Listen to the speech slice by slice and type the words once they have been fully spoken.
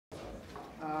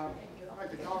I'd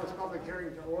like to call this public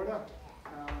hearing to order.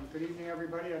 Good evening,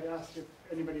 everybody. I'd ask if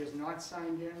anybody has not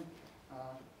signed in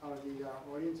out of the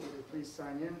audience, would they please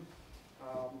sign in.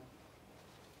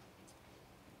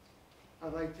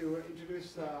 I'd like to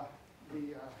introduce the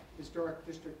Historic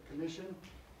District Commission.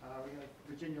 We have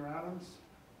Virginia Adams,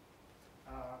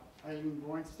 Eileen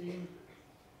Bornstein,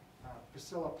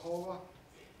 Priscilla Pola,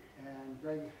 and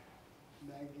Greg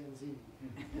Maganzini.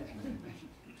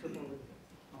 Triple with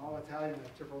all Italian,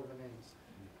 I triple with the names.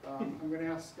 I'm going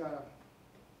to ask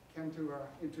Ken to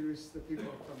introduce the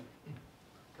people from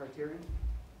Criterion.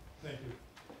 Thank you.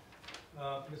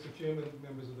 Mr. Chairman,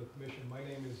 members of the Commission, my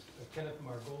name is Kenneth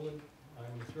Margolin.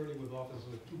 I'm an attorney with office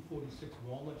at 246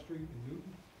 Walnut Street in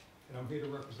Newton, and I'm here to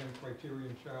represent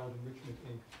Criterion Child Enrichment,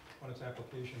 Inc. on its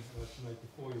application tonight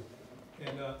before you.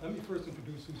 And let me first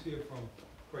introduce who's here from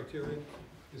Criterion.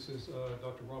 This is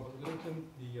Dr. Robert Littleton,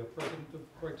 the president of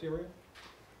Criterion,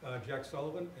 Jack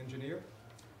Sullivan, engineer,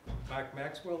 Mark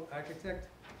Maxwell, architect,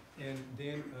 and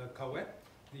Dan Cowett,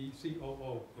 the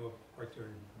COO of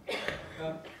Criterion.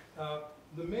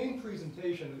 The main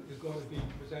presentation is going to be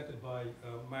presented by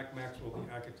Mark Maxwell,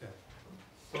 the architect.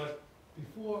 But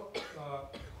before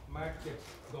Mark gets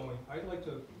going, I'd like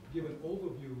to give an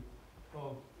overview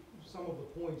of some of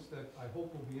the points that I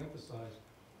hope will be emphasized,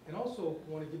 and also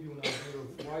want to give you an idea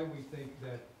of why we think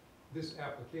that this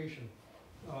application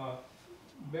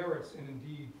merits and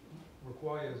indeed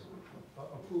requires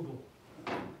approval.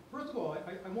 First of all,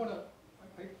 I want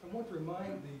to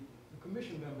remind the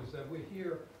commission members that we're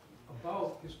here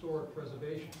about historic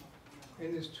preservation,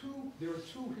 and there are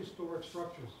two historic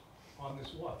structures on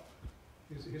this lot.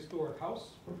 There's a historic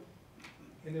house,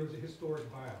 and there's a historic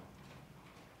barn.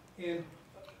 And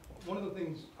one of the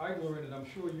things I've learned, and I'm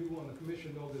sure you on the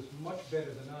commission know this much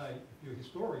better than I, if you're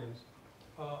historians,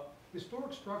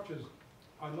 historic structures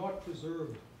are not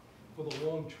preserved for the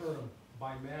long term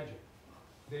by magic.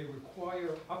 They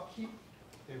require upkeep,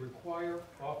 they require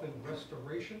often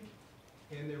restoration,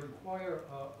 and they require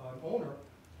an owner,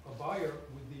 a buyer,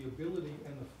 with the ability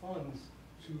and the funds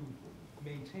to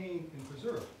maintain and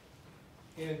preserve.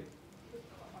 And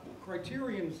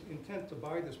Criterion's intent to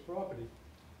buy this property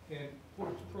and put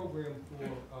its program for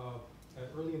an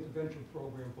early intervention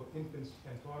program for infants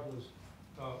and toddlers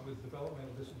with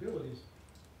developmental disabilities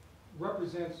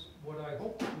represents what I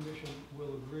hope the Commission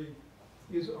will agree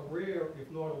is a rare,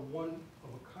 if not a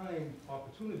one-of-a-kind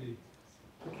opportunity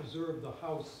to preserve the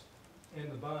house and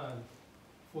the barn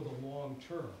for the long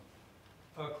term.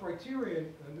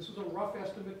 Criterion, and this is a rough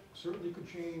estimate, certainly could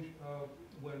change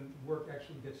when work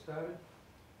actually gets started,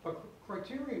 but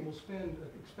Criterion will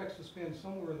expects to spend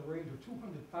somewhere in the range of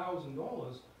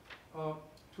 $200,000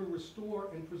 to restore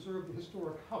and preserve the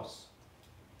historic house.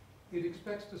 It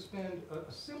expects to spend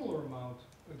a similar amount,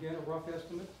 again a rough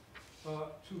estimate,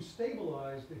 to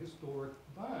stabilize the historic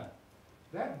barn.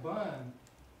 That barn,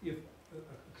 if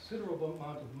a considerable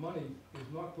amount of money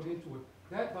is not put into it,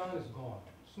 that barn is gone.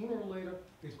 Sooner or later,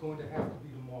 it's going to have to be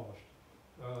demolished,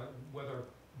 whether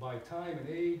by time and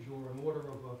age or an order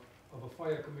of a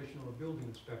fire commissioner or a building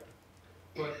inspector.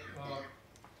 But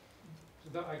so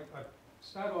that I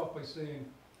start off by saying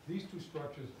these two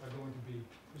structures are going to be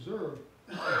preserved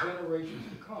for generations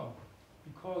to come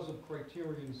because of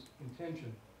Criterion's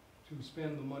intention to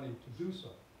spend the money to do so.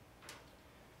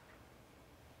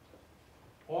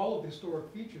 All of the historic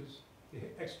features, the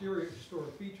exterior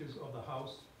historic features of the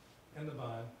house and the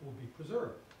barn will be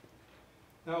preserved.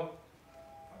 Now,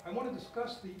 I want to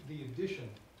discuss the addition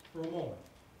for a moment.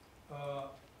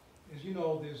 As you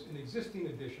know, there's an existing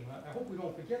addition. I hope we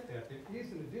don't forget that. There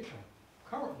is an addition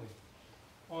currently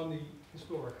on the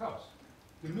historic house.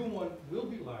 The new one will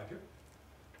be larger,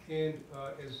 and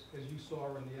as you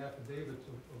saw in the affidavit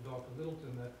of Dr.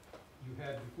 Littleton that you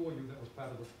had before you, that was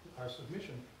part of our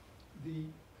submission, the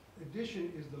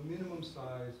addition is the minimum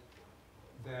size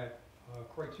that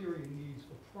Criterion needs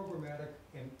for programmatic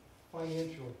and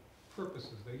financial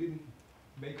purposes. They didn't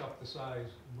make up the size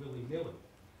willy-nilly.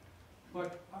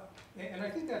 But and I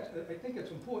think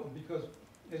that's important because,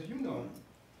 as you know,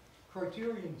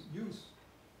 Criterion's use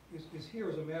is here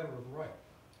as a matter of right.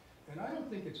 And I don't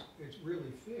think it's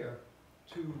really fair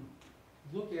to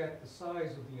look at the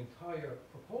size of the entire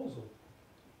proposal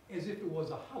as if it was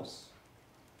a house.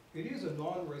 It is a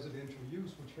non-residential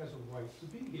use which has a right to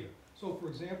be here. So, for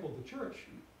example, the church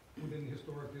within the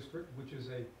historic district, which is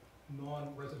a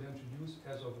non-residential use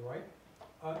as of right,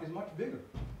 is much bigger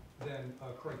than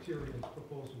Criterion's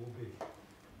proposal will be.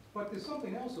 But there's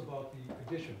something else about the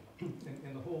addition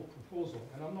and the whole proposal,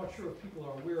 and I'm not sure if people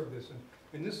are aware of this,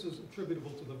 and this is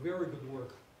attributable to the very good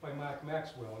work by Mark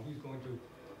Maxwell, and he's going to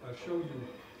show you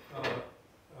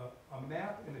a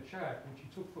map in a chart, which he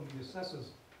took from the assessor's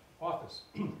office.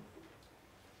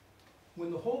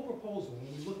 When the whole proposal,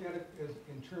 when we look at it as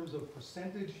in terms of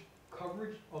percentage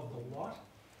coverage of the lot,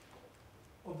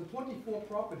 of the 24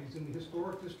 properties in the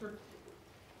historic district,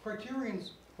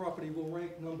 Criterion's property will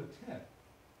rank number 10.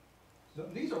 So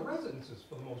these are residences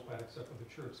for the most part, except for the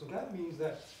church. So that means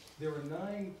that there are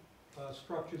 9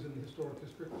 structures in the historic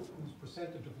district whose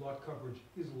percentage of lot coverage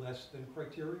is less than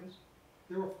Criterion's.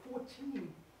 There are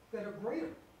 14 that are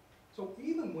greater. So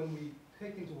even when we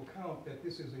take into account that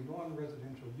this is a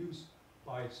non-residential use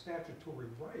by statutory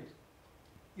right,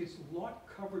 its lot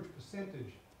coverage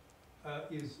percentage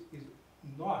is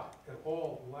not at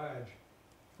all large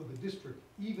for the district,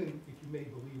 even if you may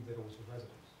believe that it was a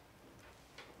residence.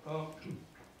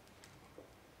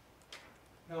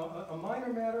 Now, a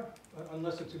minor matter,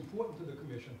 unless it's important to the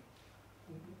commission,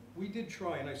 we did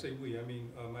try, and I say we, I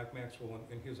mean Mark Maxwell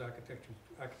and his architects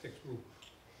group,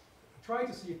 tried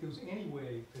to see if there was any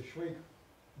way to shrink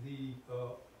the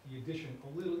addition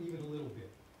even a little bit.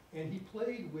 And he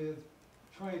played with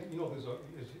trying, you know, there's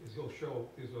as he'll show,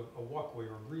 there's a walkway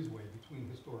or a breezeway between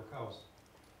the historic house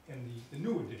and the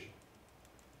new addition.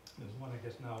 There's one, I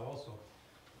guess, now also.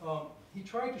 He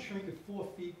tried to shrink it 4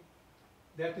 feet.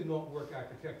 That did not work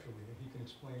architecturally, and he can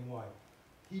explain why.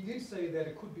 He did say that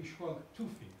it could be shrunk 2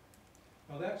 feet.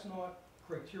 Now, that's not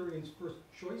Criterion's first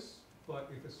choice, but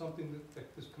if it's something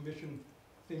that this commission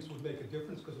thinks would make a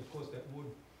difference, because of course that would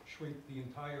shrink the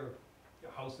entire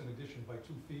house in addition by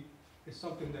 2 feet, it's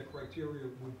something that Criteria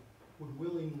would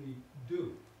willingly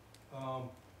do.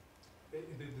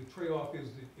 The trade-off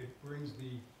is that it brings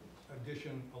the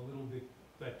addition a little bit,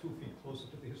 that 2 feet closer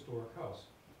to the historic house.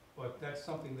 But that's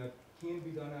something that can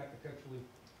be done architecturally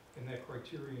and that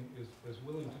Criterion is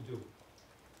willing to do.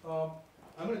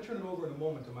 I'm going to turn it over in a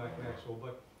moment to Mark Maxwell,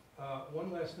 but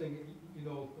one last thing, you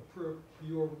know, per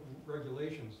your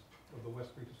regulations of the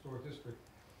West Street Historic District,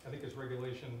 I think it's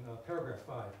regulation paragraph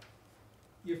 5.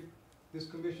 If this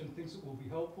commission thinks it will be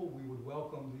helpful, we would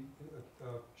welcome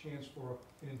the chance for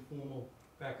an informal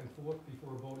back and forth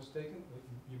before a vote is taken.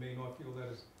 You may not feel that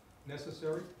is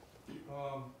necessary,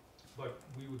 but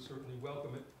we would certainly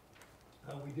welcome it.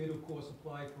 We did, of course,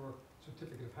 apply for a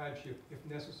certificate of hardship if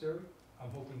necessary.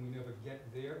 I'm hoping we never get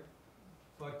there.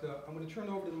 But I'm going to turn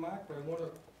it over to Mark, but I want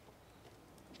to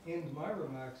end my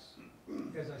remarks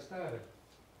as I started.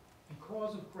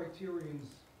 Because of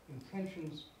Criterion's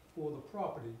intentions for the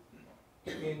property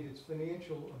and its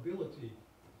financial ability,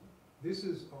 this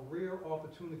is a rare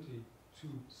opportunity to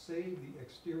save the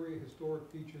exterior historic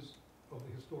features of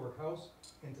the historic house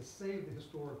and to save the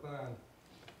historic barn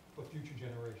for future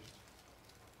generations.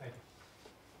 Thank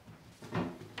you.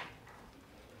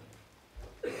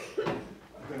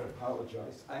 I'm going to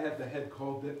apologize. I have the head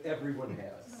cold that everyone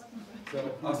has.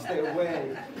 So I'll stay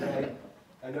away. Right?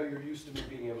 I know you're used to me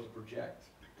being able to project,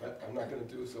 but I'm not going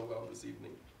to do so well this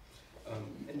evening.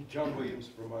 And John Williams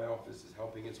from my office is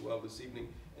helping as well this evening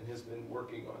and has been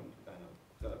working on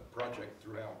the project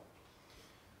throughout.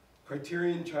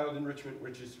 Criterion Child Enrichment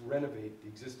wishes to renovate the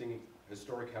existing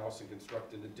historic house and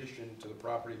construct an addition to the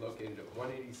property located at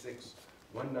 186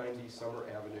 190 Summer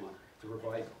Avenue to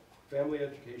provide family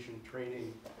education,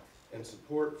 training, and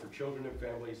support for children and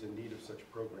families in need of such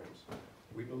programs.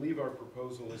 We believe our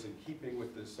proposal is in keeping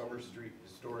with the Summer Street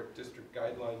Historic District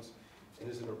guidelines and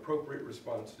is an appropriate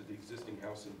response to the existing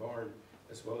house and barn,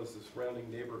 as well as the surrounding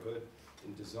neighborhood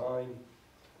in design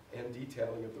and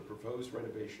detailing of the proposed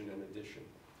renovation and addition.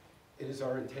 It is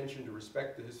our intention to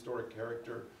respect the historic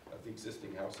character of the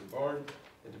existing house and barn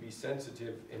and to be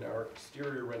sensitive in our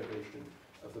exterior renovation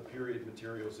of the period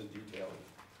materials and detailing.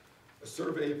 A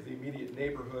survey of the immediate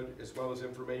neighborhood, as well as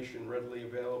information readily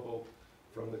available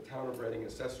from the Town of Reading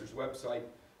Assessor's website,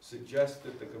 suggests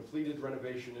that the completed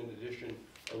renovation and addition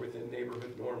are within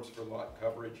neighborhood norms for lot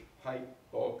coverage, height,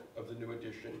 bulk of the new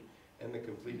addition, and the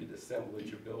completed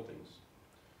assemblage of buildings.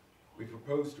 We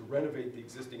propose to renovate the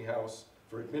existing house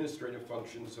for administrative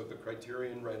functions of the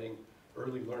Criterion Reading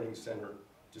Early Learning Center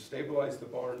to stabilize the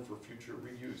barn for future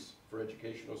reuse for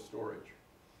educational storage.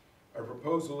 Our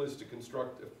proposal is to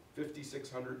construct a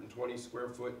 5,620 square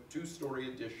foot, 2-story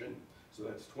addition, so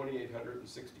that's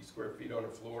 2,860 square feet on a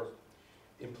floor,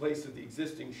 in place of the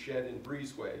existing shed and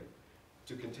breezeway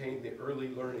to contain the early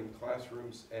learning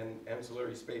classrooms and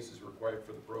ancillary spaces required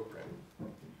for the program.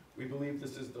 We believe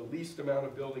this is the least amount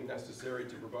of building necessary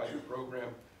to provide the program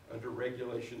under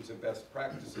regulations and best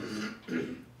practices.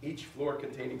 Each floor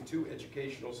containing 2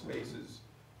 educational spaces,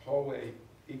 hallway,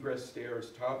 egress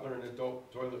stairs, toddler and adult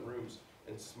toilet rooms,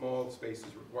 and small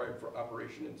spaces required for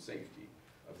operation and safety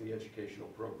of the educational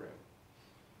program.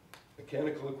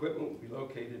 Mechanical equipment will be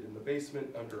located in the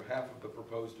basement under half of the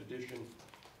proposed addition,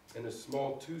 and a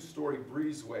small two-story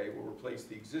breezeway will replace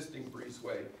the existing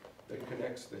breezeway that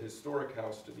connects the historic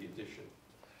house to the addition.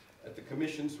 At the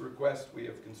Commission's request, we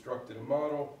have constructed a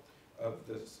model of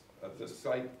the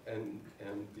site and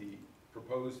the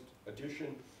proposed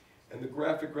addition, and the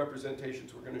graphic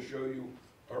representations we're going to show you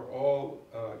are all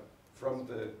from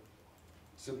the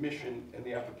submission and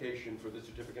the application for the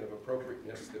certificate of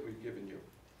appropriateness that we've given you.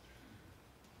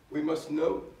 We must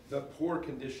note the poor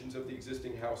conditions of the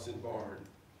existing house and barn.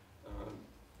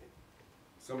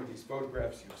 Some of these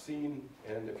photographs you've seen,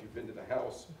 and if you've been to the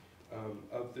house,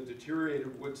 of the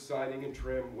deteriorated wood siding and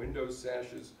trim, windows,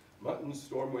 sashes, muttons,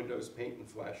 storm windows, paint, and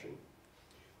flashing.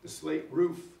 The slate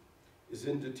roof is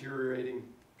in deteriorating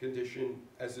condition,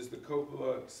 as is the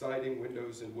cupola, siding,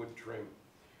 windows, and wood trim.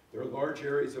 There are large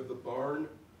areas of the barn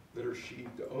that are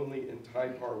sheathed only in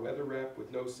Typar weather wrap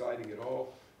with no siding at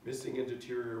all, missing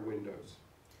interior windows.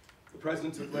 The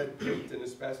presence of lead paint and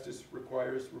asbestos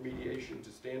requires remediation to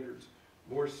standards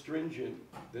more stringent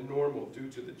than normal due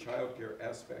to the childcare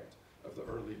aspect of the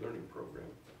early learning program.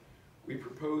 We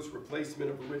propose replacement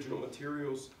of original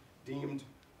materials deemed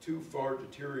too far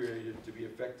deteriorated to be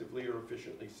effectively or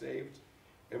efficiently saved,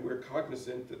 and we're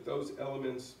cognizant that those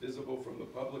elements visible from the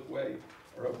public way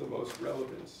are of the most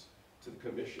relevance to the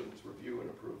Commission's review and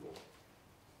approval.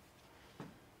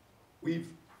 We've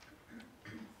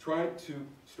tried to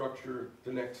structure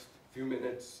the next few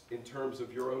minutes in terms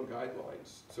of your own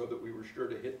guidelines so that we were sure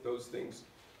to hit those things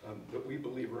that we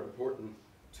believe are important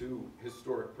to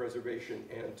historic preservation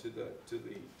and to the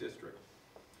district.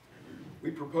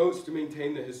 We propose to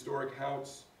maintain the historic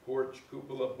house, porch,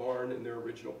 cupola, barn in their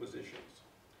original positions.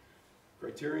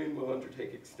 Criterion will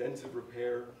undertake extensive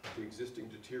repair of the existing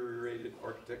deteriorated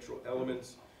architectural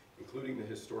elements, including the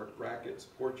historic brackets,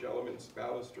 porch elements,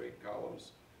 balustrade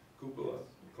columns, cupola,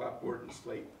 clapboard, and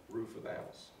slate roof of the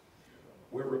house.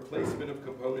 Where replacement of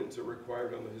components are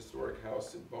required on the historic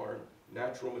house and barn,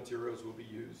 natural materials will be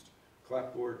used: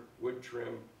 clapboard, wood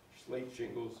trim, slate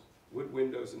shingles, wood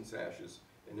windows and sashes,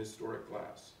 and historic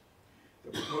glass.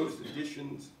 The proposed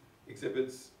additions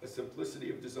exhibits a simplicity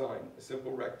of design, a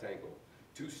simple rectangle,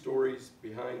 2 stories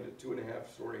behind a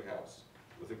 2.5-story house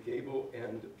with a gable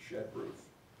end shed roof,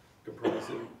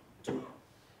 comprising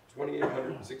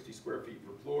 2,860 square feet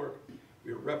per floor.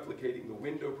 We are replicating the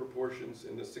window proportions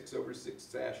in the 6/6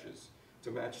 sashes to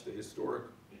match the historic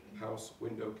house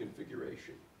window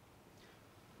configuration.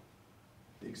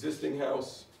 The existing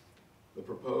house, the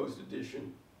proposed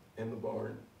addition, and the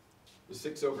barn. The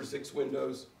 6/6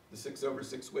 windows,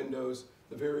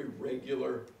 the very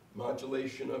regular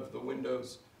modulation of the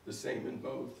windows, the same in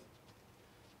both.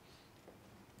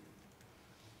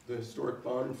 The historic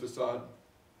barn facade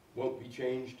won't be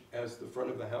changed, as the front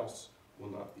of the house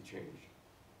will not be changed.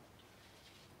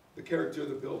 The character of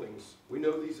the buildings. We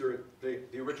know these are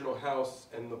the original house,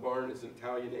 and the barn is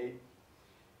Italianate.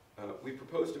 We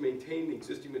propose to maintain the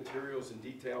existing materials and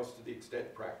details to the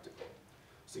extent practical.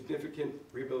 Significant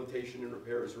rehabilitation and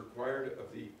repair is required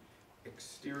of the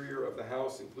exterior of the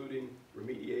house, including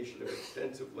remediation of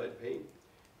extensive lead paint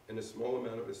and a small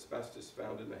amount of asbestos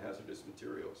found in the hazardous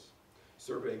materials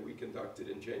survey we conducted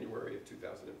in January of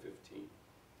 2015.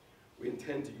 We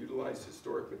intend to utilize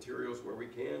historic materials where we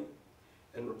can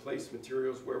and replace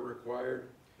materials where required,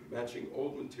 matching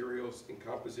old materials in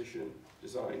composition,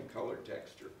 design, color,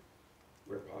 texture,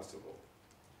 where possible.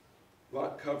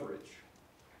 Lot coverage.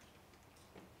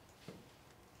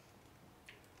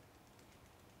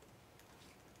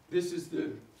 This is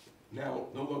the now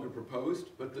no longer proposed,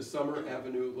 but the Summer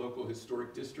Avenue Local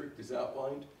Historic District is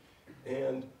outlined.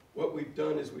 And what we've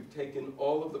done is we've taken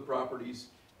all of the properties,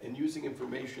 and using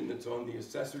information that's on the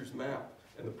assessor's map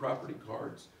and the property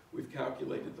cards, we've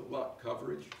calculated the lot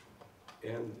coverage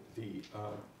and the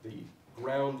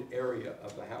ground area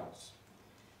of the house.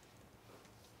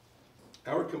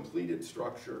 Our completed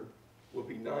structure will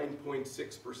be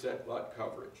 9.6% lot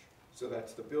coverage. So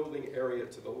that's the building area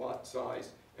to the lot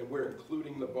size, and we're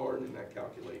including the barn in that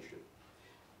calculation.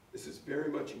 This is very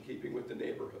much in keeping with the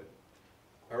neighborhood.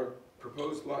 Our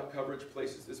proposed lot coverage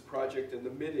places this project in the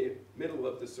middle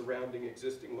of the surrounding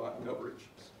existing lot coverage.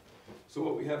 So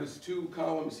what we have is 2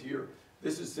 columns here.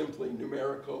 This is simply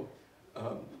numerical.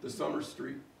 The Summer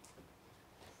Street,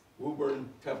 Woburn,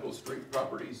 Temple Street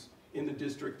properties in the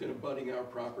district and abutting our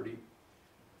property.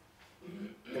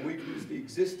 And we've used the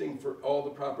existing for all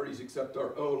the properties except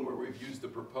our own, where we've used the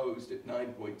proposed at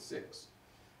 9.6.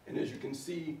 And as you can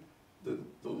see, the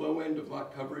low end of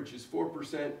lot coverage is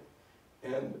 4%,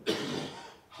 and the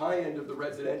high end of the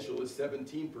residential is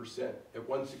 17% at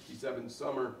 167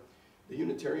 Summer. The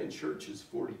Unitarian Church is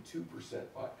 42%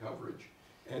 lot coverage.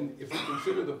 And if we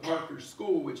consider the Parker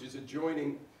School, which is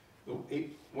adjoining the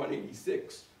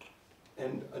 186,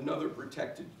 and another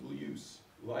protected use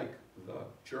like the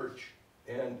church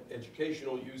and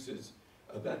educational uses,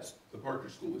 that's, the Parker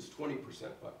School is 20%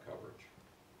 lot coverage.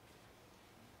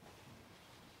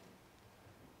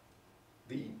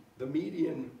 The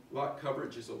median lot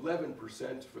coverage is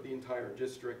 11% for the entire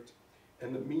district,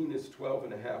 and the mean is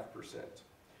 12.5%.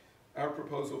 Our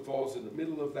proposal falls in the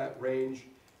middle of that range,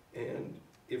 and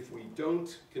if we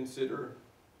don't consider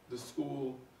the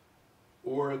school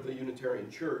or the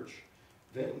Unitarian Church,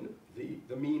 then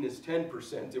the mean is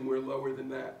 10%, and we're lower than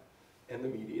that, and the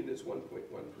median is 1.1%.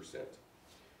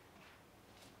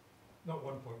 Not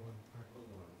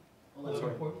 1.1.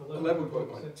 Sorry,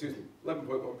 11.1, excuse me,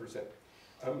 11.1%.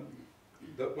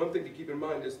 The one thing to keep in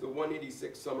mind is the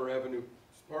 186 Summer Avenue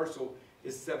parcel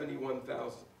is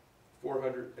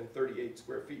 71,438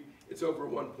 square feet. It's over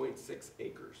 1.6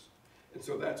 acres. And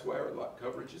so that's why our lot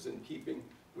coverage is in keeping.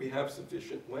 We have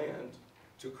sufficient land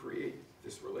to create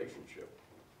this relationship.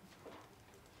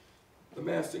 The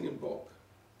massing in bulk.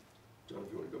 John,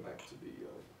 if you want to go back to the,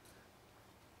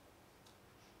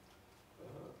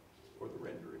 or the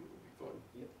rendering would be fun.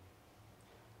 Yep.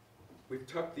 We've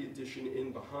tucked the addition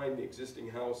in behind the existing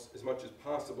house as much as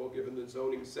possible, given the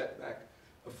zoning setback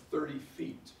of 30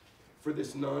 feet. For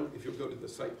this if you'll go to the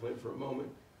site plan for a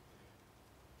moment,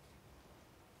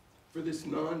 for this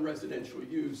non-residential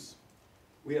use,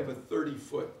 we have a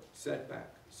 30-foot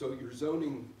setback. So your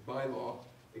zoning bylaw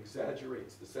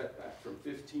exaggerates the setback from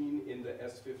 15 in the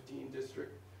S15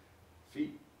 district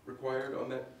feet required on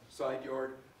that side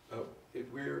yard.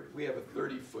 We have a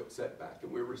 30-foot setback,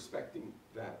 and we're respecting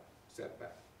that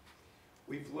setback.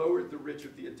 We've lowered the ridge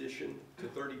of the addition to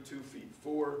 32 feet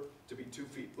 4 to be 2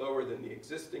 feet lower than the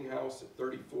existing house at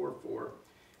 34.4,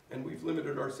 and we've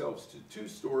limited ourselves to 2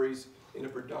 stories in a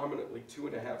predominantly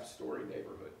 2.5-story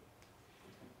neighborhood.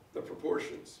 The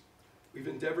proportions. We've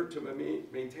endeavored to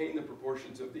maintain the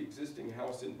proportions of the existing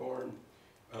house and barn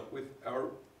with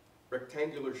our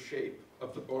rectangular shape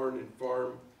of the barn and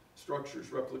farm structures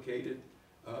replicated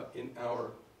in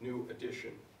our new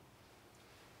addition.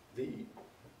 The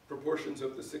proportions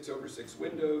of the 6/6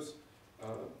 windows,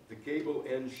 the gable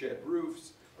end shed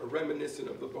roofs are reminiscent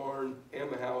of the barn and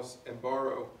the house, and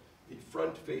borrow the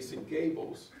front-facing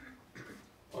gables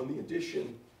on the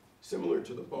addition similar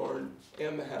to the barn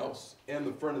and the house and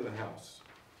the front of the house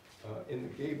in the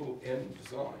gable end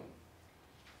design.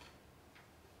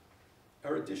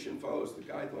 Our addition follows the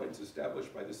guidelines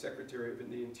established by the Secretary of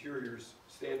the Interior's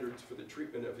standards for the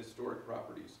treatment of historic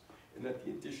properties, and that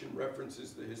the addition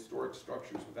references the historic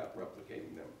structures without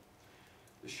replicating them.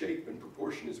 The shape and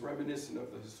proportion is reminiscent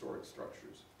of the historic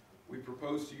structures. We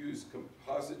propose to use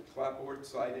composite clapboard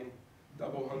siding,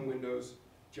 double hung windows,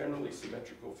 generally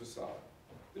symmetrical facade.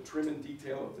 The trim and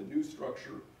detail of the new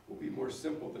structure will be more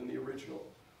simple than the original,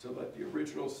 to let the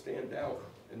original stand out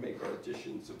and make our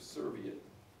addition subservient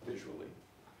visually.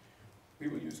 We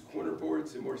will use corner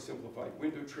boards and more simplified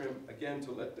window trim, again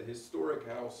to let the historic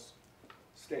house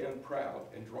stand proud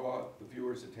and draw the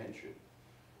viewer's attention.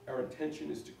 Our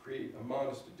intention is to create a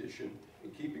modest addition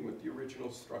in keeping with the original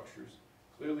structures,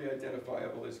 clearly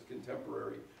identifiable as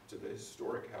contemporary to the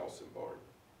historic house and barn.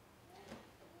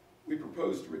 We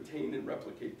propose to retain and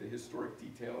replicate the historic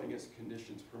detailing as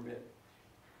conditions permit.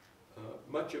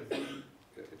 Much of the,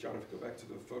 John, if you go back to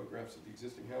the photographs of the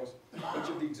existing house, much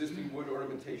of the existing wood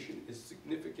ornamentation is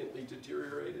significantly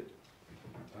deteriorated.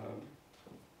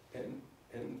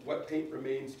 And what paint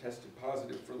remains tested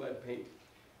positive for lead paint.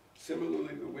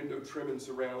 Similarly, the window trim and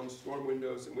surrounds, storm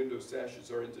windows, and window sashes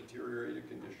are in deteriorated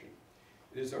condition.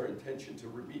 It is our intention to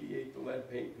remediate the lead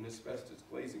paint and asbestos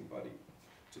glazing putty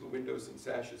to the windows and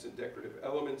sashes and decorative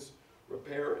elements,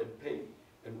 repair and paint,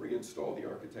 and reinstall the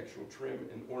architectural trim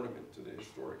and ornament to the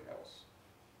historic house.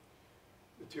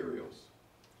 Materials.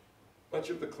 Much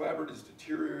of the clapboard is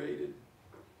deteriorated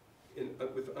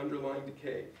with underlying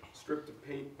decay, stripped of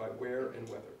paint by wear and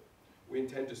weather. We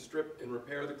intend to strip and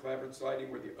repair the clapboard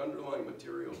siding where the underlying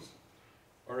materials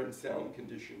are in sound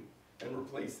condition and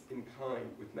replace in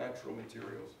kind with natural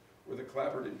materials where the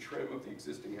clapboard and trim of the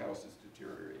existing house is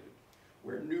deteriorated,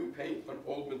 where new paint on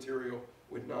old material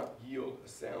would not yield a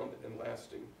sound and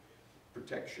lasting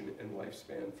protection and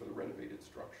lifespan for the renovated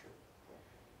structure.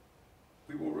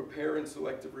 We will repair and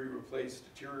selectively replace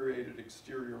deteriorated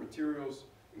exterior materials,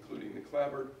 including the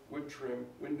clapboard, wood trim,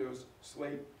 windows,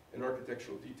 slate, and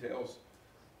architectural details,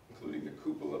 including the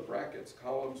cupola, brackets,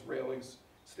 columns, railings,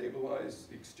 stabilize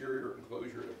the exterior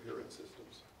enclosure and appearance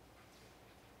systems.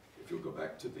 If you'll go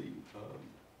back to the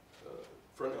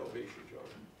front elevation, John.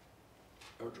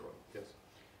 Our drawing, yes.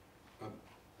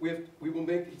 We will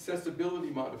make accessibility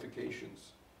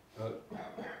modifications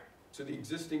to the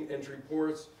existing entry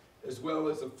ports, as well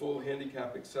as a full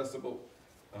handicap accessible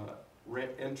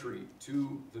entry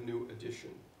to the new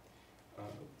addition.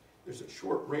 There's a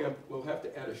short ramp. We'll have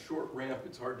to add a short ramp.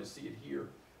 It's hard to see it here,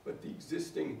 but the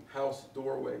existing house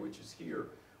doorway, which is here,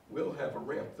 will have a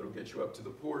ramp that'll get you up to the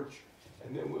porch,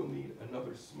 and then we'll need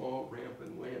another small ramp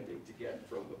and landing to get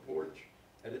from the porch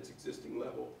at its existing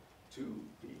level to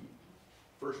the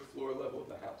first floor level of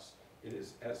the house. It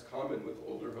is as common with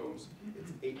older homes.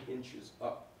 It's 8 inches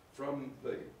up from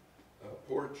the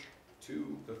porch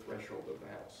to the threshold of the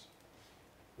house.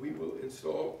 We will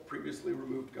install previously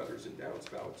removed gutters and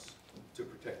downspouts to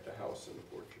protect the house and the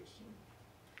porches.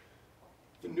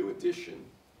 The new addition,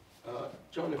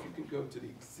 John, if you can go to the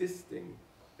existing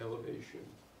elevation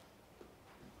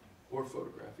or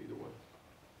photograph, either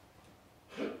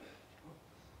one.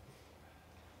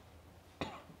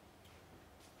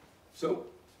 So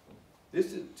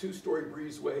this is 2-story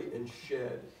breezeway and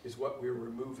shed is what we're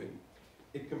removing.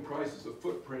 It comprises a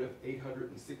footprint of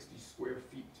 860 square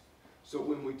feet. So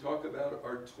when we talk about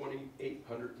our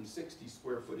 2,860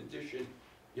 square foot addition,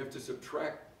 you have to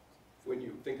subtract, when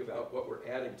you think about what we're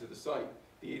adding to the site,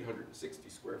 the 860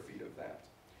 square feet of that.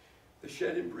 The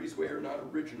shed and breezeway are not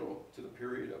original to the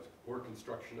period of or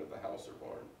construction of the house or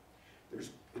barn.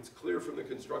 It's clear from the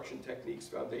construction techniques,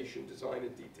 foundation, design,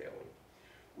 and detailing.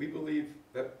 We believe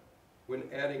that when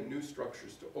adding new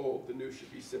structures to old, the new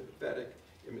should be sympathetic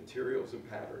in materials and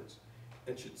patterns,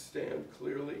 and should stand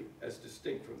clearly as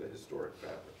distinct from the historic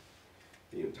fabric.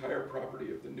 The entire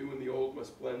property of the new and the old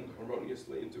must blend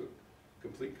harmoniously into a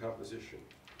complete composition.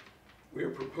 We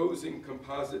are proposing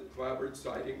composite clapboard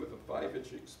siding with a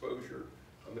 5-inch exposure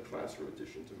on the classroom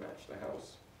addition to match the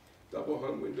house. Double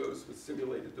hung windows with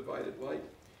simulated divided light,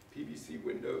 PVC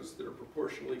windows that are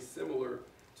proportionally similar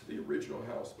to the original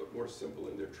house but more simple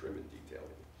in their trim and detailing.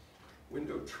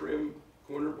 Window trim,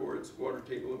 corner boards, water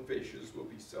table, and fascias will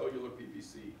be cellular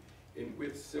PVC in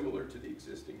width similar to the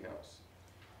existing house.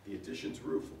 The addition's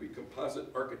roof will be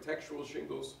composite architectural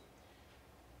shingles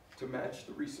to match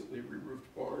the recently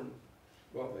re-roofed barn,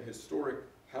 while the historic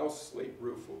house slate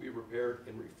roof will be repaired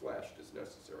and reflashed as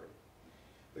necessary.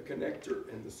 The connector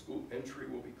and the school entry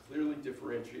will be clearly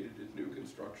differentiated in new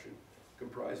construction,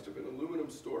 comprised of an aluminum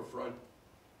storefront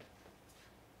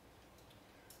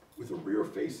with a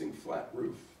rear-facing flat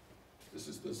roof. This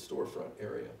is the storefront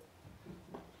area.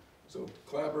 So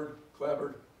clapboard,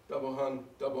 clapboard, double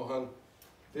hung.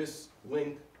 This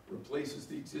link replaces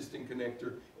the existing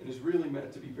connector and is really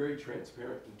meant to be very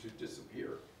transparent and to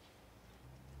disappear.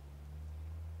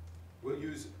 We'll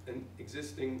use an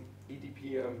existing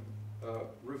EDPM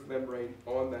roof membrane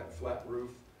on that flat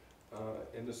roof,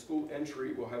 and the school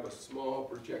entry will have a small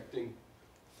projecting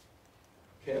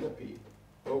canopy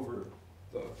over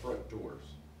the front doors.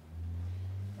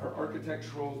 Our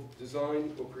architectural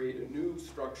design will create a new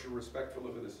structure respectful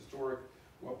of the historic,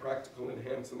 while practical and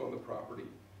handsome on the property,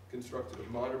 constructed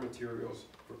of modern materials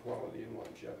for quality and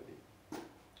longevity.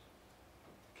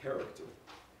 Character.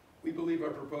 We believe our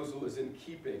proposal is in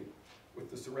keeping with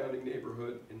the surrounding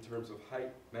neighborhood in terms of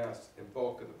height, mass, and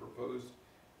bulk of the proposed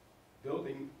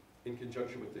building in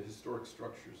conjunction with the historic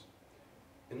structures.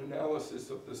 An analysis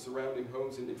of the surrounding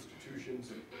homes and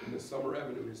institutions in the Summer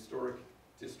Avenue Historic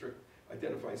District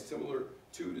identifies similar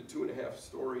 2 to 2.5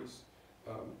 stories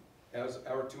as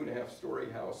our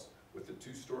 2.5-story house with the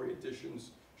 2-story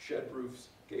additions, shed roofs,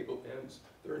 gable ends.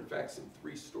 There are in fact some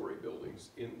 3-story buildings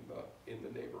in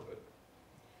the neighborhood.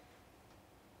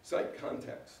 Site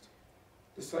context.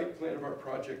 The site plan of our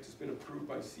project has been approved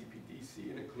by CPDC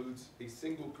and includes a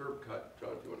single curb cut. John,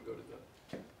 if you want to go to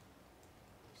the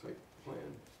site plan.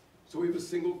 So we have a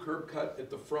single curb cut at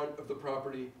the front of the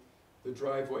property, the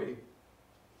driveway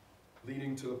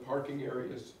leading to the parking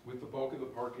areas with the bulk of the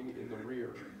parking in the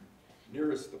rear,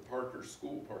 nearest the Parker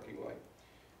School parking lot.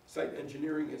 Site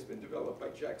engineering has been developed by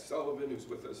Jack Sullivan, who's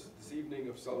with us this evening,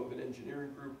 of Sullivan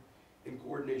Engineering Group, in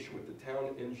coordination with the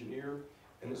town engineer,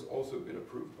 and has also been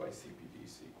approved by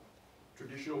CPDC.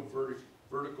 Traditional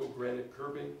vertical granite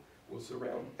curbing will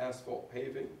surround asphalt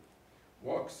paving.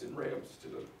 Walks and ramps to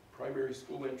the primary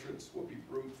school entrance will be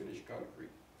broom finished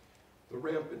concrete. The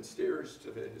ramp and stairs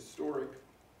to the historic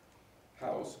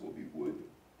house will be wood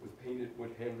with painted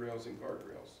wood handrails and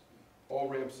guardrails. All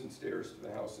ramps and stairs to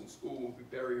the house and school will be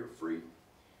barrier-free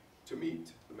to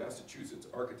meet the Massachusetts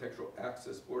Architectural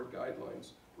Access Board guidelines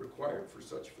required for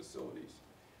such facilities,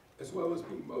 as well as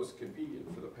being most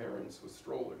convenient for the parents with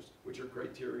strollers, which are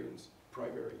Criterion's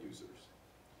primary users.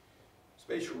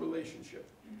 Spatial relationship.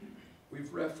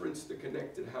 We've referenced the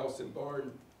connected house and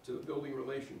barn to the building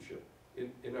relationship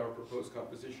in our proposed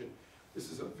composition.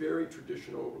 This is a very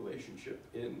traditional relationship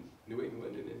in New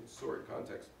England in a historic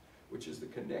context, which is the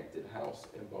connected house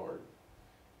and barn.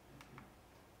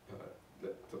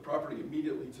 The property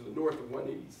immediately to the north of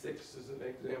 186 is an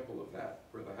example of that,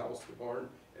 where the house, the barn,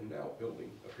 and now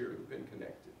building appear to have been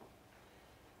connected.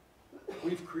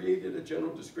 We've created a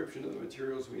general description of the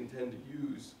materials we intend to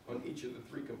use on each of the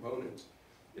three components.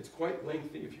 It's quite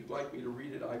lengthy. If you'd like me to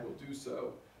read it, I will do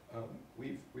so.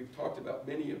 We've talked about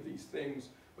many of these things,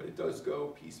 but it does go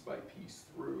piece by piece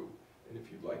through, and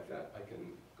if you'd like that, I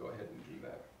can go ahead and do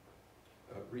that,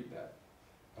 read that.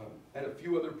 Add a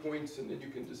few other points, and then you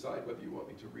can decide whether you want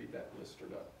me to read that list or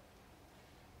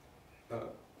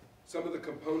not. Some of the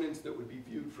components that would be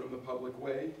viewed from the public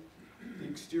way: the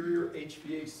exterior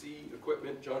HVAC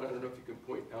equipment. John, I don't know if you can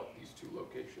point out these two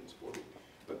locations for me,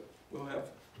 but we'll have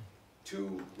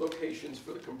two locations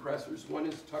for the compressors. One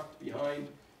is tucked behind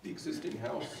the existing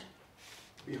house,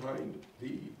 behind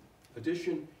the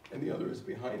addition, and the other is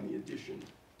behind the addition,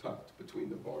 tucked between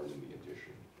the barn and the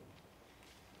addition.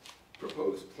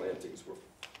 Proposed plantings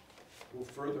will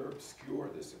further obscure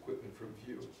this equipment from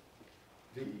view.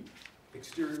 The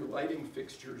exterior lighting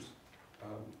fixtures,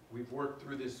 we've worked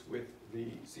through this with the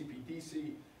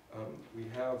CPDC. We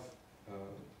have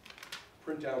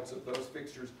printouts of those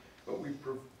fixtures, but we've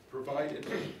provided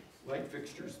light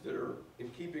fixtures that are in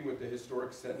keeping with the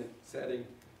historic setting,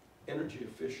 energy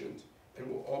efficient, and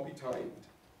will all be tied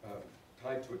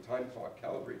to a time clock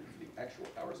calibrated for the actual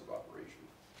hours of operation,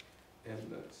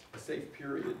 and a safe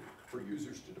period for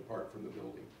users to depart from the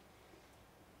building.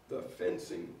 The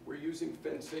fencing, we're using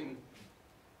fencing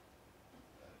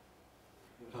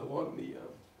along the,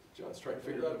 John's trying to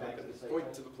figure out if I can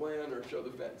point to the plan or show the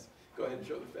fence. Go ahead and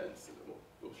show the fence, and then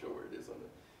we'll show where it is on the.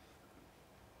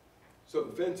 So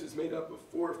the fence is made up of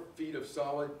 4 feet of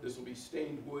solid. This will be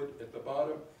stained wood at the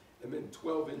bottom, and then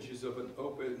 12 inches of an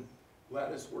open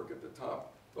lattice work at the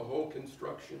top. The whole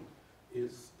construction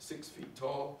is 6 feet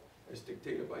tall, as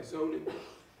dictated by zoning,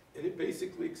 and it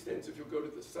basically extends, if you'll go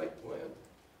to the site plan.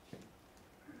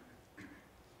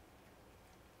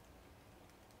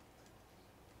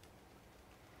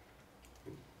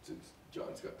 Since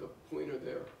John's got the pointer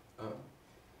there.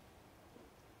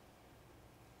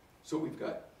 So we've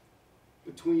got,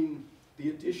 between the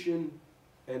addition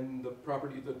and the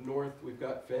property to the north, we've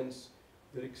got fence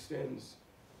that extends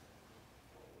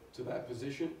to that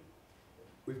position.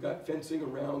 We've got fencing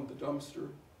around the dumpster.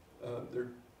 There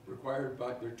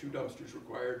are 2 dumpsters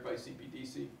required by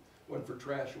CPDC, one for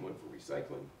trash and one for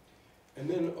recycling. And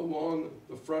then along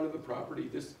the front of the property,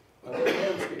 this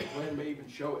landscape plan may even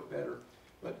show it better,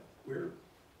 but we're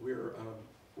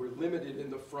limited in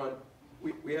the front.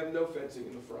 We have no fencing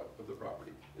in the front of the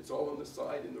property. It's all on the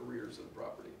side and the rears of the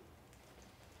property.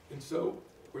 And so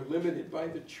we're limited by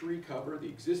the tree cover. The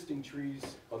existing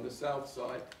trees on the south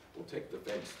side will take the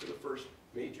fence to the first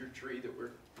major tree that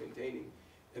we're maintaining.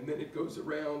 And then it goes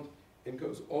around and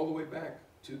goes all the way back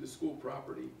to the school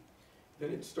property.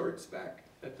 Then it starts back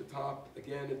at the top,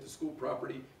 again at the school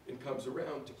property, and comes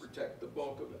around to protect the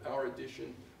bulk of our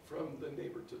addition from the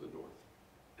neighbor to the north.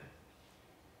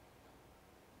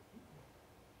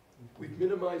 We've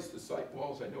minimized the site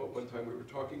walls. I know at one time we were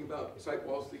talking about site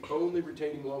walls. The only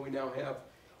retaining wall we now have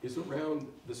is around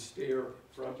the stair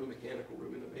from the mechanical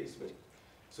room in the basement.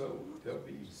 So there'll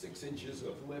be 6 inches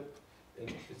of lip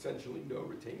and essentially no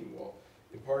retaining wall.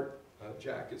 In part,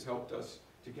 Jack has helped us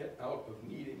to get out of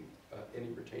needing any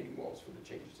retaining walls for the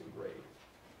changes in grade.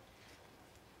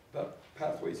 The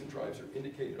pathways and drives are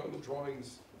indicated on the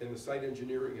drawings, and the site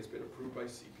engineering has been approved by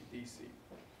CPDC.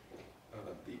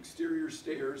 The exterior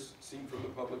stairs, seen from the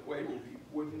public way, will be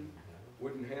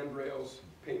wooden handrails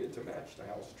painted to match the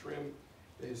house trim.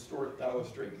 The historic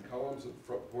balustrade and columns of the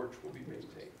front porch will be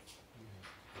maintained.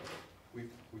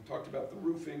 We've talked about the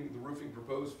roofing. The roofing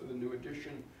proposed for the new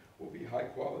addition will be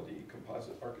high-quality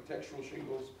composite architectural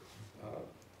shingles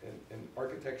and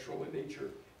architectural in nature,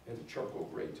 and charcoal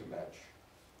gray to match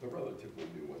the relatively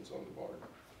new ones on the barn.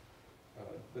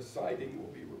 The siding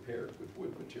will be repaired with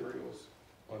wood materials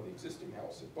on the existing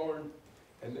house and barn,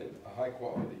 and then a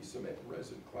high-quality cement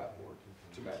resin clapboard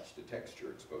to match the texture,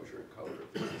 exposure, and color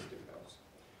of the existing house.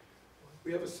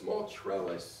 We have a small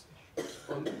trellis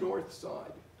on the north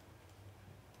side.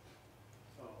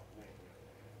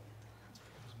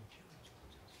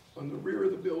 On the rear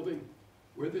of the building,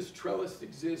 where this trellis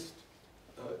exists,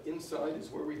 inside is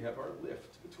where we have our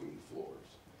lift between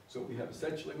floors. So we have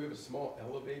a small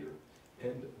elevator,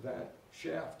 and that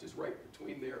shaft is right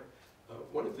between there.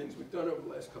 One of the things we've done over the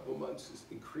last couple of months is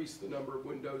increase the number of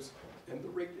windows and the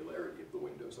regularity of the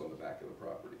windows on the back of the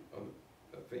property, on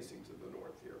facing to the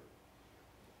north here.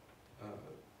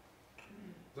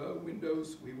 The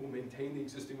windows, we will maintain the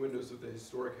existing windows of the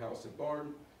historic house and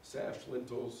barn, sash,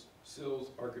 lintels,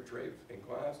 sills, architrave, and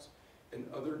glass, and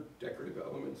other decorative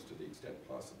elements to the extent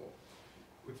possible.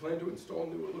 We plan to install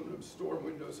new aluminum storm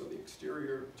windows on the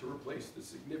exterior to replace the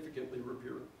significantly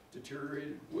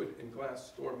deteriorated wood and glass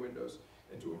storm windows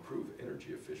and to improve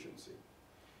energy efficiency.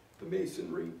 The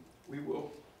masonry, we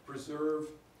will preserve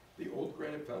the old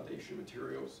granite foundation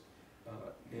materials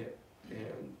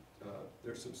and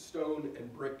there's some stone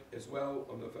and brick as well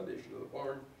on the foundation of the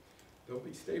barn. They'll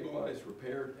be stabilized,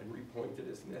 repaired, and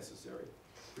repointed as necessary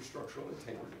for structural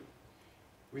integrity.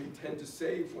 We intend to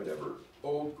save whatever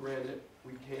old granite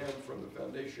we can from the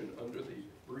foundation under the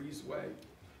breezeway.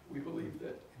 We believe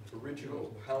that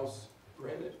original house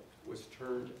granite was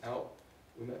turned out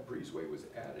when that breezeway was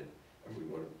added, and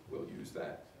we'll use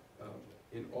that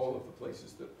in all of the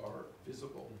places that are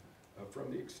visible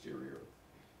from the exterior.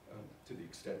 To the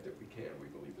extent that we can, we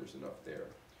believe there's enough there.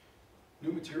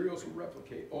 New materials will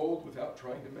replicate old without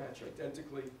trying to match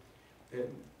identically, and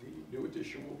the new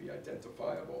addition will be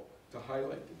identifiable to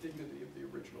highlight the dignity of the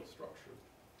original structure.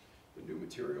 The new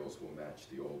materials will match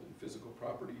the old in physical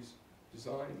properties,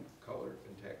 design, color,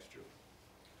 and texture.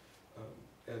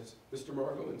 As Mr.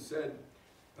 Margolin said,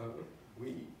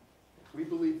 we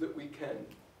believe that we can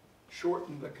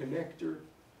shorten the connector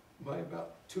by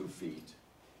about 2 feet.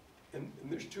 And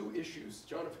there's 2 issues.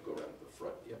 John, if you go around to the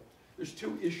front, yeah. There's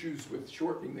 2 issues with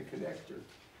shortening the connector.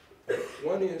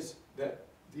 One is that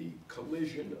the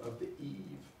collision of the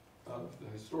eave of the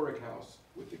historic house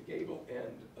with the gable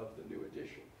end of the new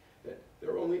addition, that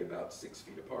they're only about 6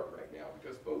 feet apart right now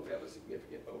because both have a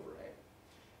significant overhang.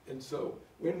 And so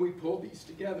when we pull these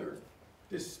together,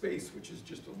 this space, which is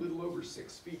just a little over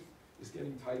 6 feet, is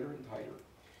getting tighter and tighter.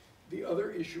 The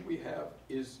other issue we have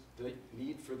is the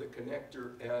need for the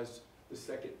connector as the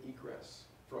second egress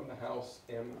from the house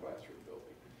and the classroom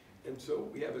building. And so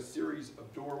we have a series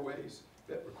of doorways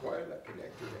that require that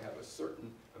connector to have a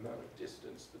certain amount of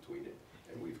distance between it.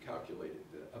 And we've calculated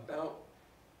that about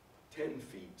 10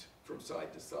 feet from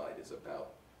side to side is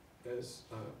about as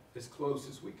close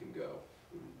as we can go.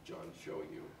 And John's showing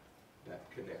you that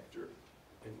connector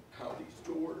and how these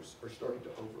doors are starting to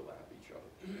overlap each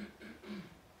other.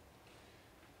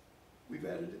 We've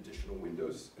added additional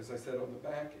windows, as I said, on the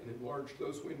back and enlarged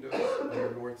those windows on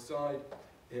the north side,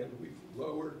 and we've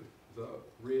lowered the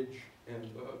ridge and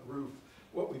the roof.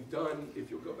 What we've done, if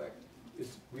you'll go back,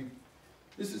 is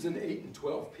this is an 8 and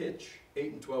 12 pitch,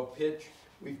 8 and 12 pitch.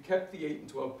 We've kept the 8 and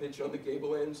 12 pitch on the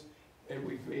gable ends, and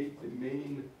we've made the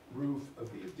main roof of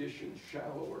the addition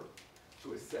shallower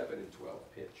to a 7 and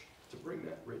 12 pitch to bring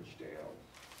that ridge down.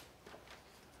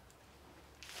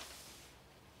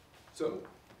 So,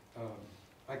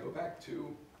 I go back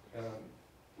to,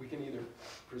 we can either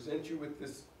present you with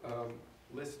this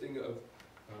listing of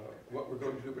what we're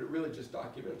going to do, but it really just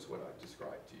documents what I've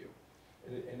described to you.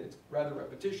 And it's rather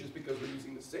repetitious because we're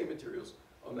using the same materials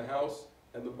on the house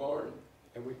and the barn,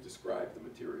 and we've described the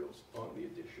materials on the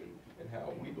addition and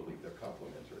how we believe they're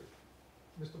complementary.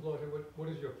 Mr. Bloger, what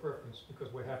is your preference?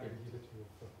 Because we're happy to give it to you.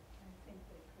 I think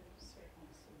they could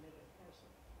certainly submit it as a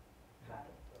part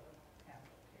of the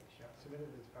application.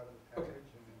 Submitted as part of the Okay.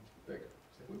 package and then. There you go.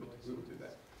 We will do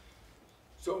that.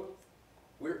 So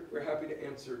we're happy to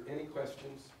answer any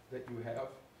questions that you have.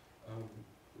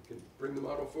 We can bring the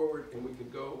model forward and we can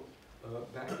go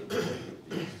back into any of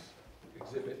these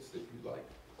exhibits that you'd like.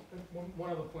 And one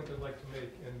other point I'd like to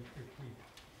make, and if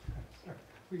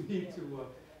we need to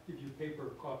give you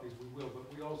paper copies, we will, but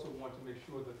we also want to make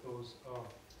sure that those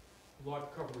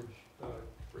lot coverage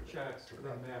charts and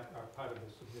map are part of the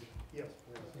submission. Yes.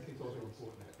 We think those are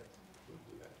important. We'll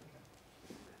do that.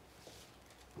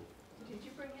 Did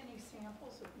you bring any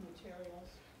samples of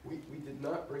materials? We did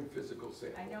not bring physical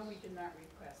samples. I know we did not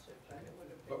request it, but it would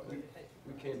have But been good had you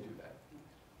we brought can it. do that.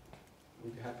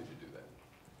 We'd be happy to do that.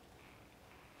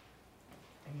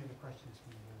 Any other questions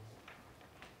from the board?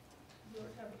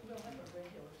 We'll have a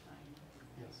regular time.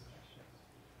 Yes.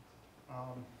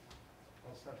 I'll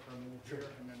set for a minute here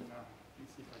and then let me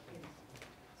see if I can.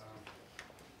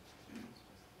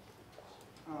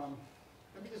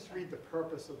 Let me just read the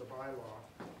purpose of the bylaw.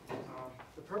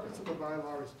 The purpose of the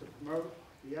bylaw is to promote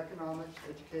the economic,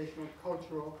 educational,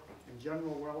 cultural, and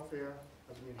general welfare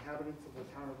of the inhabitants of the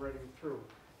town of Reading through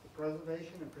the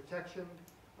preservation and protection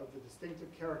of the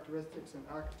distinctive characteristics and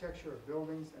architecture of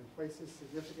buildings and places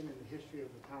significant in the history of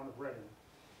the town of Reading,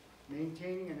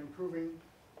 maintaining and improving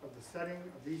of the setting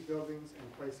of these buildings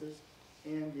and places,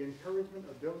 and the encouragement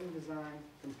of building design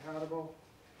compatible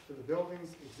to the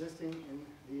buildings existing in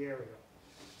the area.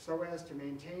 so as to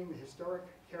maintain the historic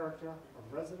character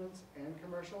of residence and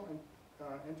commercial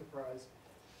enterprise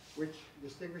which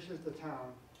distinguishes the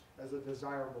town as a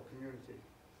desirable community.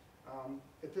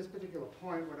 At this particular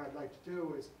point, what I'd like to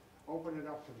do is open it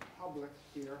up to the public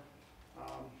here,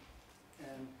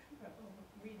 and,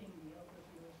 Reading the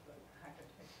overview of the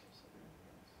architectural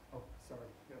significance. oh, sorry,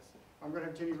 yes. I'm gonna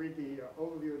have Ginny read the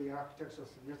overview of the architectural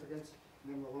significance,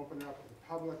 and then we'll open it up to the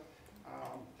public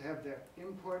to have their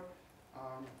input.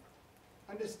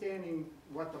 Understanding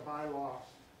what the bylaw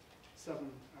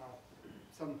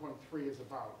 7.3 is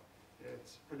about.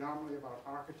 It's predominantly about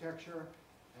architecture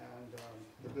and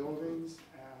the buildings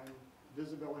and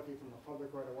visibility from the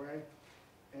public right away.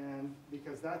 And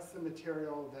because that's the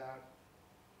material that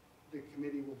the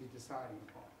committee will be deciding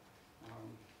upon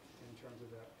in terms of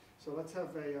that. So let's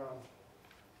have the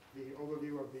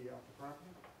overview of the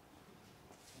property.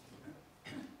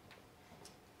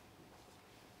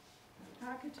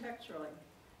 Architecturally,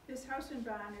 this house and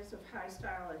barn is of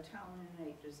high-style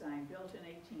Italianate design, built in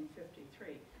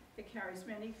 1853. It carries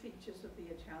many features of the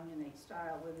Italianate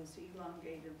style, with its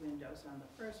elongated windows on the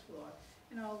first floor,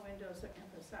 and all windows are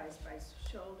emphasized by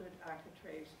shouldered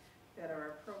architraves that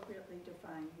are appropriately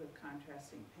defined with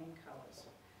contrasting paint colors.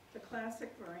 The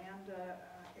classic veranda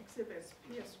exhibits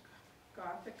pierced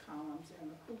Gothic columns, and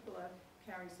the cupola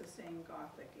carries the same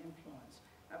Gothic influence.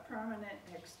 A prominent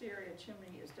exterior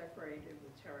chimney is decorated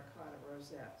with terracotta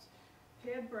rosettes.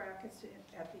 Paired brackets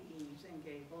at the eaves and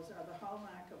gables are the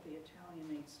hallmark of the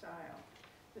Italianate style.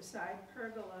 The side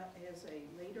pergola is a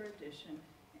later addition,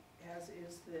 as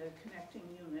is the connecting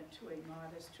unit to a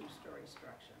modest two-story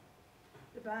structure.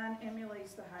 The barn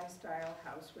emulates the high-style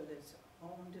house with its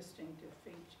own distinctive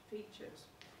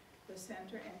features. The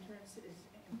center entrance is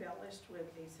embellished with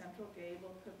a central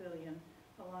gable pavilion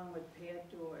along with paired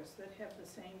doors that have the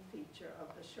same feature of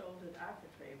the shouldered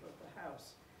architrave of the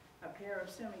house. A pair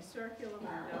of semicircular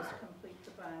windows complete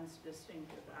the barn's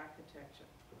distinctive architecture.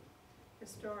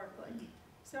 Historically,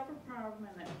 several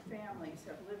prominent families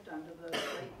have lived under the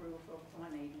slate roof of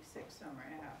 186 Summer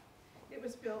Ave. It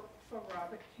was built for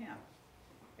Robert Kemp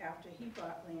after he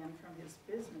bought land from his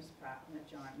business partner,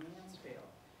 John Mansfield.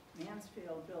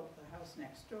 Mansfield built the house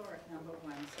next door at number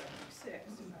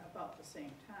 176 about the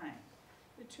same time.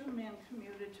 The two men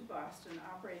commuted to Boston,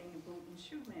 operating a boot and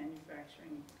shoe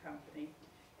manufacturing company,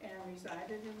 and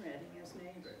resided in Reading as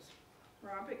neighbors.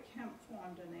 Robert Kemp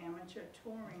formed an amateur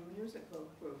touring musical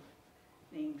group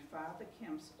named Father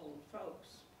Kemp's Old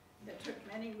Folks that took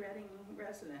many Reading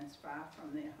residents far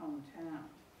from their hometown.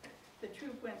 The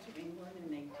troupe went to England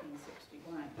in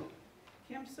 1861.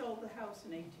 Kemp sold the house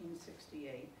in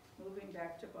 1868, moving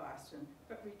back to Boston,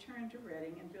 but returned to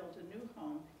Reading and built a new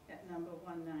home at number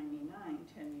 199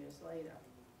 10 years later.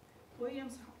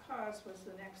 Williams Hawes was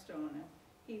the next owner.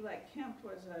 He, like Kemp,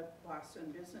 was a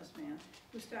Boston businessman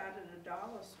who started a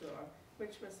dollar store,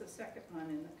 which was the second one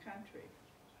in the country.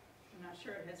 I'm not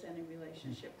sure it has any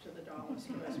relationship to the dollar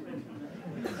stores we're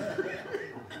familiar with.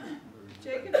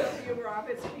 Jacob W.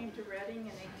 Roberts came to Reading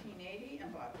in 1880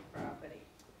 and bought the property.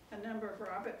 A number of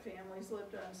Robert families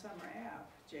lived on Summer Ave.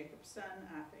 Jacob's son,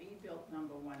 Arthur E., built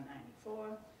number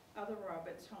 194. Other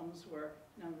Roberts' homes were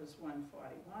numbers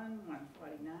 141,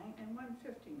 149, and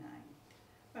 159.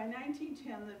 By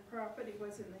 1910, the property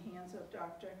was in the hands of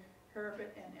Dr.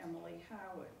 Herbert and Emily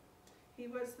Howard. He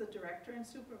was the director and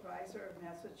supervisor of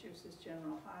Massachusetts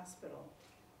General Hospital.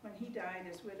 When he died,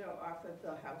 his widow offered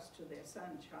the house to their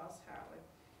son, Charles Howard,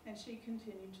 and she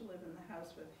continued to live in the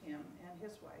house with him and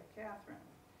his wife, Catherine.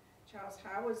 Charles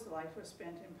Howard's life was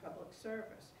spent in public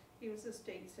service. He was a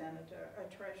state senator, a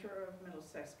treasurer of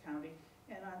Middlesex County,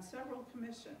 and on several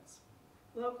commissions.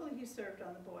 Locally, he served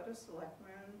on the Board of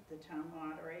Selectmen, the town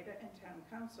moderator, and town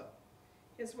council.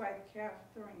 His wife,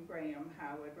 Catherine Graham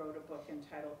Howard, wrote a book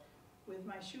entitled With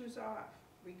My Shoes Off,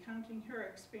 recounting her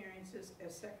experiences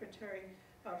as secretary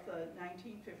of the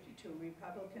 1952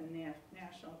 Republican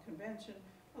National Convention,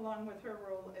 along with her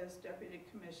role as Deputy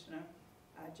Commissioner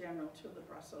General to the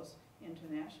Brussels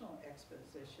International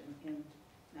Exposition in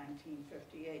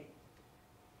 1958.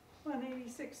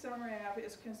 186 Summer Ave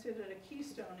is considered a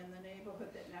keystone in the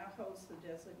neighborhood that now holds the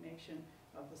designation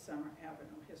of the Summer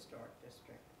Avenue Historic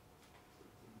District.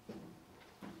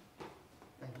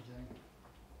 Thank you, Jane.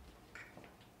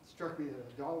 It struck me that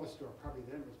a dollar store probably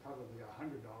then was probably a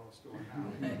 $100 store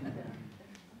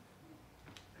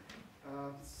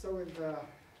now. So with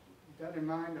that in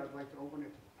mind, I'd like to open it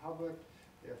to the public.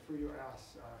 They're free to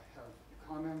ask, have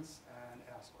comments and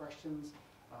ask questions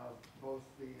of both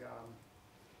the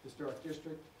Historic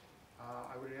District.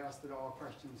 I would ask that all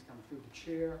questions come through the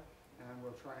chair, and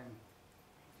we'll try and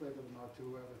flavor them out to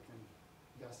whoever can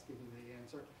best giving the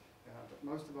answer. But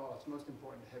most of all, it's most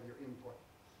important to have your input.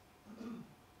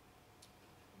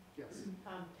 Yes.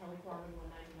 Kelly Gorman,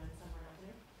 199 Summer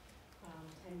Avenue.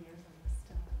 10 years on this,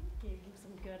 gave you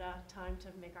some good time to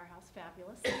make our house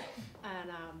fabulous. And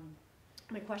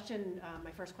my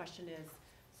first question is,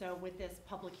 so with this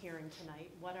public hearing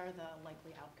tonight, what are the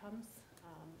likely outcomes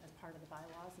as part of the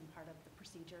bylaws and part of the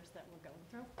procedures that we're going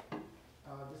through?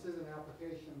 This is an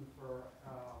application for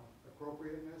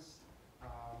appropriateness.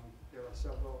 There are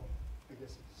several, I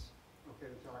guess it's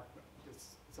okay to talk, but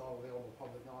it's all available,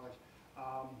 public knowledge.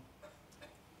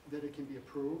 That it can be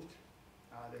approved.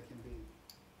 There can be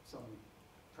some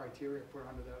criteria put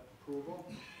under that approval.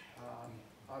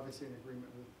 Obviously in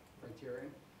agreement with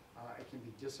criterion. It can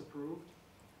be disapproved.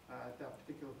 At that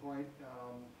particular point,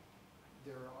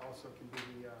 there also can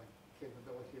be the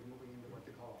capability of moving into what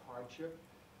they call a hardship,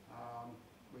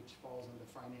 which falls under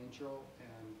financial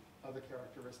and other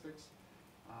characteristics.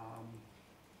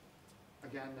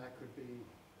 Again, that could be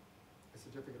a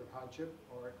certificate of hardship,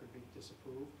 or it could be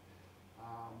disapproved.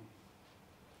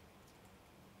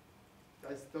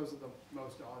 Those are the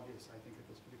most obvious, I think, at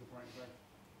this particular point. Have I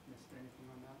missed anything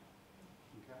on that?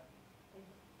 Okay.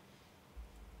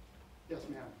 Yes,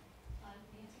 ma'am.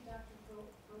 Nancy, Dr.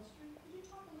 Grocery, could you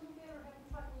talk a little bit, or have you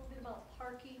talk a little bit about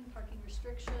parking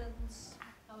restrictions?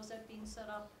 How is that being set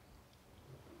up?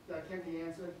 That can be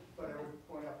answered, but I would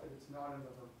point out that it's not under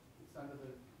it's under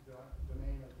the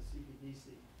domain of the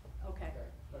CPDC. Okay.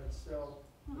 But it's still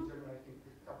legitimate. I think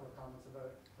a couple of comments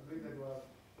about it. I believe they'd love,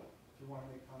 if you want to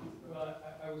make comments about it.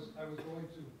 Well, I was going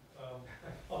to, I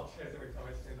apologize every time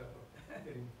I stand up, I'm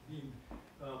getting beamed.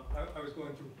 I was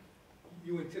going to,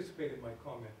 you anticipated my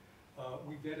comment.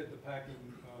 We vetted the packing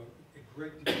a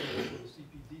great deal for the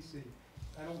CPDC.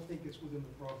 I don't think it's within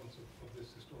the province of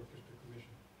this Historic District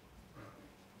Commission.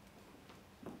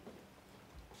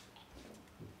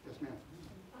 Yes, ma'am.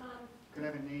 Could I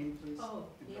have a name, please? Oh,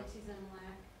 And Nancy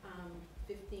Zemlak,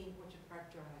 15 Orchard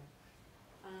Park Drive.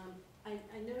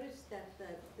 I noticed that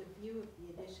the view of the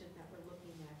addition that we're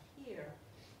looking at here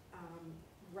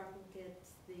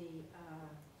replicates the,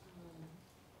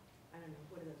 I don't know,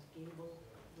 what are those, gable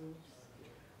roofs?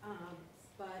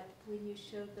 But when you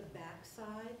showed the back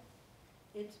side,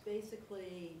 it's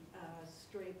basically a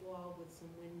straight wall with some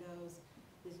windows.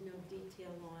 There's no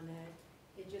detail on it.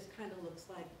 It just kind of looks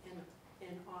like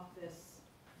an office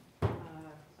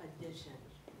addition.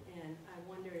 And I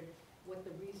wondered what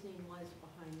the reasoning was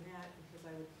behind that, because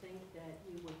I would think that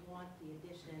you would want the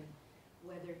addition,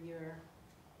 whether you're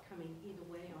coming either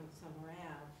way on Summer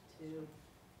Ave,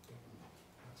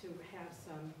 to have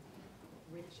some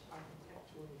rich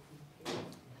architectural detail.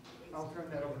 I'll turn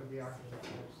that over to the architect.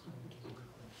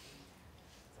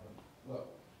 Look,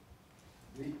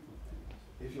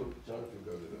 if you'll go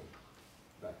to the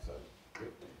backside.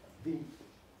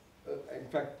 In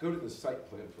fact, go to the site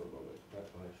plan for a moment. That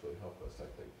will actually help us, I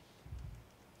think.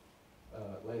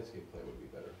 Landscape plan would be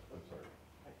better. I'm sorry.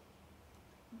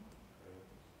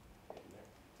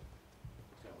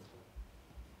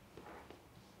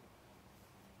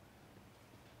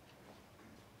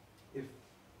 If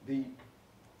the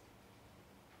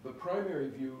primary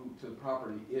view to the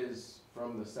property is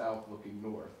from the south looking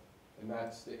north, and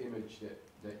that's the image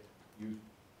that you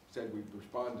said we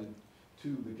responded to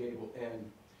the gable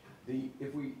end.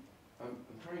 I'm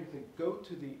trying to think, go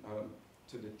to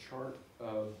the chart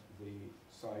of the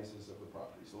sizes of the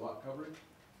properties, the lot coverage,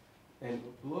 and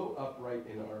blow up right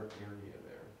in our area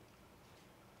there.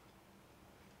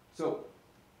 So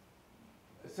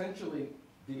essentially,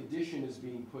 the addition is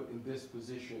being put in this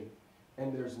position,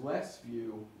 and there's less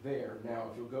view there. Now,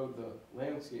 if you'll go to the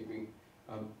landscaping,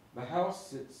 the house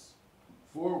sits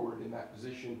forward in that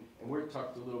position, and we're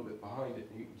tucked a little bit behind it,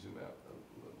 and you can zoom out a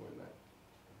little more than that.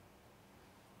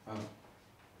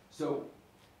 So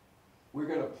we're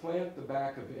going to plant the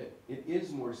back of it. It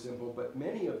is more simple, but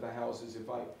many of the houses,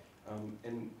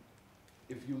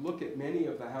 if you look at many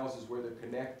of the houses where they're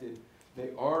connected, they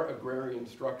are agrarian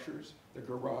structures. They're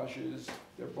garages,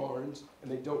 they're barns, and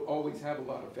they don't always have a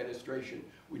lot of fenestration.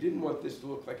 We didn't want this to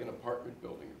look like an apartment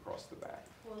building across the back.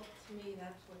 Well, to me,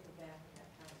 that's what the back of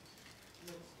that house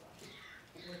looks like,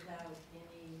 without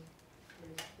any,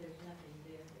 there's nothing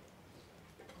there.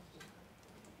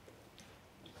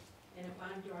 And if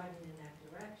I'm driving in that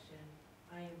direction,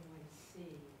 I am going to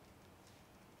see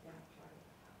that part of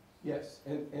the house. Yes,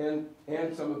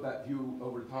 and some of that view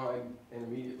over time and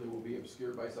immediately will be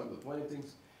obscured by some of the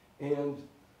plantings. And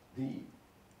we've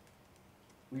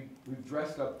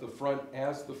dressed up the front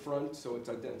as the front, so it's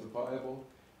identifiable,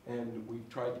 and we've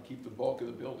tried to keep the bulk of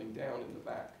the building down in the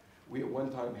back. We at one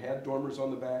time had dormers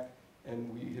on the back,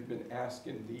 and we had been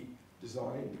asking the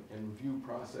design and review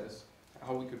process,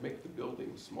 how we could make the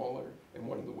building smaller, and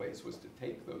one of the ways was to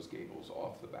take those gables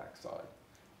off the backside.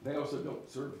 They also don't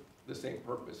serve the same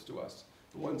purpose to us.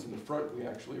 The ones in the front, we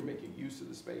actually are making use of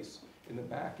the space. In the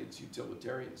back, it's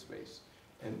utilitarian space,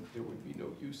 and there would be no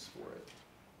use for it.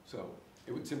 So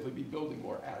it would simply be building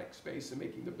more attic space and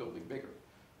making the building bigger.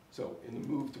 So in the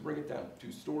move to bring it down to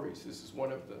 2 stories, this is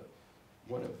one of the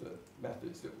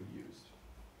methods that we used.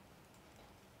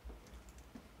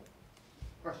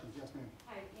 Questions? Yes, ma'am.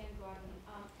 Hi, Ann Gordon.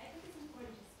 I think it's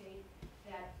important to state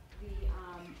that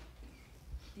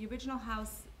the original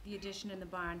house, the addition and the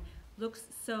barn, looks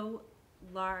so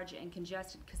large and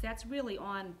congested, because that's really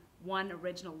on one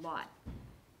original lot.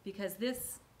 Because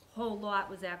this whole lot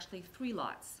was actually 3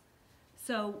 lots.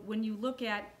 So when you look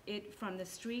at it from the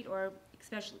street, or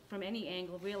especially from any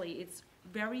angle really, it's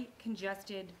very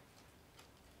congested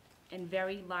and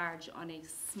very large on in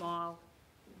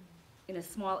a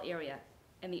small area.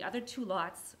 And the other 2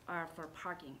 lots are for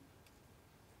parking.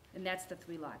 And that's the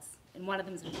 3 lots. And one of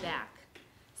them's in the back.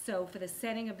 So for the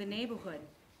setting of the neighborhood,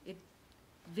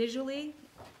 visually,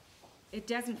 it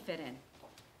doesn't fit in.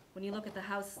 When you look at the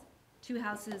house, 2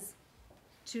 houses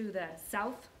to the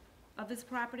south of this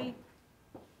property,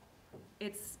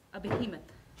 it's a behemoth.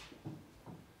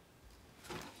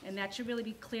 And that should really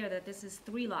be clear that this is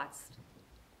 3 lots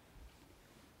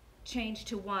changed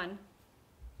to 1,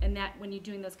 and that when you're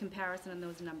doing those comparison on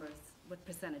those numbers with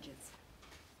percentages,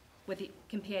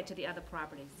 compared to the other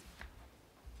properties.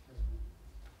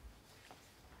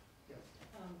 Yes.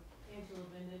 Angela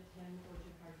Bennett, 10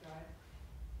 Orchard Park Drive.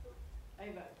 I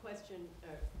have a question,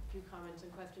 a few comments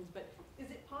and questions, but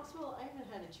is it possible, I haven't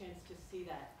had a chance to see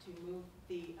that, to move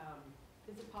the,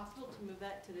 is it possible to move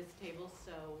that to this table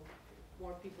so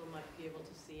more people might be able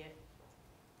to see it?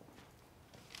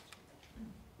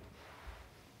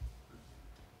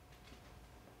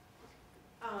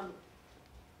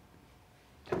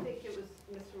 I think it was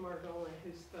Mr. Margolis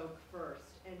who spoke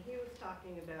first, and he was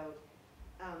talking about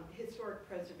historic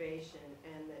preservation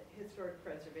and the historic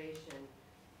preservation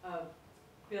of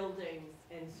buildings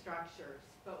and structures.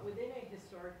 But within a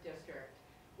historic district,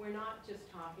 we're not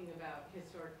just talking about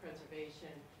historic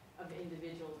preservation of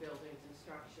individual buildings and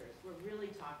structures. We're really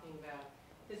talking about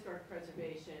historic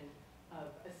preservation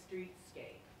of a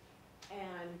streetscape.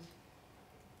 And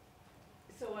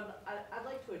so I'd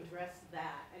like to address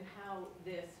that and how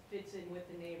this fits in with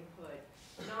the neighborhood,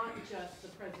 not just the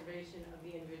preservation of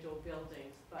the individual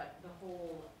buildings, but the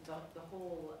whole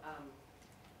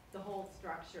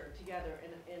structure together.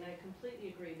 And I completely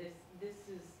agree. This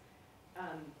is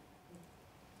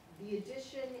the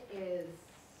addition is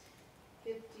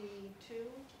 52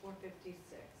 or 56?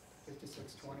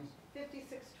 5620.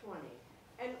 5620.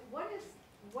 And what is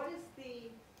the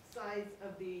size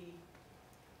of the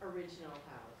original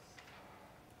house?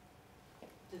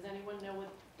 Does anyone know what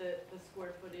the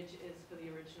square footage is for the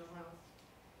original house?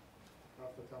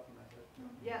 Off the top of my head.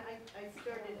 Yeah, I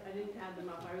didn't add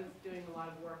them up. I was doing a lot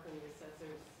of work on the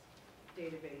assessor's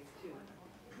database too.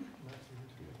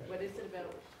 What is it,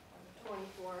 about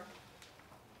 24?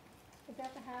 Is that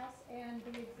the house and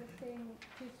the existing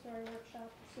 2-story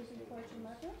workshop, Susan Porch and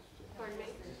Mother? Pardon me?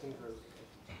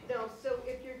 No, so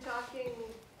if you're talking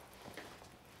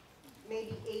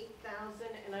maybe 8,000,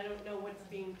 and I don't know what's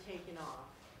being taken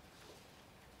off.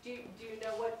 Do you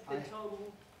know what the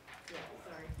total? Yeah,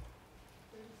 sorry.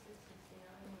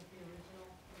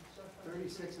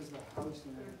 36 is the house,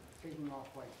 and they're taking off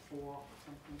like 4 or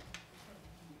something.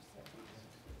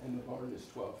 And the barn is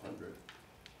 1,200.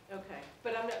 Okay,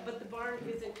 but the barn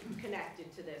isn't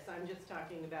connected to this. I'm just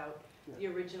talking about the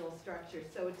original structure.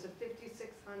 So it's a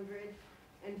 5,600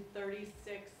 and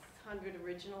 3,600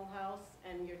 original house,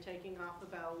 and you're taking off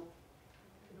about,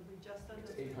 it'll be just under.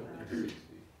 It's 860.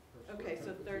 Okay,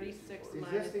 so 36 The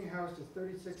minus. existing house is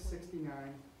 3669,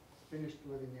 finished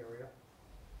living area.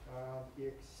 The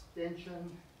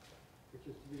extension, which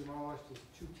is to be demolished, is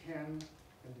 210,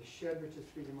 and the shed, which is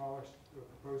to be demolished, or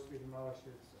proposed to be demolished,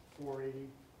 is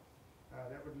 480.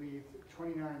 That would leave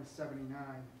 2979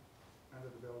 under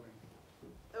the building.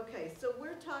 Okay, so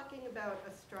we're talking about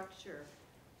a structure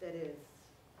that is,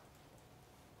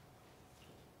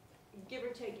 give or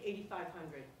take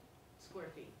 8,500 square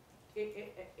feet.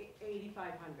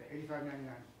 8,500.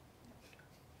 8599.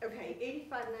 Okay,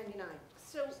 8,599.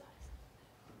 So,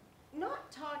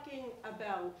 not talking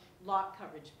about lot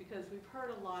coverage, because we've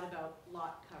heard a lot about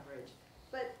lot coverage,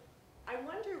 but I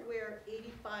wonder where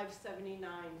 8579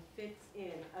 fits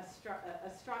in a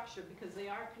structure, because they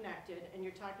are connected, and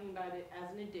you're talking about it as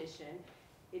an addition.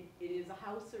 It is a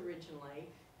house originally,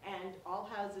 and all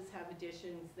houses have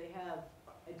additions. They have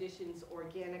additions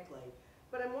organically.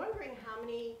 but I'm wondering how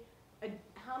many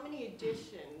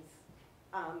additions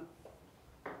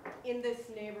in this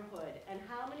neighborhood, and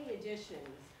how many additions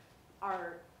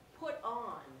are put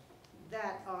on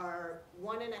that are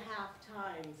 1.5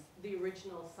 times the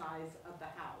original size of the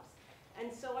house.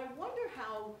 And so I wonder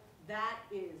how that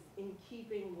is in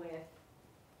keeping with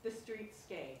the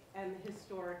streetscape and the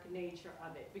historic nature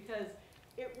of it, because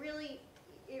it really,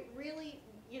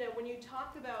 you know, when you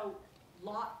talk about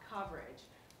lot coverage,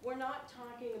 we're not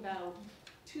talking about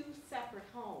 2 separate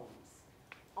homes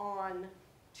on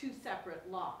 2 separate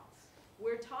lots.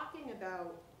 We're talking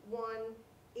about one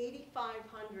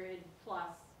 8,500 plus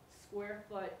square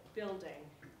foot building,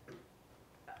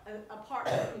 apart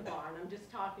from the barn. I'm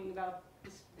just talking about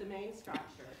the main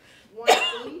structure. One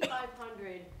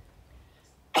 8,500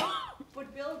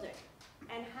 foot building.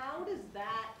 And how does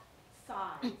that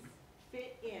size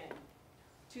fit in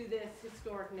to this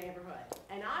historic neighborhood?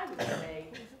 And I would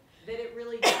say that it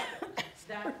really doesn't.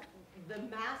 That the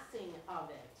massing of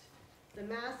it, the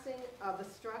massing of a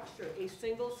structure, a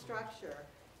single structure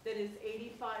that is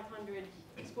 8,500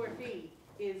 square feet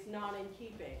is not in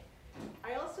keeping.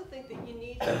 I also think that you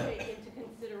need to take into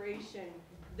consideration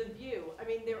the view. I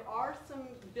mean, there are some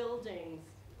buildings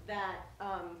that,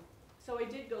 so I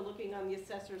did go looking on the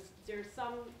assessors. There's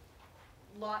some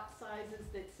lot sizes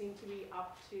that seem to be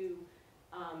up to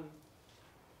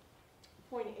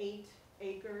 0.8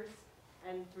 acres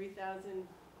and 3,000,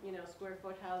 you know, square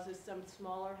foot houses, some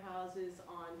smaller houses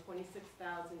on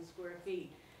 26,000 square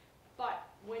feet. But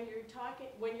when you're talking,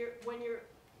 when you're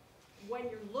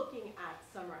looking at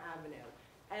Summer Avenue,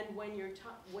 and when you're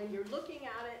looking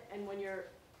at it, and when you're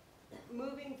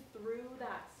moving through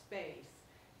that space,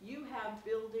 you have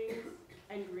buildings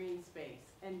and green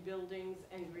space, and buildings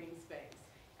and green space.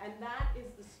 And that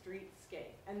is the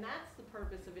streetscape, and that's the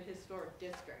purpose of a historic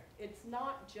district. It's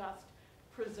not just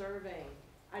preserving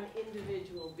an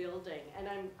individual building, and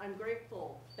I'm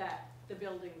grateful that the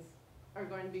buildings are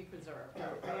going to be preserved.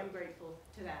 I am grateful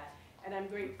to that, and I'm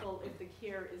grateful if the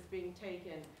care is being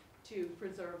taken to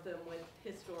preserve them with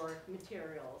historic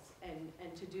materials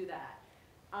and to do that.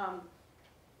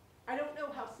 I don't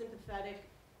know how sympathetic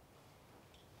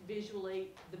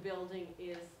visually the building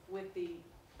is with the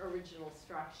original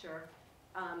structure.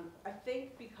 I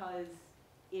think because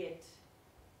it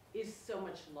is so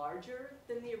much larger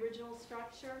than the original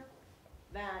structure,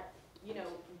 that, you know,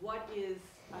 what is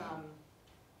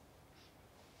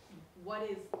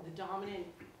the dominant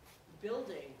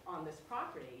building on this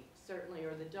property, certainly,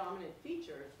 or the dominant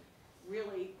features,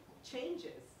 really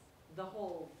changes the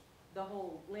whole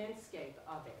landscape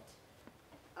of it.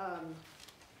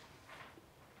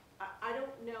 I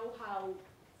don't know how,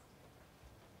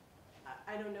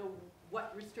 I don't know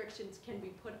what restrictions can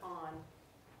be put on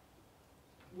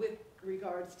with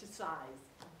regards to size,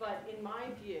 but in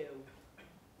my view,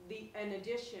 an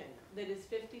addition that is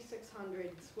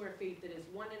 5,600 square feet, that is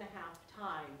 1.5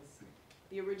 times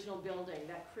the original building,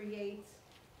 that creates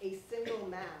a single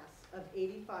mass of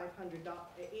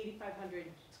 8,500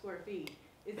 square feet,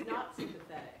 is not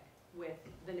sympathetic with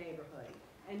the neighborhood,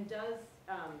 and does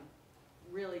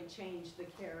really change the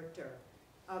character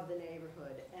of the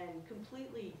neighborhood and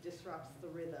completely disrupts the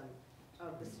rhythm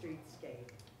of the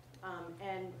streetscape.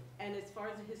 And as far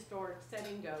as the historic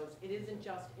setting goes, it isn't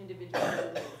just individual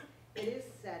buildings. It is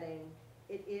setting,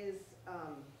 it is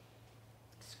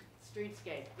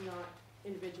streetscape, not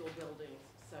individual buildings.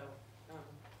 So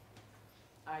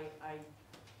I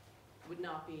would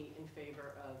not be in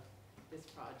favor of this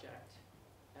project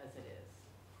as it is.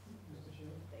 Mr.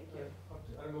 Chairman? Thank you.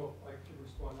 I don't know if I should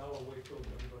respond now or wait till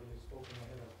everybody has spoken.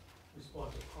 I had a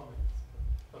responsive comment.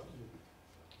 Up to you.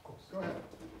 Go ahead.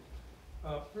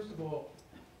 First of all,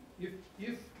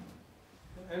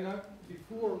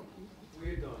 before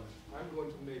we're done, I'm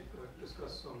going to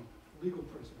discuss some legal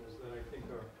principles that I think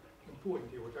are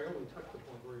important here, which I only touched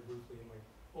upon very briefly in my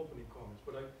opening comments,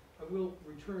 but I will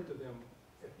return to them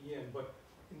at the end. But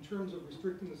in terms of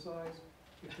restricting the size,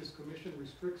 if this commission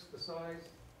restricts the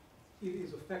size, it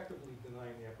is effectively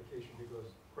denying the application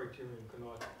because Criterion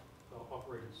cannot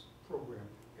operate its program.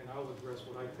 And I'll address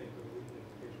what I think are the legal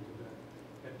implications of that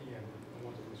at the end. I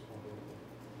want to respond to it.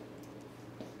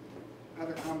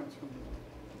 Other comments from you?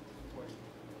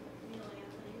 Neil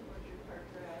Anthony, Orchard Park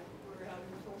Drive. We're out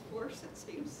in full force, it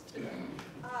seems today.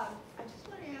 I just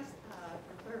want to ask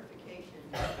for clarification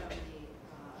from the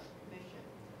commission.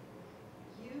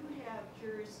 You have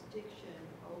jurisdiction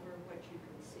over what you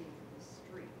can see from the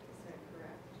street, is that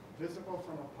correct? Visible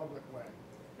from a public way.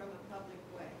 From a public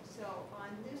way. So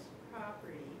on this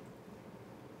property,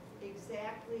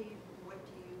 exactly what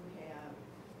do you have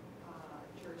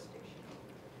jurisdiction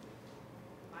over?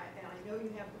 And I know you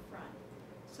have the front.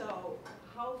 So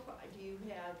how, do you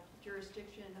have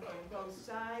jurisdiction on both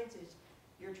sides? Is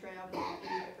you're traveling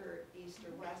either east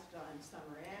or west on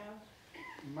Summer Ave?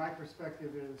 My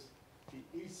perspective is the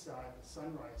east side, the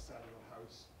sunrise side of the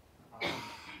house,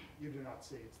 you do not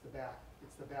see, it's the back.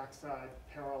 It's the back side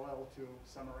parallel to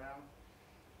Summer Ave.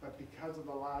 But because of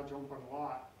the large open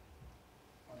lot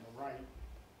on the right,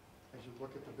 as you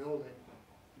look at the building,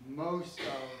 most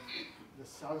of the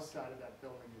south side of that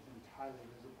building is entirely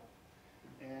visible.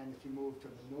 And if you move to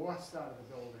the north side of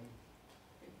the building,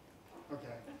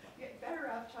 okay, Get better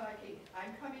off talking,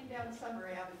 I'm coming down Summer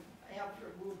Ave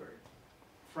from Woburn.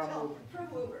 from So, Woburn.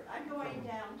 From Woburn, I'm going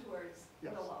down towards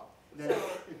Yes. Willow. Then, So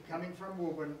if coming from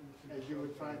Woburn, as you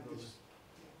would find this,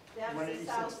 that's the 186.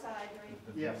 south side, right?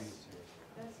 yes,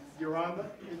 That's the south you're on the,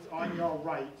 it's on your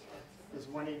right is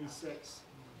 186.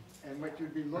 And what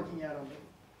you'd be looking at on the,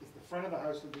 is the front of the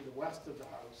house would be the west of the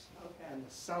house, Okay, and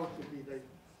the south would be the,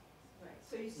 right,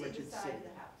 so you see what the you'd side see. of the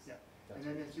house? Yeah. and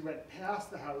then as you went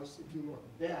past the house, if you look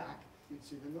back, you'd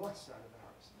see the north side of the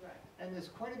house. Right, And there's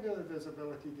quite a bit of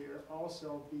visibility there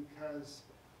also because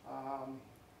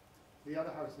the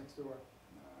other house next door,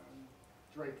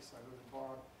 Drake's, I live in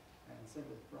Bob, and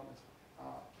Cindy Romans,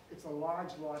 it's a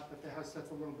large lot, but the house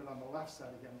sits a little bit on the left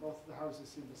side again. Both of the houses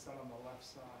seem to sit on the left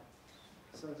side.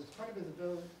 So there's quite a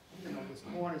visibility, you know, there's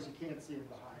corners you can't see in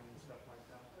behind and stuff like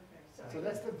that. okay, So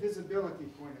that's the visibility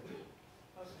point of view.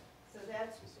 okay, so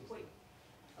that's, wait,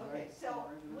 okay, so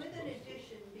with an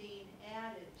addition being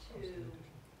added to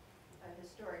a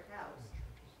historic house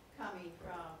coming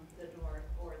from the north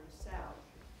or the south,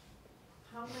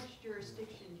 how much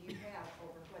jurisdiction do you have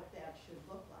over what that should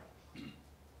look like?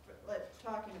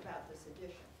 Talking about this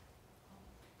addition.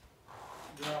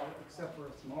 Well, except for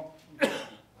a small,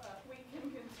 We can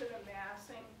consider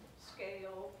massing,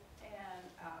 scale, and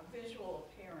visual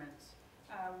appearance.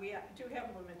 We do have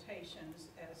limitations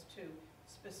as to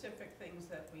specific things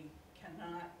that we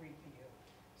cannot review,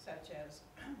 such as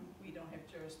we don't have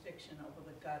jurisdiction over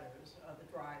the gutters or the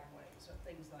driveways or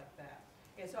things like that.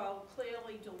 It's all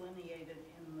clearly delineated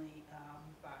in the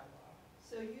bylaw.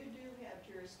 So you do have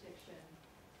jurisdiction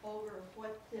over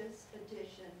what this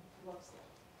addition looks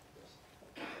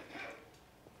like?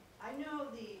 I know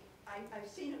I've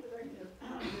seen it with our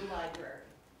new library.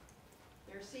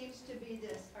 There seems to be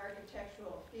this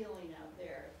architectural feeling out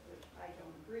there, which I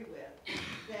don't agree with,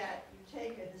 that you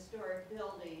take a historic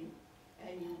building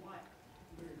and you're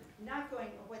not going,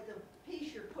 what the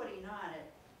piece you're putting on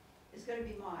it is gonna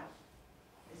be modern.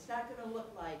 It's not gonna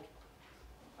look like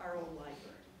our old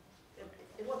library.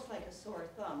 It looks like a sore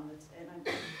thumb,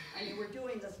 I mean, we're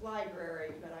doing this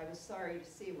library, but I was sorry to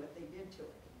see what they did to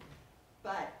it.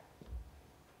 But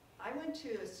I went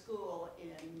to a school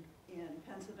in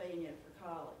Pennsylvania for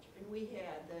college, and we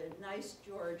had the nice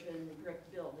Georgian brick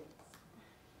buildings.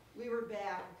 We were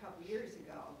back a couple years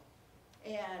ago,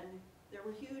 and there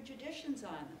were huge additions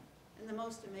on them. And the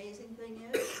most amazing thing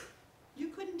is, you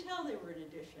couldn't tell they were an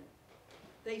addition.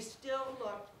 They still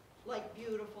looked like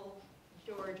beautiful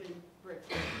Georgian brick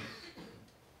buildings.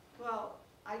 Well,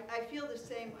 I feel the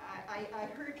same, I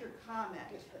heard your comment,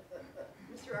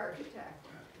 Mr. Architect,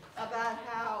 about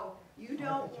how you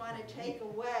don't want to take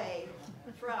away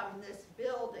from this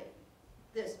building,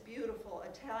 this beautiful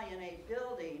Italianate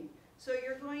building, so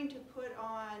you're going to put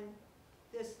on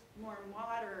this more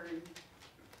modern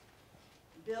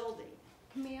building.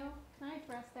 Camille, can I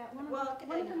address that? Well,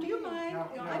 one of the do you meetings- mind?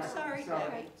 No, I'm no, sorry, sorry.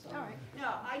 Debbie. All right.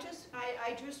 No, I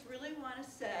just really want to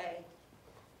say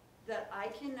that I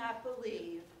cannot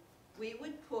believe we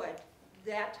would put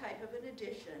that type of an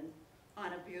addition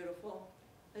on a beautiful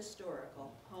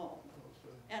historical home.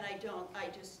 And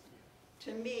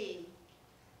to me,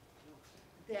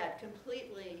 that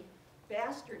completely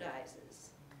bastardizes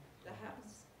the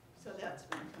house. So that's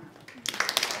my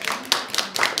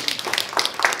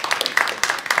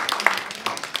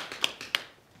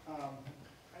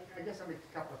I guess I'll make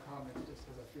a couple of comments just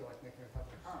because I feel like making a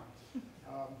couple of comments.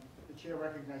 The chair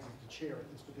recognizes the chair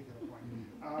at this particular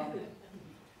point.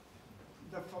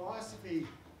 The philosophy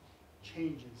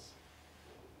changes,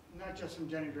 not just from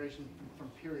generation, from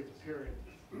period to period.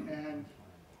 And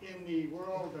in the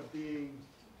world of being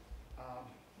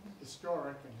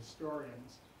historic and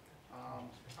historians,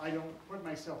 I don't put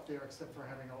myself there except for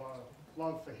having a lot of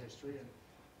love for history, and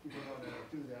people know that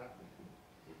I do that.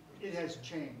 It has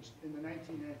changed. In the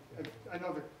I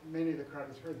know that many of the crowd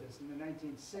has heard this, in the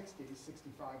 1960s,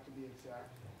 65 to be exact,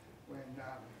 when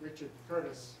Richard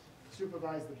Curtis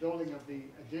supervised the building of the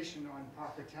addition on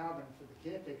Parker Tavern for the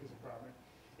caretaker's apartment,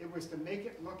 it was to make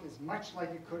it look as much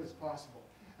like it could as possible.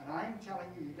 And I'm telling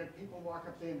you, you got people walk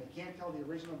up there and they can't tell the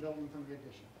original building from the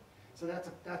addition. So that's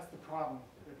the problem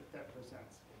that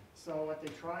presents. So what they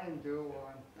try and do,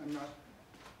 I'm not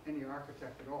any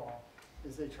architect at all,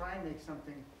 is they try and make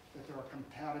something that there are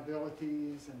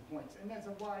compatibilities and points, and there's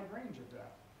a wide range of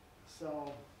that.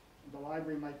 So the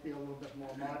library might be a little bit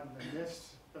more modern than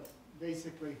this, but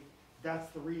basically,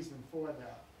 that's the reason for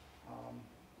that.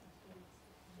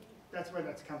 That's where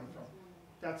that's coming from.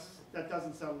 That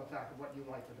doesn't settle the fact of what you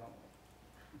like or don't like.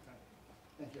 Okay.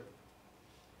 Thank you.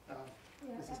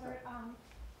 Yeah, Mrs. Everett,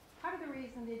 part of the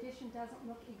reason the addition doesn't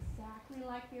look exactly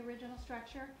like the original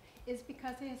structure is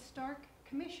because the Historic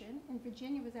Commission in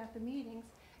Virginia was at the meetings.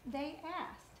 They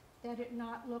asked that it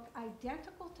not look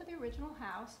identical to the original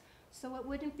house, so it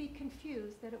wouldn't be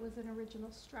confused that it was an original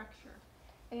structure.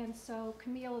 And so,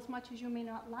 Camille, as much as you may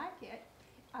not like it,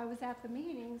 I was at the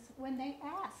meetings when they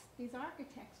asked these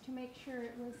architects to make sure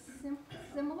it was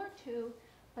similar to,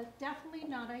 but definitely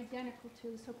not identical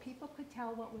to, so people could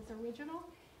tell what was original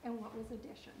and what was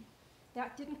addition.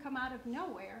 That didn't come out of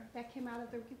nowhere. That came out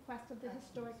of the request of the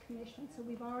Historic Commission, so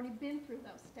we've already been through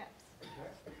those steps.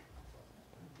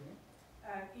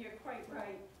 You're quite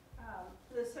right.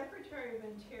 The Secretary of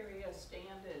Interior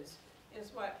standards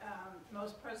is what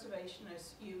most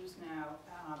preservationists use now.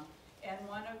 And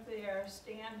one of their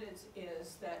standards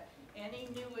is that any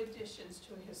new additions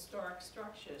to historic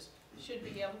structures should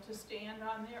be able to stand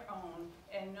on their own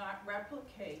and not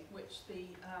replicate, which the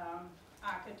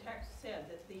architect said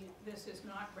that this is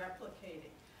not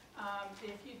replicating.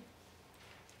 If you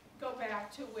go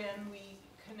back to when we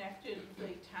connected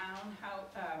the town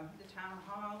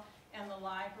hall and the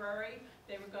library,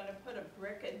 they were going to put a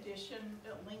brick addition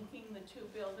linking the two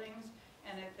buildings.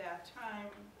 And at that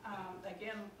time,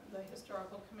 again, the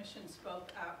Historical Commission spoke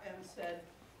up and said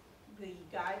the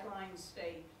guidelines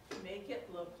state, make it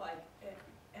look like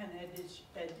an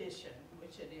addition,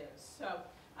 which it is. So,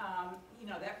 you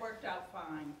know, that worked out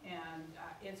fine, and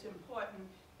it's important.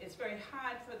 It's very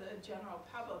hard for the general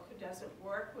public who doesn't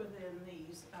work within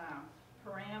these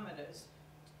parameters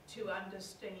to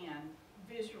understand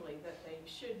visually that they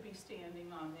should be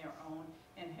standing on their own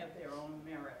and have their own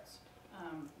merits.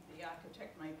 The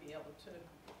architect might be able to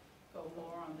go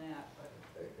more on that, but.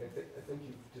 I think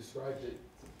you've described it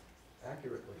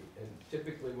accurately, and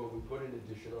typically when we put an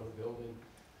addition on a building,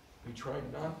 we try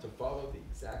not to follow the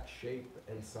exact shape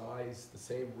and size, the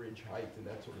same ridge height and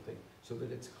that sort of thing, so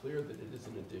that it's clear that it is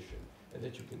an addition, and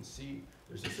that you can see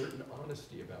there's a certain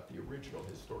honesty about the original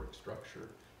historic structure,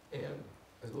 and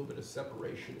a little bit of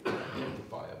separation and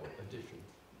identifiable addition.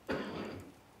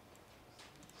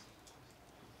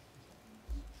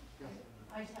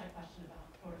 I just had a question about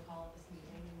protocol at this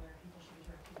meeting and where people should be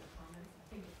directing their comments. I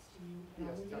think it's to you.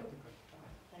 Yes, Will you? Dr. Cook.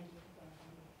 Thank you for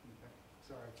clarifying. Okay.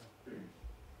 Sorry.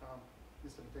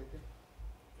 Mr. Matejka?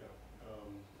 Yeah, I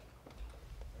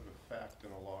have a fact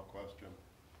and a law question.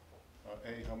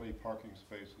 A, how many parking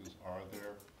spaces are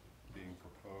there being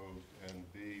proposed? And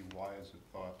B, why is it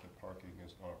thought that parking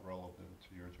is not relevant to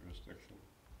your jurisdiction?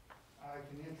 I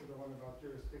can answer the one about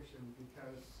jurisdiction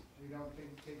because we don't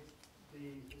think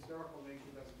the historical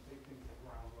nature doesn't take things at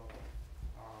ground level.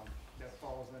 That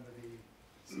falls under the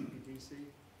CPDC.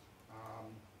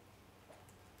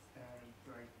 And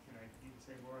can I even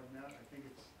say more than that? I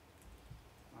think it's,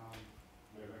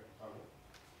 May I make a comment?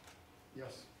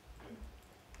 yes.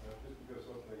 Just because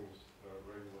something's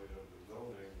regulated under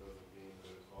zoning doesn't mean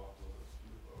that it's off limits to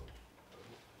you folks, does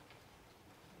it?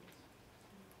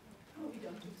 Oh, we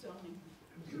don't do zoning.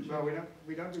 Well,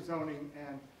 we don't do zoning,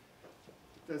 and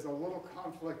there's a little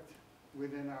conflict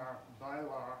within our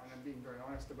bylaw, and I'm being very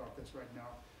honest about this right now.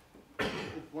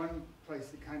 One place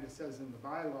it kind of says in the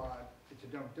bylaw that you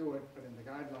don't do it, but in the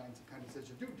guidelines it kind of says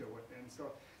you do it. And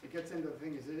so it gets into the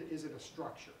thing, is it a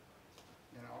structure?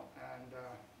 You know, and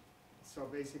so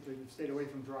basically we've stayed away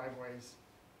from driveways,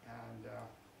 and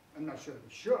I'm not sure that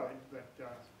we should,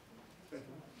 but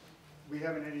we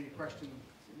haven't had any question,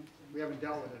 we haven't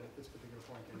dealt with it at this particular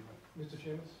point anyway. Mr.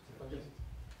 Chairman, if I may?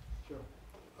 Sure.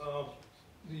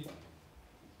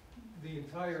 The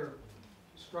entire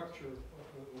structure,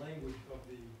 language of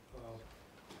the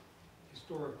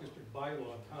Historic District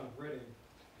Bylaw, Town of Reading,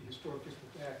 the Historic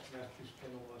District Act, Massachusetts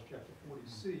General Laws, Chapter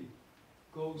 40C,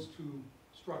 goes to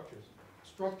structures.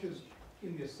 Structures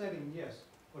in their setting, yes,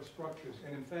 but structures.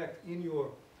 And in fact, in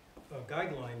your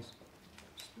guidelines,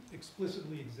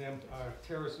 explicitly exempt are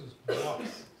terraces,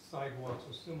 walks, sidewalks,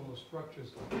 or similar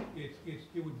structures.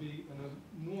 It would be an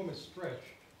enormous stretch,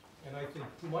 and I think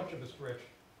too much of a stretch,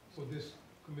 for this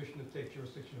commission to take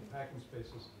jurisdiction of parking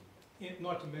spaces, and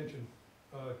not to mention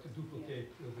to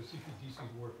duplicate the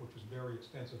CPDC's work, which was very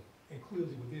extensive and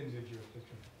clearly within their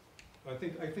jurisdiction. I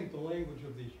think the language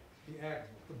of the the act,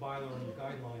 the bylaw, and the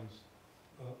guidelines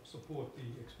support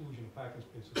the exclusion of parking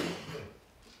spaces.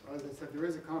 As I said, there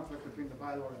is a conflict between the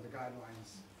bylaw and the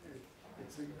guidelines.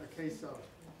 It's a case of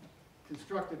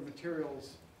constructed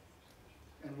materials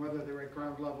and whether they're at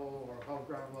ground level or above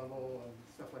ground level and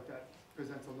stuff like that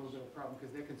presents a little bit of a problem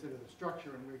because they consider the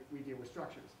structure and we deal with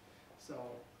structures. So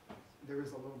there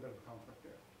is a little bit of conflict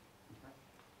there. Okay?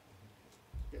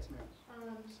 Yes, ma'am.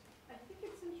 I think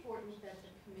it's important that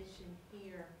the commission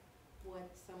hear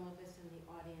what some of us in the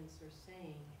audience are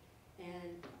saying,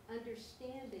 and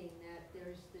understanding that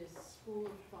there's this school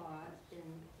of thought in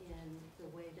the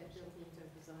way that buildings are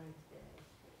designed today,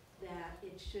 that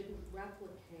it shouldn't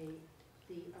replicate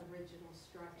the original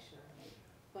structure.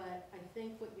 But I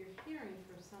think what you're hearing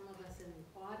from some of us in the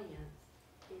audience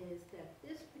is that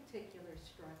this particular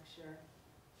structure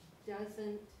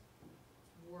doesn't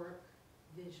work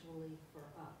visually for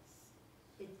us.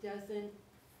 It doesn't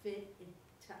fit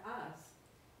to us.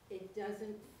 It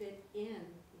doesn't fit in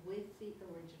with the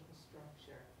original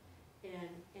structure.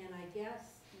 And I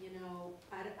guess, you know,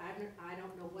 I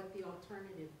don't know what the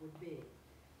alternative would be,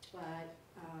 but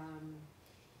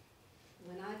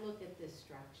when I look at this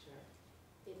structure,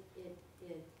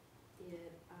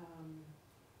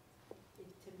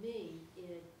 to me,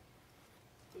 it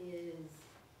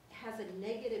has a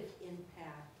negative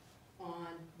impact on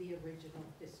the original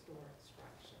historic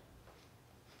structure.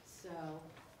 So,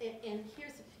 and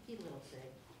here's a picky little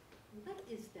thing. What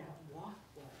is that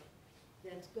walkway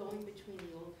that's going between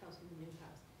the old house and the new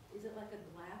house? Is it like a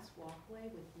glass walkway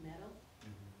with metal?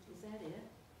 Is that it?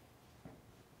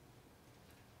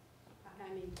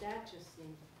 I mean, that just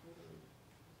seems really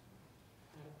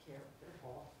out of character.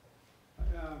 Paul?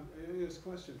 This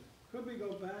question, could we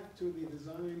go back to the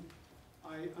design?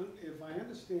 If I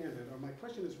understand it, or my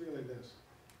question is really this,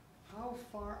 how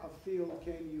far afield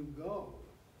can you go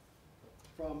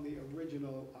from the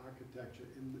original architecture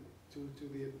to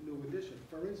the new addition?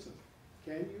 For instance,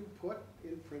 can you put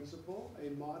in principle a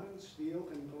modern steel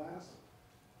and glass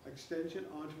extension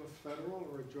onto a federal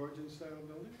or a Georgian style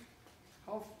building?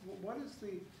 What is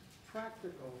the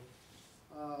practical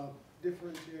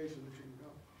differentiation that you can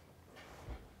go?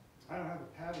 I don't have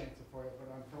a pat answer for you, but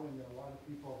I'm telling you, a lot of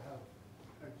people have,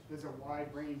 there's a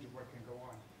wide range of what can go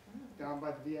on. Down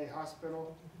by the VA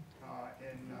hospital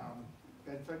in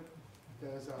Bedford,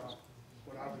 there's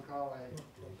what I would call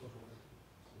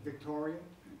a Victorian,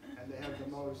 and they have the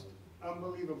most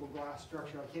unbelievable glass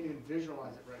structure. I can't even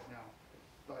visualize it right now.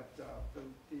 But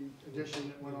the addition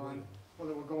that went on, well,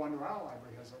 that will go under our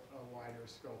library has a wider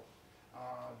scope.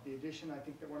 The addition, I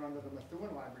think, that went under the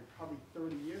Methuen Library probably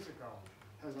 30 years ago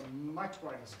has a much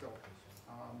wider scope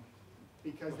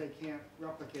because they can't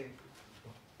replicate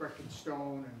brick and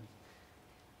stone and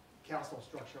castle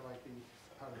structure like the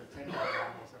part of the Tenny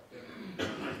was up there.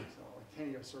 So, like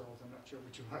Tenny or Searles, I'm not sure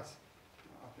which it was,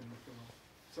 up in Methuen.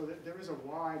 So there is a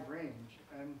wide range,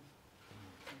 and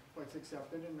what's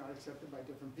accepted and not accepted by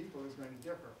different people is going to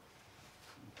differ.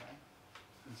 Okay?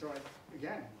 And so,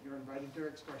 again, you're invited to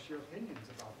express your opinions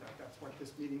about that. That's what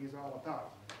this meeting is all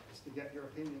about, is to get your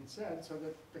opinions said so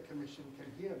that the commission can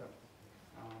hear them.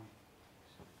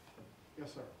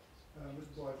 Yes, sir.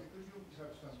 Mr. Bлади, could you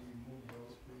perhaps remove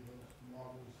those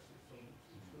models so you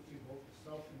see both the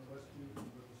south and the west view from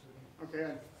River City? Okay,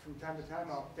 and from time to time,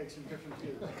 I'll take some different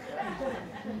views.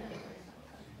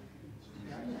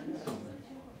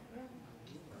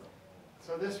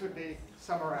 So this would be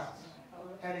Summer Ave,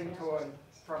 heading toward,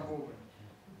 from Woburn,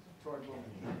 toward Woburn.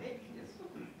 This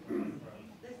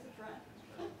is the front.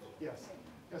 Yes,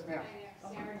 yes, ma'am.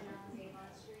 Sarah Jones,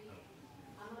 Avon Street.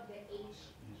 I'm of the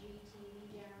HGTV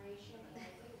generation, and I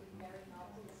think it would be very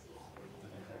helpful to see a 3D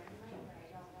rendering, but I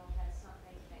don't know if that's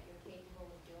something that you're capable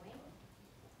of doing.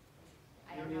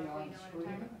 I don't know if you know what I'm talking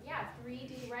about. Yeah,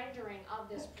 3D rendering of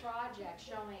this project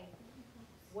showing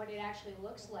what it actually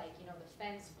looks like, you know, the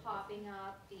fence popping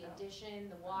up, the addition,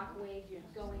 the walkway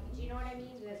going, do you know what I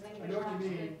mean? Does I anybody know what watch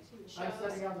you the mean. shows? I'm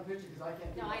setting out the picture because I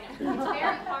can't do No, it. I know. It's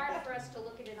very hard for us to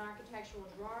look at an architectural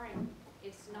drawing.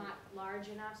 It's not large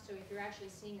enough, so if you're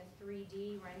actually seeing a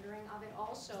 3D rendering of it,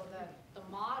 also the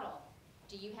model,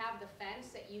 do you have the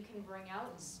fence that you can bring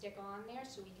out and stick on there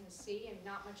so we can see, and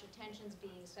not much attention's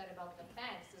being said about the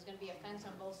fence? There's gonna be a fence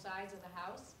on both sides of the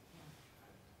house.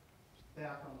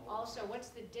 Back on the Also, what's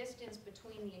the distance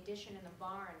between the addition and the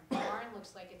barn? The barn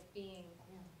looks like it's being,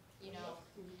 you know,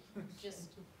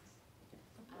 just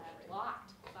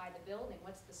blocked by the building.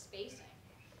 What's the spacing?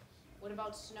 What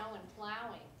about snow and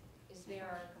plowing? Is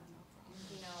there,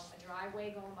 you know, a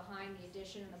driveway going behind the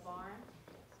addition and the barn?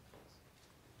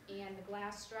 And the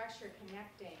glass structure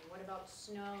connecting, what about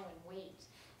snow and weight,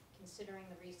 considering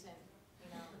the recent, you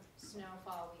know,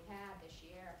 snowfall we've had this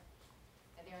year.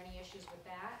 Are there any issues with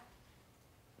that?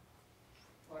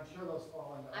 Well, I'm sure those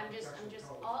fall under I'm architectural just,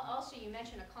 code. also, you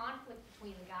mentioned a conflict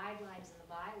between the guidelines and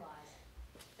the bylaws.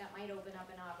 That might open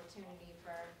up an opportunity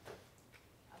for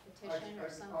a petition or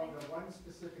something. On the one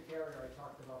specific area, I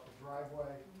talked about the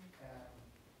driveway and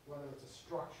whether it's a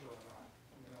structure or not.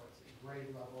 You know, it's a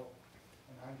grade level,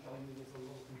 and I'm telling you there's a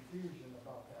little confusion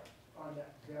about that on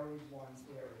that very one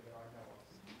area that I know of.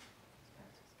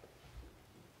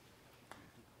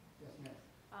 Yes, ma'am.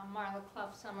 Marla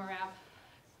Clough, Summer Ave.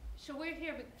 So we're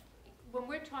here, when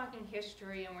we're talking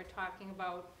history and we're talking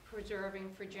about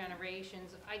preserving for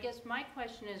generations, I guess my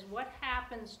question is, what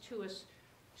happens to a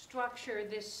structure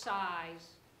this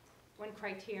size when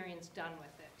Criterion's done with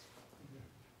it?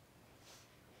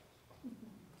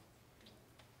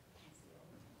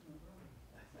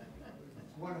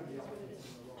 It's one of the elephants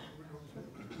in the law.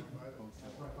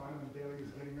 That's why Fineman Daly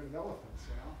is getting rid of elephants,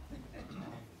 you know?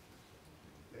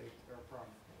 They're a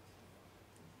problem.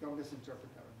 Don't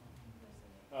misinterpret that.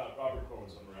 Robert Cohen,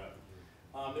 Summer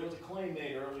Ave. There was a claim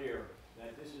made earlier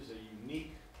that this is a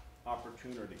unique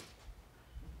opportunity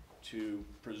to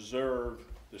preserve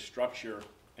the structure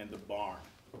and the barn.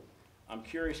 I'm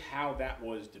curious how that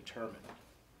was determined.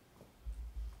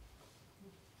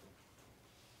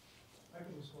 I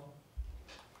can respond.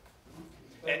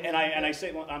 And I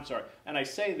say, well, I'm sorry, and I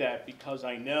say that because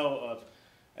I know of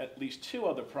at least 2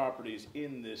 other properties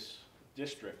in this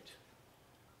district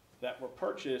that were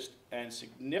purchased and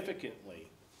significantly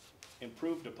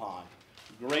improved upon,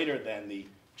 greater than the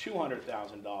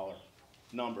 $200,000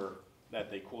 number that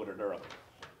they quoted earlier.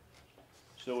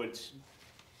 So it's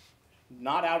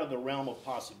not out of the realm of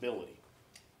possibility,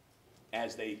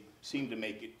 as they seem to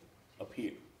make it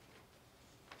appear.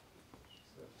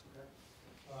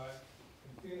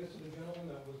 In fairness to the gentleman,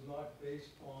 that was not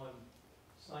based on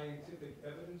scientific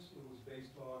evidence. It was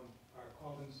based on our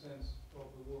common sense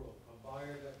of the world. A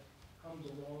buyer that comes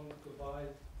along to buy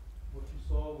what you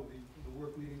saw with the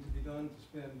work needing to be done to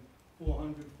spend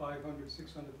 $400,000, $500,000,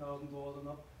 $600,000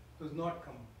 enough does not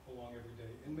come along every day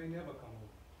and may never come along.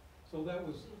 So that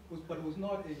was, but it was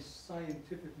not a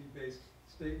scientifically based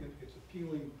statement. It's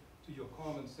appealing to your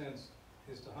common sense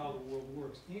as to how the world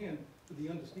works and to the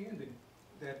understanding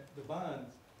that the bond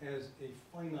has a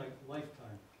finite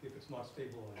lifetime if it's not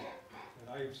stabilized. And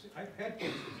I've had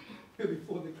cases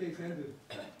before the case ended.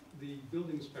 The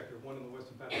building inspector, one in the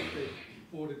Western Pacific State,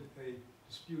 ordered a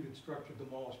disputed structure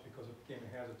demolished because it became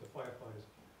a hazard to firefighters.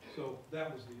 So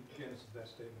that was the genesis of that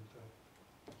statement.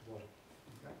 Okay.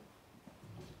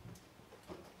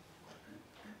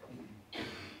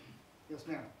 Yes,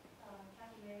 ma'am.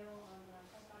 Kathy Mayo on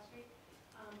Prescott Street.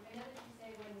 I know that you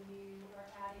say when you are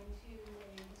adding to a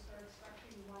historic structure,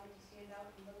 you want it to stand out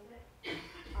a little bit.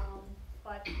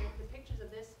 But the pictures of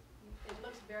this, it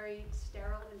looks very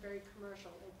sterile and very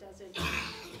commercial.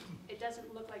 It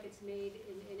doesn't look like it's made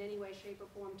in any way, shape, or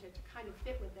form to kind of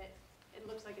fit with it. It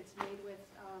looks like it's made with,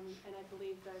 and I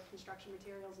believe the construction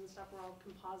materials and stuff were all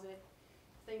composite,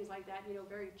 things like that, you know,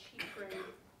 very cheap grade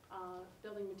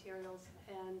building materials.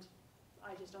 And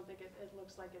I just don't think it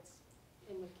looks like it's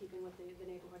in with keeping with the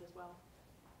neighborhood as well.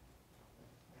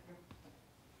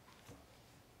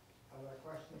 Other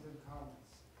questions and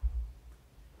comments?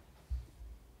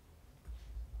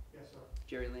 Yes, sir.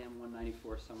 Jerry Lamb,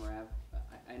 194 Summer Ave.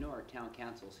 I know our town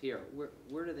council's here.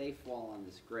 Where do they fall on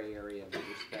this gray area with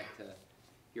respect to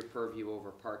your purview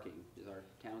over parking? Does our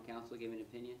town council give an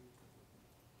opinion?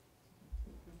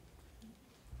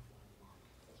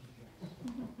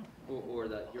 Or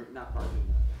you're not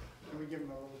parking Can we give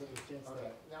him a little bit of a chance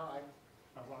Okay, to, now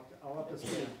I'll let this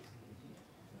speak.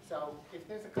 so if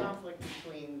there's a conflict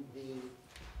between the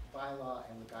bylaw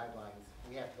and the guidelines,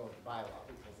 we have to go with the bylaw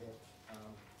because it's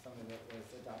something that was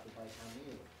adopted by town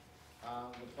meeting.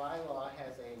 The bylaw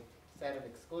has a set of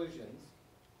exclusions,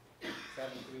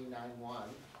 7391.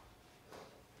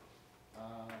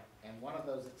 And one of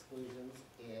those exclusions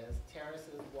is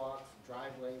terraces, walks,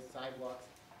 driveways, sidewalks,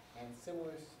 and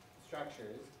similar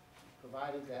structures,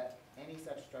 provided that any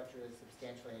such structure is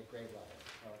substantially at grade level.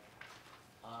 So,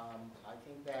 I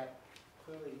think that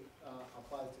clearly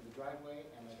applies to the driveway,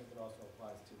 and I think it also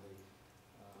applies to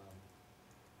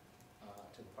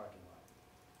the parking lot.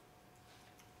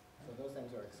 So those things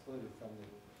are excluded from the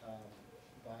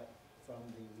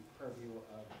purview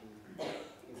of the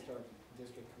Historic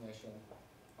District Commission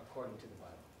according to the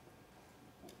bylaw.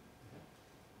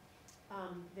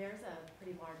 There's a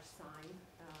pretty large sign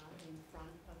in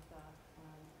front of the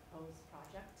proposed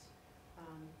project.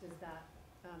 Does that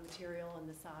material and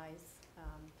the size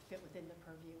fit within the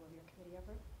purview of your committee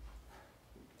effort?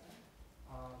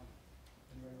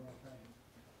 Anybody want to comment?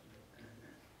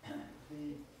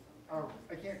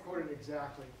 can't quote it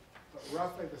exactly, but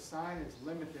roughly the sign is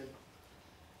limited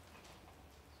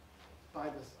by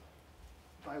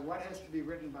what has to be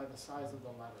written by the size of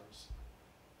the letters.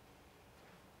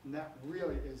 And that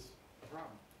really is a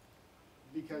problem.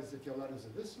 Because if your letters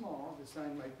are this small, the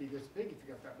sign might be this big if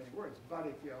you got that many words. But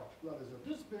if your letters are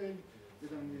this big,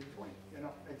 you're gonna need 20. You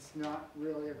know, it's not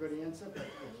really a good answer, but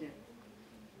I can't.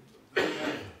 We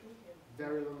have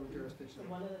very little jurisdiction.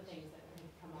 So one of the things that had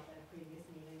come up at a previous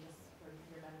meeting, just for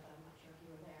your benefit, I'm not sure if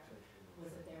you were there,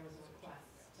 was that there was a request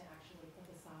to actually put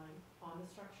the sign on the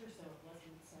structure so it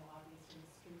wasn't so obvious from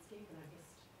the streetscape, and I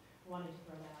just wanted to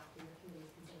throw that out for your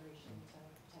committee's consideration to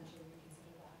potentially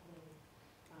reconsider that with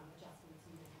adjustments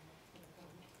you may have to the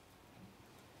plan.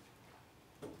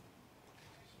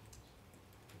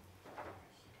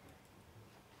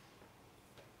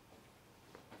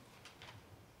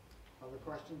 Other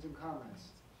questions and comments?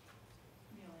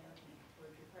 Neil Anthony,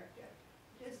 Berkshire Park, yeah.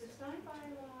 Does the sign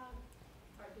bylaw,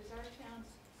 or does our town's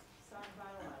sign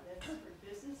bylaw, that's for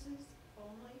businesses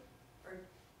only? Or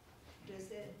does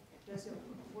it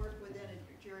work within a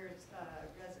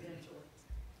residential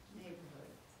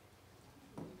neighborhood?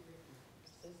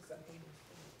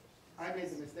 I made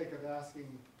the mistake of asking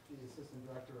the Assistant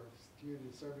Director of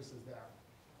Community Services that.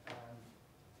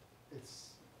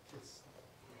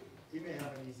 He may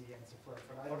have an easy answer for it,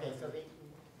 but I don't. Okay, have any.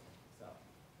 so,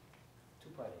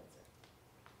 two-part answer.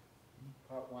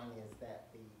 Part one is that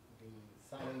the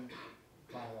sign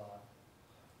bylaw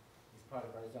is part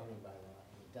of our zoning bylaw,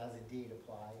 and it does indeed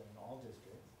apply in all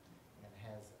districts, and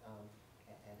has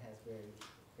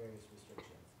various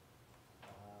restrictions.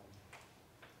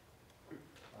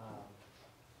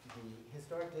 The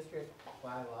Historic District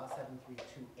Bylaw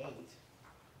 7328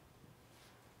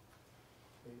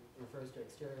 it refers to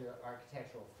exterior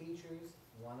architectural features.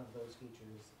 One of those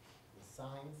features is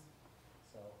signs.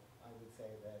 So I would say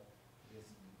that the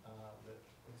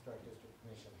Historic District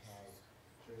Commission has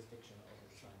jurisdiction over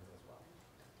the signs as well.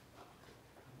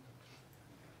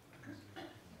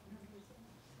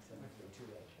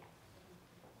 7328.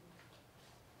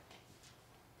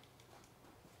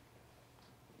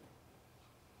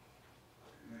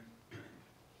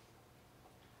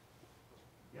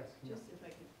 Yes. Just if I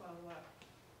could follow up.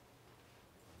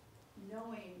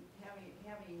 Knowing,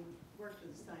 having worked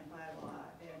with the sign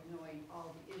bylaw and knowing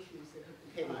all the issues that have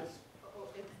been caused,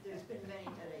 there's been many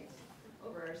headaches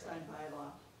over our sign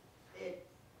bylaw.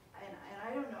 And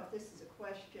I don't know if this is a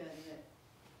question that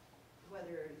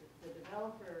whether the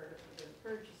developer, the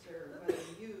purchaser, whether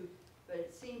you, but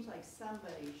it seems like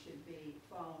somebody should be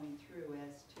following through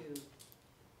as to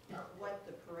what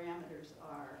the parameters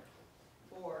are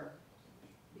for,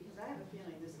 because I have a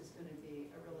feeling this is going to be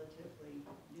a relatively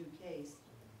new case.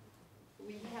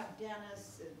 We have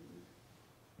dentists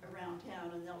around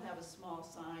town, and they'll have a small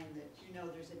sign that you know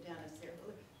there's a dentist there.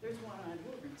 There's one on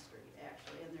Woburn Street,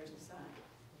 actually, and there's a sign.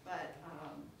 But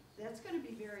that's going to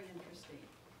be very interesting.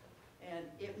 And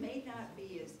it may not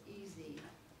be as easy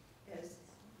as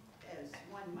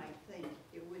one might think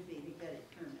it would be to get it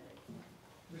permitted.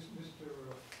 Mr.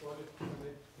 Audit,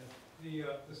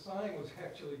 the sign was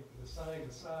actually, the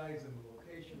size and the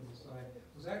location of the sign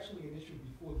was actually an issue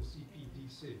before the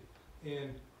CPDC.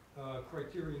 And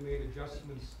Criterion made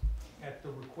adjustments at the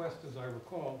request, as I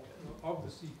recall, of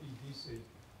the CPDC.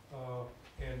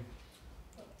 And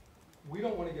we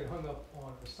don't want to get hung up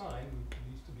on a sign, it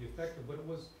needs to be effective, but it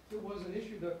was an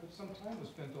issue that some time was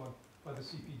spent on by the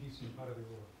CPDC part of the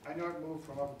order. I know it moved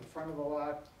from up at the front of the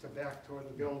lot to back toward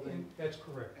the building. That's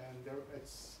correct. And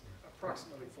it's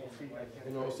approximately 4 feet. I can't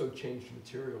And also changed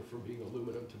material from being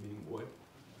aluminum to being wood.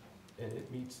 And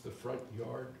it meets the front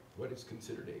yard, what is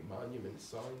considered a monument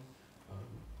sign,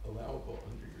 allowable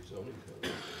under your zoning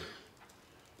code.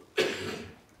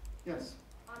 Yes.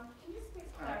 Can you please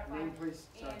clarify? Name, please.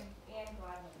 Sorry. Ann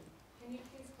Godwin, can you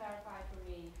please clarify for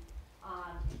me,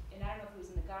 and I don't know if it was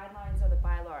in the guidelines or the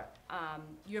bylaw,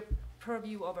 your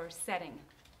purview over setting?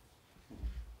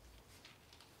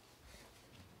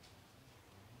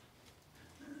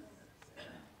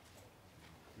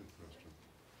 Good question.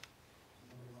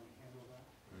 Somebody want to handle that?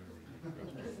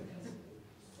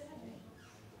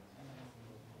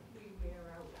 We wear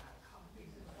out our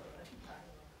copies of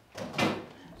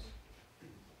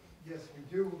Yes, we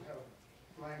do have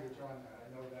language on that. I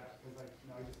know that because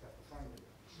I just have to find it.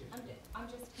 I'm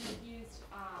just confused,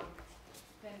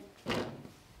 then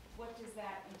what does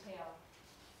that entail?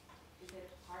 Is it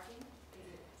parking? Is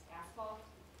it asphalt?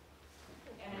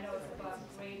 And I know it's above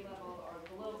grade level or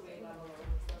below grade level or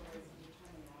whatever is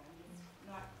determined that. I'm just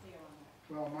not clear on that.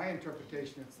 Well, my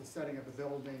interpretation, it's the setting of the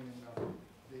building and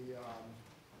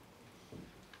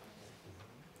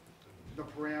the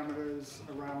parameters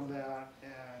around that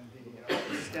and the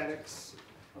aesthetics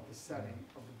of the setting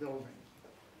of the building.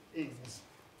 It's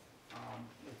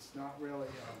not really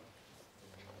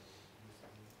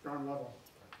ground level.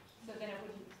 So then it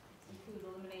wouldn't include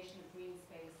elimination of green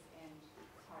space and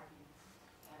parking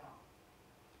at all?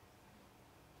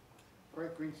 All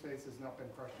right, green space has not been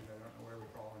questioned. I don't know where we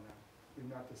fall on that. We've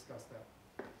not discussed that.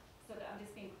 So I'm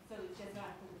just saying, so it does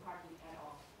not include parking at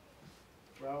all?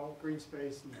 Well, green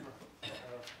space,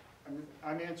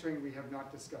 I'm answering, we have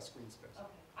not discussed green space. Okay,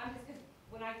 I'm just, because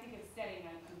when I think of setting,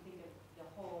 I'm thinking of the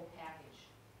whole package.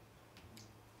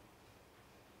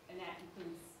 And that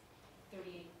includes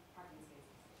 38 parking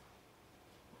spaces.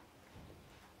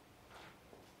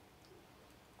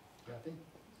 Kathy?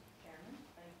 Chairman,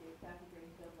 thank you. Kathy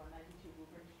Greenfield, 192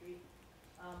 Woburn Street.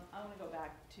 I want to go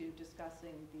back to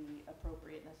discussing the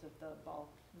appropriateness of the bulk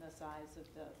and the size of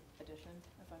the addition,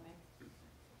 if I may.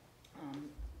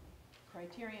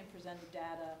 Criterion presented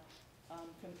data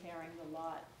comparing the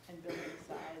lot and building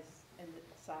size and the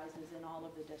sizes in all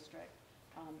of the district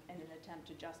in an attempt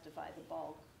to justify the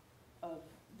bulk of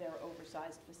their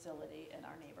oversized facility in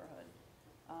our neighborhood.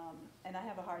 And I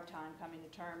have a hard time coming to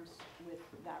terms with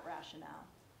that rationale.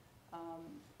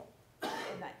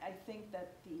 And I think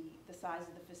that the size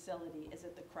of the facility is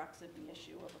at the crux of the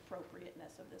issue of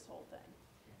appropriateness of this whole thing.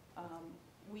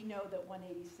 We know that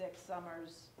 186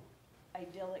 Summers'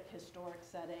 idyllic historic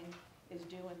setting is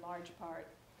due in large part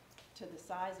to the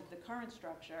size of the current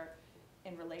structure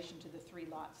in relation to the 3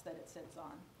 lots that it sits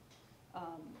on,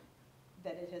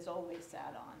 that it has always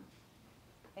sat on.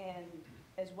 And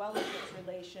as well as its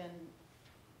relation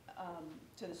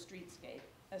to the streetscape,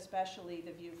 especially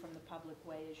the view from the public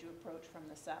way as you approach from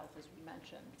the south, as we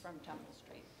mentioned, from Temple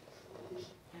Street.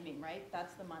 I mean, right?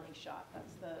 That's the money shot.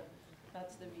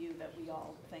 That's the view that we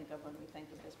all think of when we think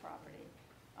of this property.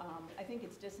 I think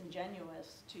it's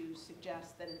disingenuous to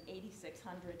suggest that an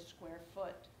 8,600 square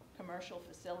foot commercial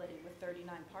facility with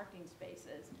 39 parking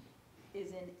spaces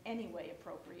is in any way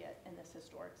appropriate in this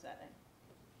historic setting.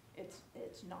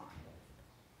 It's not.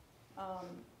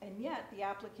 And yet, the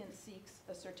applicant seeks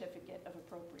a certificate of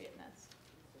appropriateness.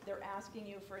 They're asking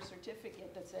you for a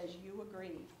certificate that says you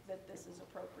agree that this is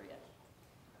appropriate.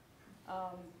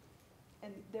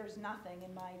 And there's nothing,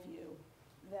 in my view,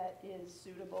 that is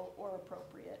suitable or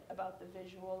appropriate about the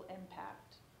visual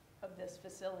impact of this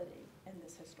facility in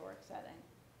this historic setting.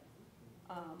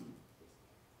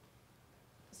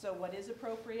 So what is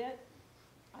appropriate?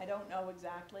 I don't know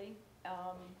exactly.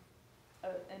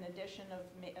 An addition of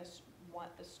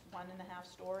 1.5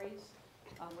 stories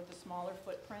with a smaller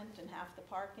footprint and half the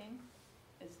parking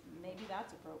is, maybe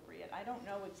that's appropriate. I don't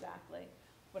know exactly.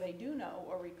 What I do know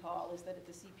or recall is that at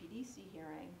the CPDC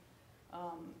hearing,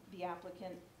 the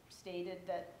applicant stated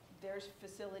that their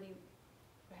facility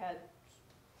had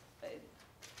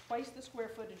twice the square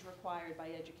footage required by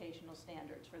educational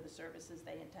standards for the services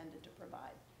they intended to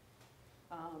provide.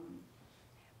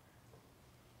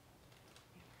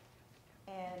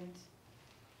 And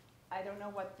I don't know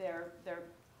what their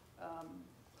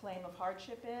claim of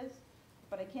hardship is,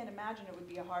 but I can't imagine it would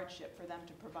be a hardship for them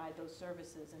to provide those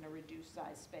services in a reduced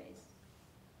size space.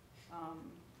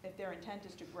 If their intent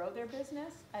is to grow their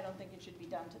business, I don't think it should be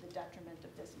done to the detriment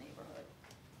of this neighborhood.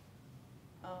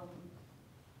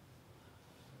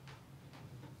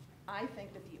 I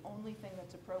think that the only thing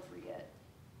that's appropriate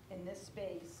in this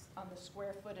space on the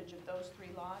square footage of those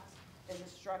 3 lots is a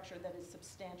structure that is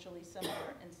substantially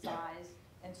similar in size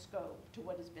and scope to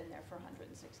what has been there for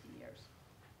 160 years.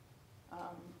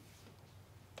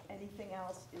 Anything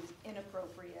else is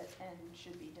inappropriate and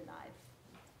should be denied.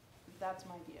 That's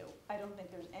my view. I don't think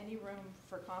there's any room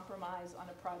for compromise on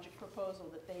a project proposal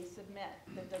that they submit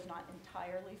that does not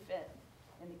entirely fit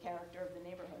in the character of the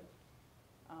neighborhood,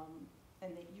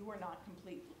 and that you are not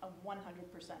 100%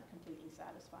 completely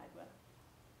satisfied with.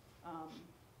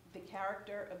 The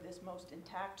character of this most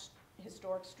intact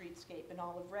historic streetscape in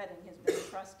all of Reading has been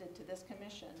entrusted to this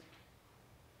commission,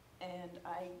 and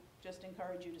I just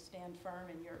encourage you to stand firm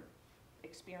in your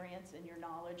experience and your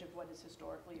knowledge of what is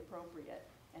historically appropriate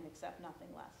and accept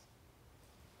nothing less.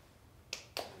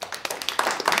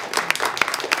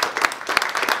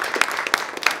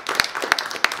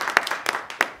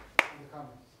 Any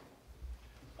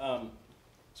comments?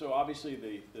 So obviously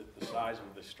the size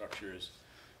of the structure is,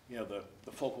 you know,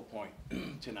 the focal point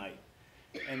tonight.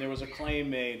 And there was a claim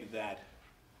made that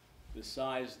the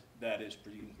size that is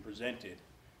being presented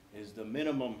is the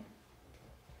minimum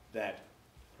that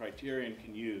Criterion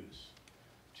can use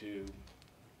to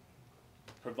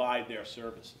provide their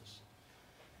services.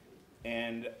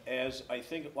 And as I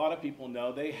think a lot of people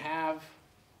know, they have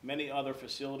many other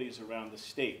facilities around the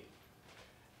state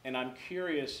And I'm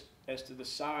curious as to the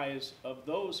size of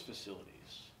those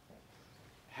facilities,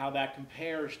 how that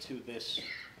compares to this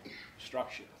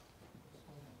structure.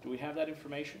 Do we have that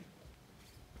information?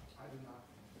 I do not.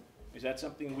 Is that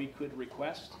something we could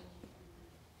request?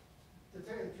 To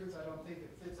tell you the truth, I don't think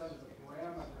it fits under the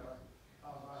parameter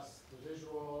of us, the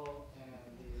visual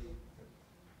and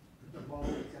the bulk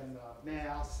and the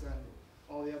mass and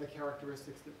all the other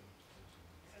characteristics that.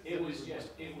 It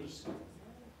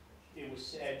was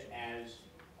said as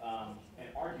an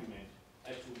argument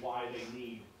as to why they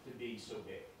need to be so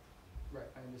big. Right,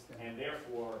 I understand. And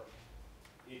therefore,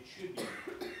 it should be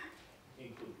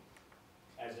included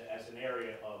as an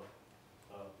area of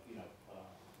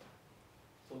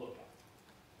to look at.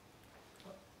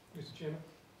 Mr. Chairman?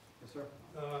 Yes, sir.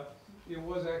 There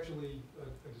was actually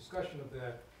a discussion of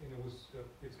that, and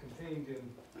it's contained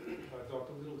in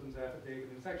Dr. Littleton's affidavit.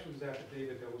 And it's actually his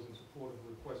affidavit that was in support of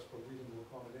the request for reasonable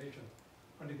accommodation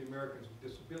under the Americans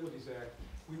with Disabilities Act.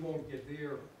 We won't get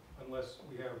there unless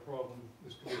we have a problem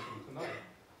with this commission tonight.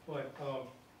 But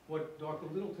what Dr.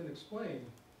 Littleton explained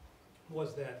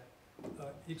was that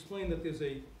he explained that there's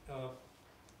a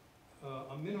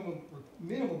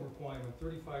minimum requirement,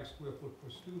 35 square foot per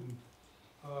student,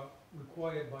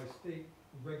 required by state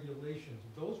regulations.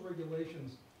 Those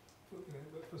regulations,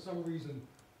 for some reason,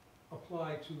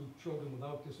 apply to children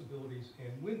without disabilities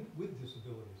and with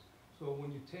disabilities. So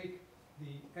when you take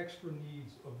the extra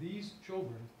needs of these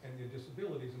children and their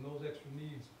disabilities, and those extra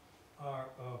needs are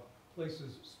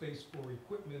places, space for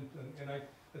equipment, and I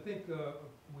think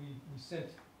we sent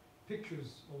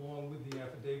pictures along with the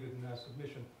affidavit in our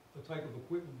submission, the type of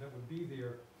equipment that would be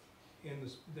there, and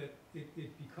that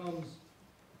it becomes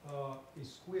a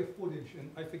square footage, and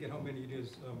I forget how many it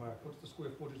is, Mark. What's the square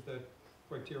footage that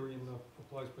criterion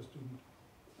applies per student?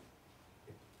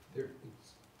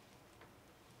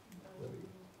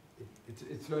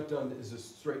 It's not done as a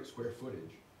straight square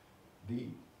footage.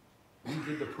 We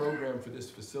did the program for this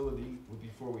facility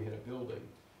before we had a building,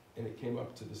 and it came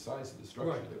up to the size of the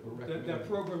structure Right. that we're recommending. That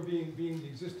program being the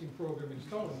existing program in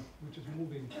Stone, which is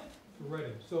moving to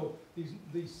Reading. So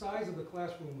the size of the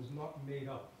classroom was not made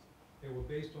up. They were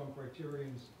based on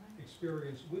Criterion's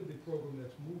experience with the program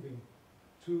that's moving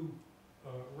to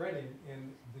Reading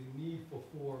and the need for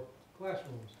 4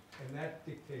 classrooms. And that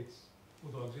dictates,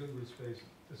 with auxiliary space,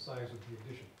 the size of the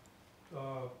addition.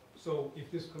 So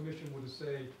if this commission were to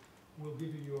say, we'll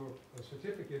give you your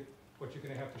certificate, but you're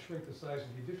gonna have to shrink the size of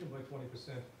the addition by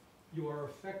 20%, you are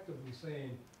effectively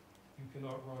saying you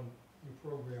cannot run your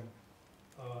program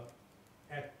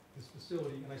at this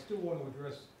facility. And I still want to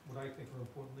address what I think are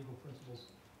important legal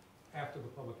principles after the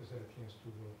public has had a chance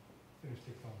to finish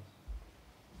their comments.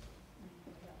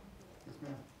 Yes,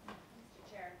 ma'am. Mr.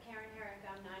 Chair, Karen Herrick,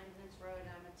 I'm 9 Minutes Road,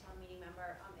 I'm a town meeting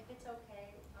member. If it's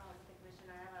okay with the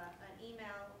commission, I have an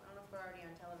email, I don't know if we're already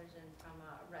on television, from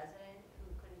a resident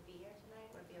who couldn't be here tonight.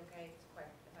 Would it be okay, it's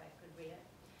quick, if I could read it,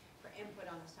 for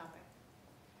input on this topic?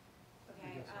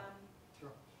 Okay, Yes, sir.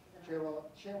 Sure. is it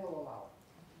Chair will allow it.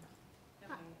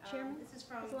 okay, Chairman, this is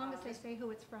from. as long as they say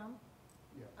who it's from.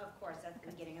 Of course, that's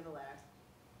the beginning of the letter.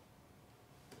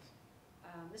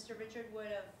 Mr. Richard Wood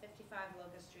of 55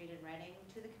 Locust Street in Reading.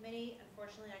 To the committee,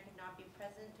 unfortunately, I could not be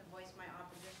present to voice my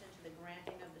opposition to the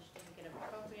granting of the certificate of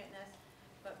appropriateness,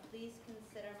 but please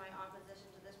consider my opposition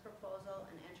to this proposal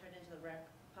and enter it into the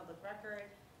public record.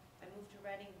 I moved to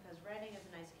Reading because Reading is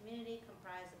a nice community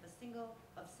comprised of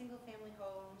single-family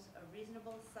homes of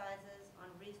reasonable sizes on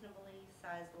reasonably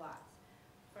sized lots.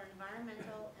 For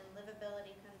environmental and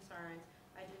livability concerns,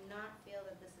 I do not feel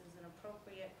that this is an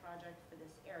appropriate project for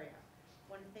this area.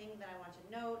 One thing that I want to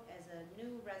note as a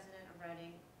new resident of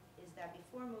Reading is that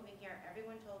before moving here,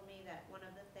 everyone told me that one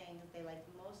of the things they liked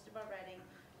most about Reading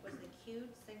was the cute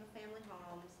single-family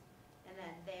homes and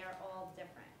that they are all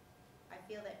different. I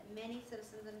feel that many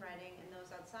citizens in Reading and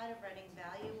those outside of Reading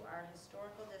value our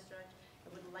historical district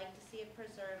and would like to see it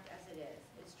preserved as it is.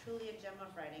 It's truly a gem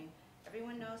of Reading.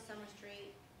 Everyone knows Summer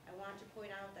Street. I want to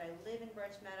point out that I live in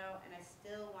Birch Meadow and I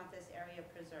still want this area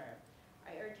preserved.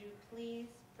 I urge you, please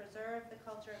preserve the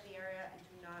culture of the area and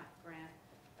do not grant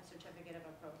a certificate of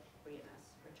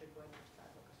appropriateness. Richard Wood, 55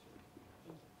 Locust Street.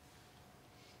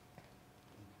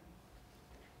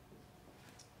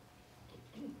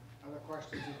 Thank you. Other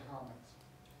questions or comments?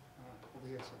 Over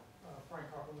here, sir. Frank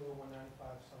Harper,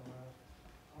 195 Summer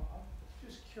Ave. I'm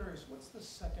just curious, what's the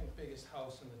second biggest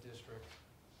house in the district,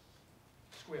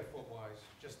 square foot wise,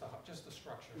 just the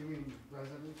structure? You mean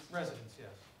residents? Residents,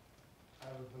 yes. I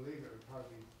would believe it would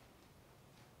probably,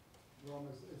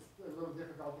 it's a little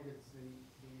difficult because the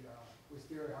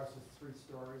Wisteria house is 3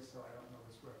 stories, so I don't know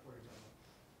the square footage of the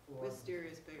floor. Wisteria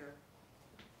is bigger.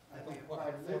 I think What, by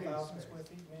like living 4,000 space. square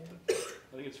feet maybe?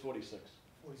 I think it's 46.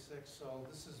 46, so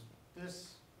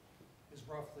this is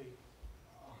roughly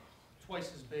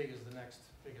twice as big as the next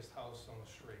biggest house on the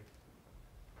street.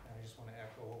 And I just want to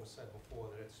echo what was said before,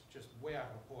 that it's just way out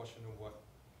of proportion to what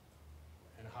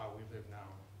and how we live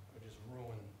now. It just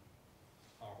ruined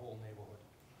our whole neighborhood.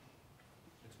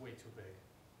 It's way too big.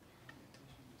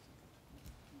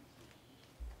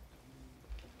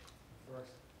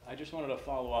 I just wanted to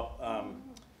follow up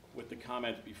with the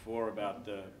comment before about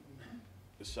the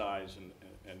size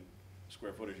and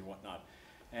square footage and whatnot.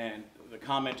 And the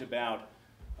comment about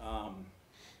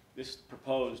this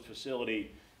proposed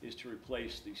facility is to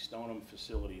replace the Stoneham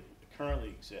facility that currently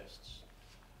exists.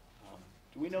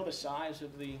 Do we know the size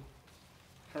of the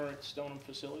current Stoneham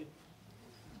facility?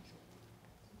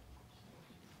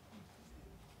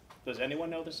 Does anyone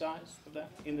know the size of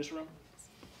that in this room?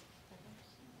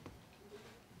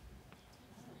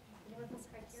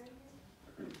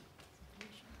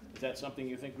 Is that something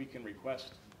you think we can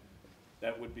request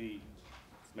that would be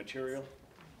material?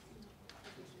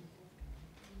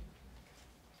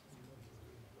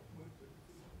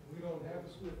 We don't have the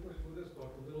square footage for this,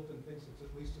 Dr. Littleton thinks it's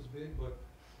at least as big, but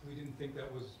we didn't think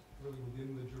that was really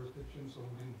within the jurisdiction, so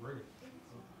we didn't bring it.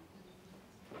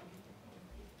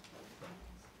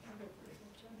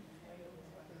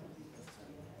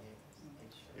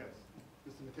 Yes.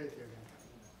 Mr. Matei again.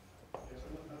 Yes,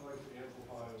 I'd like to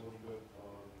amplify a little bit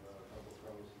on a couple of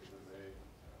premises that made,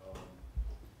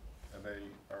 and they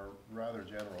are rather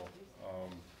general.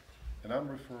 And I'm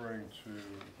referring to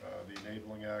the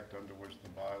Enabling Act under which the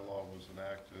bylaw was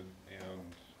enacted, and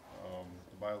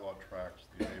the bylaw tracks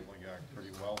the Enabling Act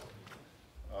pretty well.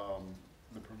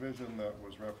 The provision that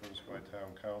was referenced by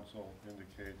town council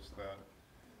indicates that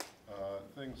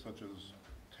things such as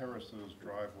terraces,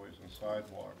 driveways, and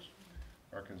sidewalks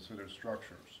are considered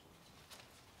structures.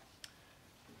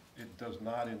 It does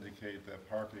not indicate that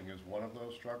parking is one of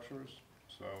those structures.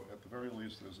 So at the very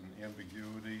least, there's an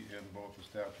ambiguity in both the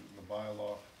statute and the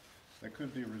bylaw that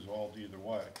could be resolved either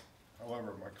way.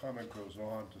 However, my comment goes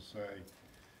on to say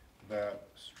that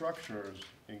structures,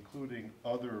 including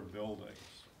other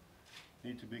buildings,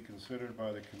 need to be considered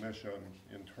by the commission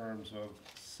in terms of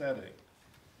setting.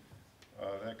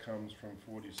 That comes from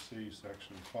 40C,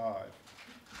 Section 5,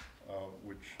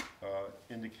 which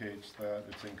indicates that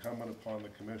it's incumbent upon the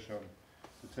commission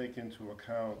to take into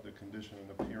account the condition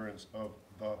and appearance of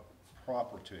the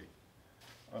property.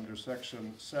 Under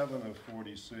Section 7 of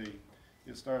 40C,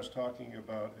 it starts talking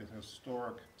about an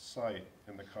historic site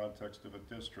in the context of a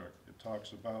district. It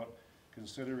talks about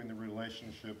considering the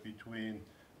relationship between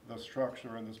the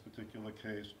structure, in this particular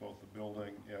case, both the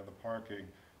building and the parking,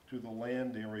 to the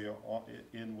land area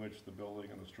in which the building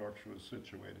and the structure is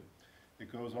situated.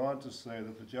 It goes on to say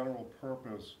that the general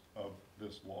purpose of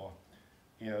this law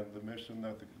and the mission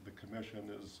that the commission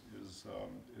is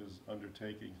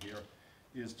undertaking here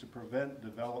is to prevent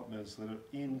developments that are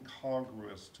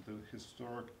incongruous to the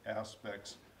historic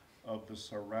aspects of the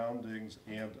surroundings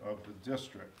and of the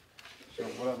district. So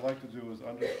what I'd like to do is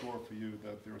underscore for you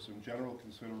that there are some general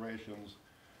considerations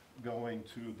going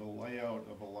to the layout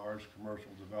of a large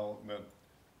commercial development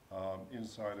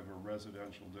inside of a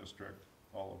residential district,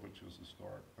 all of which is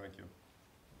historic. Thank you.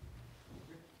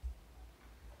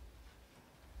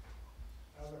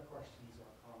 Other questions or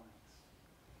comments?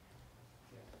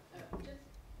 Just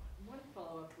one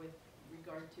follow-up with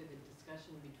regard to the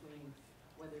discussion between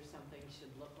whether something should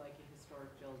look like a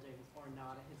historic building or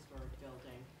not a historic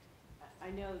building. I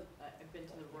know I've been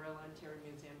to the Royal Ontario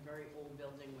Museum, very old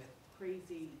building with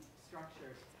crazy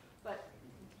structures, but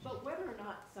whether or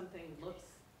not something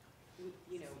looks,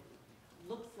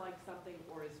 looks like something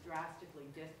or is drastically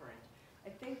different,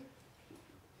 I think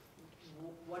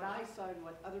what I saw and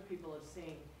what other people have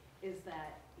seen is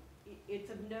that it's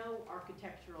of no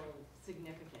architectural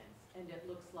significance, and it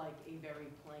looks like a very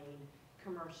plain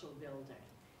commercial building.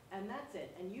 And that's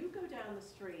it. And you go down the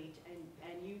street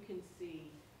and you can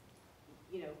see,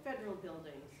 federal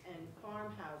buildings and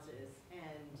farmhouses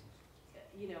and,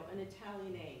 an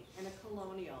Italianate and a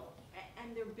colonial,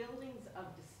 and they're buildings of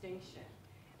distinction.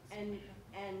 And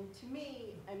to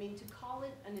me, to call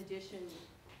it an addition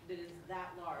that is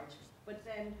that large, but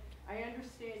then I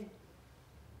understand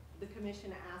the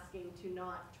commission asking to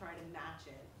not try to match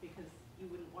it because you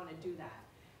wouldn't want to do that.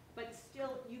 But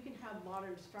still, you can have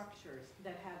modern structures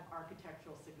that have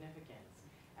architectural significance.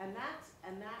 And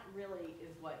that really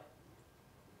is what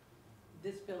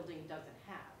this building doesn't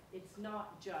have. It's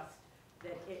not just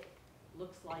that it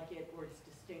looks like it or it's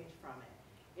distinct from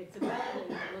it. It's a building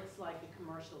that looks like a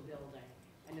commercial building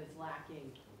and is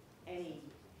lacking any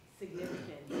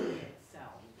significance in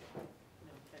itself. No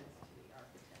offense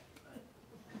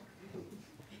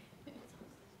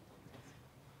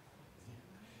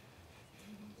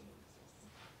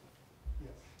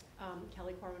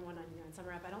Kelly Corwin, 199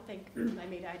 Summer Ave. I don't think I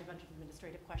had a bunch of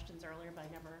administrative questions earlier, but I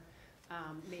never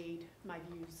made my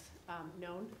views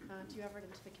known to you ever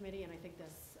and to the committee, and I think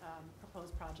this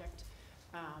proposed project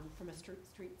from a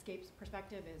streetscapes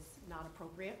perspective is not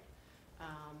appropriate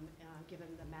given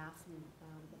the mass and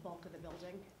the bulk of the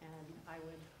building, and I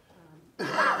would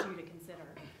urge you to consider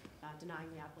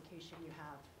denying the application you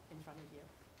have in front of you.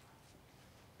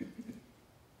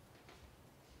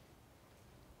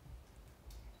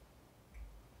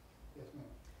 Yes,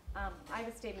 ma'am. I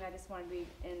have a statement I just want to read,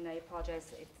 and I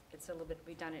apologize if it's a little bit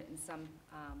redundant in some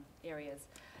areas.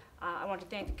 I want to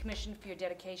thank the Commission for your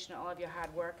dedication and all of your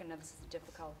hard work. I know this is a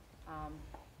difficult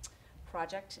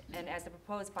project. And as the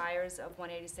proposed buyers of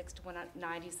 186 to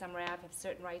 190 Summer Ave have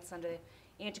certain rights under the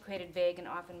antiquated, vague, and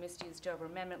often misused Dover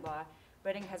Amendment law,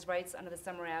 Reading has rights under the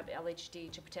Summer Ave LHD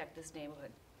to protect this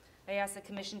neighborhood. I ask the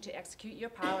Commission to execute your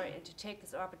power and to take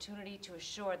this opportunity to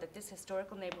assure that this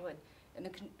historical neighborhood and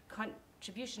the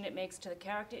contribution it makes to the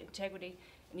character, integrity,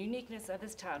 and uniqueness of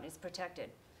this town is protected.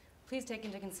 Please take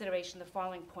into consideration the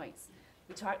following points.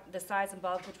 The size and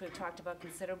bulk, which we've talked about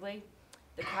considerably,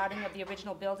 the crowding of the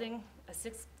original building, a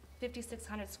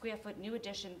 5,600 square foot new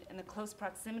addition, and the close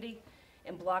proximity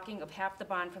and blocking of half the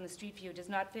barn from the street view does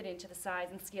not fit into the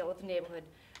size and scale of the neighborhood,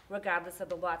 regardless of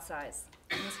the lot size.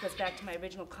 And this goes back to my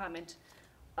original comment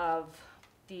of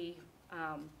the,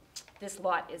 this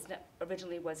lot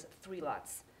originally was 3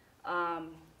 lots.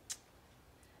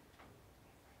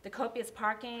 The copious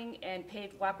parking and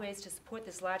paved walkways to support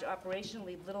this large operation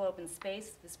leave little open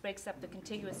space. This breaks up the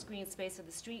contiguous green space of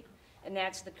the street and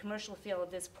adds to the commercial feel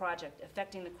of this project,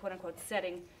 affecting the quote-unquote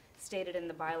setting stated in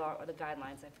the bylaw or the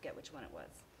guidelines. I forget which one it was.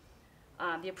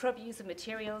 The appropriate use of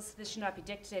materials. This should not be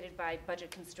dictated by budget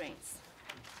constraints.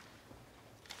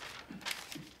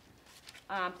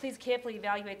 Please carefully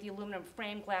evaluate the aluminum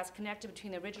frame glass connector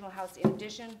between the original house and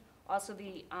addition. Also,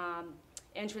 the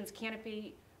entrance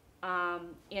canopy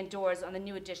and doors on the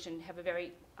new addition have a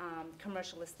very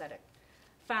commercial aesthetic.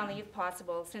 Finally, if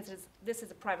possible, since this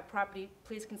is a private property,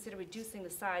 please consider reducing the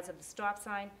size of the stop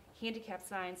sign, handicap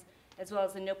signs, as well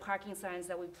as the no parking signs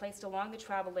that will be placed along the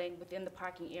travel lane within the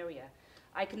parking area.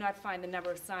 I could not find the number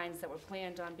of signs that were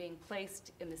planned on being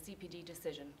placed in the CPD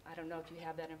decision. I don't know if you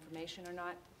have that information or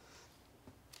not.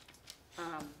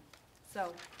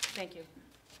 So, thank you.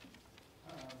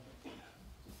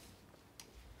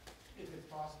 If it's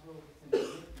possible, since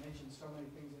you mentioned so many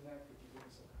things in there, could you give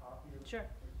us a copy of it? Sure.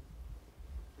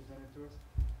 Present it to us?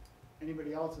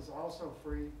 Anybody else is also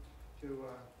free to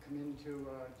come into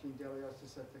Gene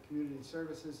Delios at the community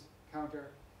services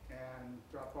counter and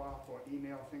drop off or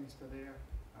email things to there.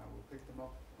 We'll pick them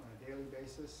up on a daily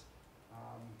basis.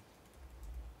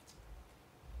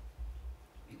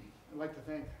 I'd like to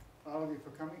thank all of you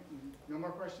for coming. No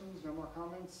more questions, no more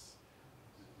comments?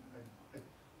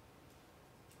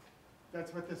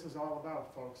 That's what this is all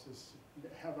about, folks, is to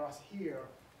have us hear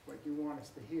what you want us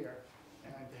to hear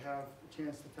and to have a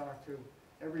chance to talk to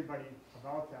everybody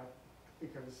about that,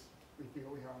 because we feel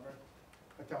we have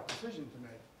a tough decision to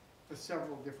make for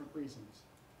several different reasons,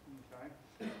 okay?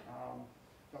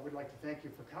 But we'd like to thank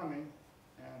you for coming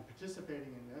and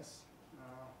participating in this,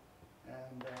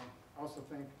 and also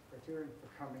thank Criterion for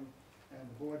coming and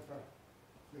the board for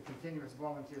the continuous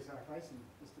volunteer sacrifice. And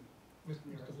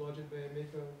Mr. Blodgett, may I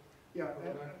make a... Yeah,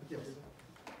 yes.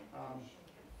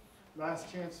 Last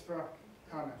chance for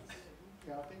comments.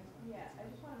 Kathy? Yeah, I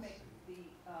just want to make the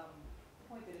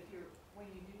point that if you're, when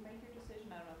you do make your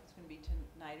decision, I don't know if it's going to be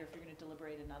tonight or if you're going to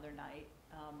deliberate another night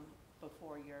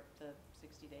before the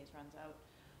 60 days runs out.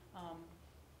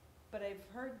 But I've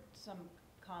heard some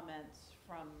comments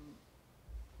from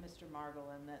Mr.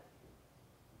 Margolin that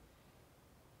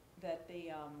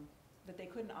they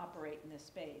couldn't operate in this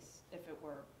space if it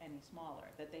were any smaller,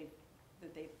 that they've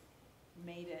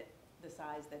made it the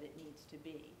size that it needs to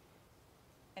be.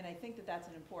 And I think that that's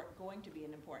going to be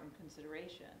an important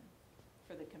consideration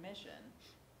for the commission.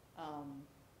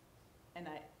 And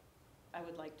I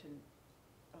would like to,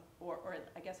 or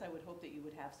I guess I would hope that you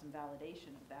would have some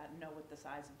validation of that and know what the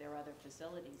size of their other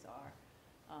facilities are.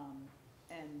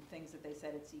 And things that they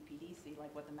said at CPDC,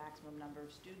 like what the maximum number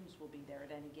of students will be there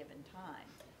at any given time.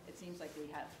 It seems like we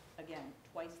have, again,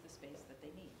 twice the space that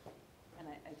they need. And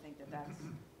I think that that's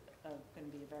going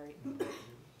to be a very,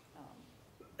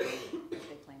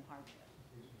 they claim hardship.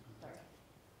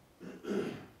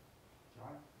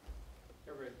 John?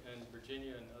 Everett and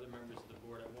Virginia and other members of the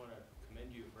board, I want to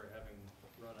commend you for having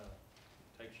run a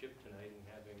tight ship tonight and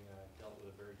having dealt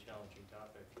with a very challenging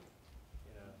topic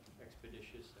in an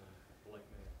expeditious and polite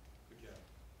manner. Good job.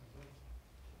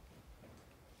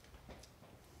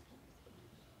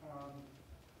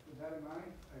 With that in mind,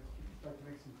 I like to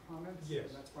make some comments? Yes.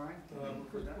 That's fine.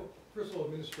 First of all,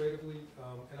 administratively,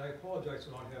 and I apologize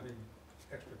for not having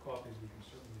extra copies, we can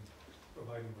certainly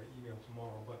provide them by email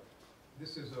tomorrow, but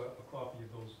this is a copy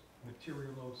of those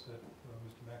material notes that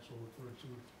Mr. Maxwell referred to,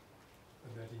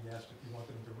 and that he asked if you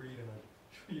wanted him to read, and I'm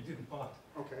sure you didn't want.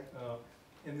 Okay.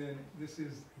 And then this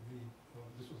is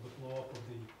this was the blow up of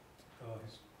the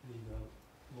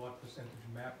lot percentage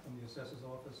map from the assessor's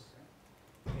office.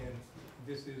 And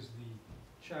this is the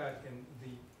chart, and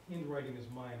the handwriting is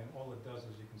mine, and all it does,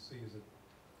 as you can see, is it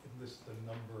lists the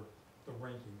number, the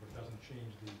ranking, but it doesn't change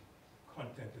the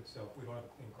content itself. We don't have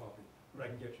a clean copy, but I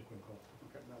can get you a clean copy.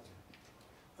 Okay, that's it.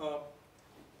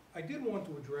 I did want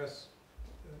to address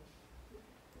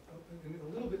in a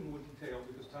little bit more detail,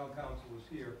 because town council is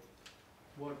here,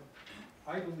 what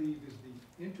I believe is the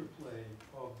interplay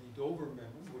of the Dover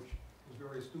Amendment, which was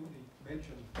very astutely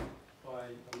mentioned by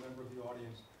a member of the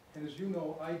audience. And as you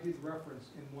know, I did reference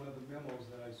in one of the memos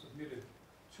that I submitted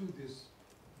to this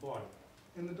body.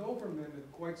 And the Dover Amendment,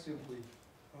 quite simply,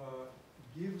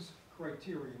 gives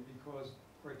criterion, because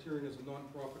Criterion is a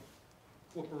nonprofit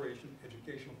corporation,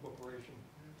 educational corporation,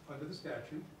 under the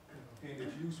statute, and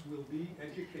its use will be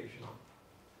educational.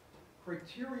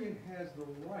 Criterion has the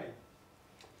right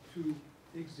to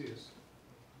exist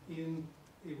in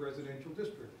a residential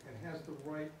district and has the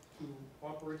right to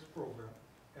operate its program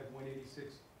at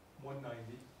 186,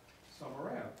 190 Summer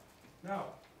Ave. Now,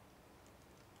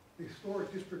 the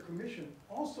Historic District Commission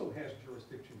also has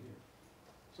jurisdiction here.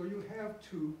 So you have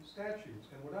two statutes,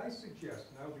 and what I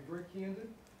suggest, and I will be very candid,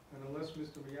 and unless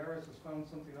Mr. Miyares has found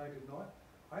something I did not,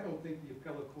 I don't think the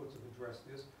appellate courts have addressed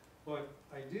this, but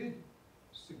I did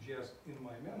suggest in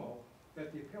my memo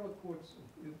that the appellate courts,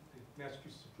 the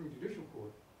Massachusetts Supreme Judicial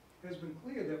Court, has been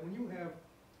clear that when you have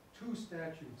two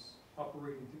statutes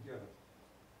operating together,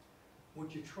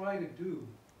 what you try to do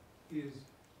is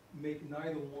make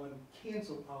neither one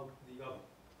cancel out the other.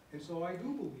 And so I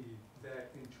do believe that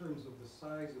in terms of the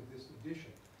size of this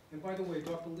addition, and by the way,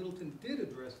 Dr. Littleton did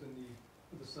address the need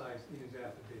for the size in his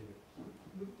affidavit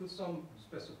with some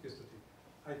specificity.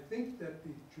 I think that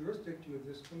the jurisdiction of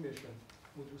this commission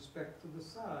with respect to the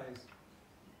size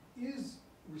is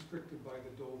restricted by the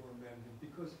Dover Amendment,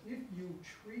 because if you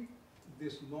treat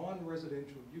this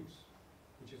non-residential use,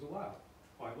 which is allowed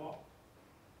by law,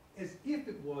 as if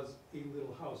it was a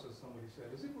little house, as somebody said,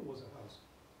 as if it was a house,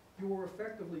 you are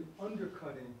effectively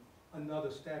undercutting another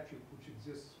statute which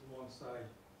exists alongside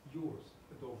yours,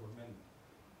 the Dover Amendment.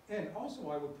 And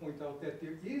also I would point out that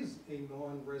there is a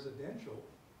non-residential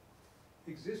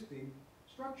existing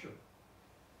structure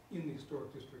in the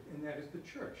historic district, and that is the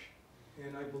church.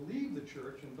 And I believe the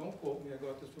church, and don't quote me, I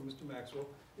got this from Mr. Maxwell,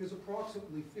 is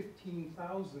approximately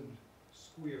 15,000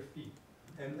 square feet.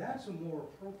 And that's a more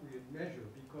appropriate measure,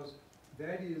 because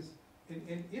that is,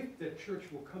 and if the church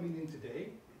were coming in today,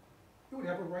 it would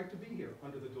have a right to be here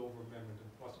under the Dover Amendment,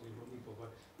 and possibly removal,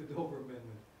 but the Dover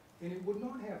Amendment. And it would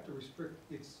not have to restrict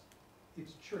its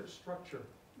church structure,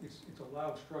 its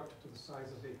allowed structure, to the size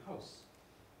of a house.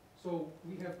 So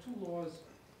we have two laws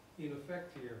in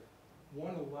effect here.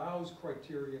 One allows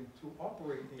Criterion to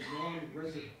operate a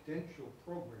non-residential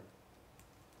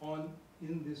program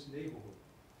in this neighborhood,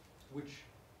 which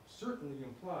certainly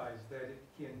implies that it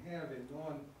can have a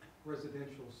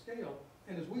non-residential scale.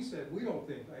 And as we said, we don't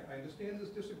think, I understand this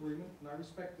disagreement, and I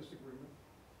respect disagreement,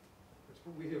 that's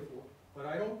what we're here for, but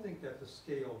I don't think that the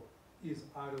scale is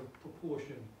out of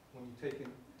proportion when you take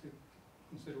into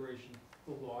consideration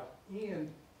the lot and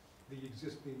the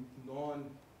existing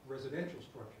non-residential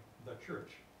structure, the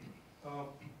church.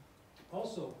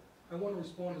 Also, I want to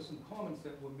respond to some comments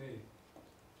that were made.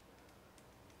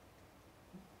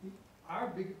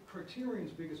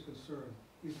 Criterion's biggest concern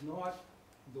is not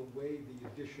the way the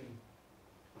addition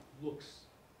looks.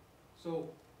 So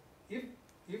if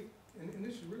and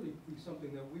this would really be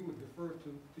something that we would defer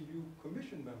to you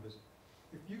commission members,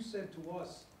 if you said to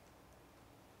us,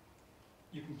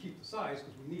 you can keep the size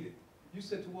because we need it, you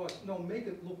said to us, no, make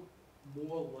it look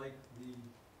more like the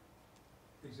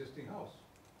existing house,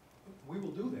 we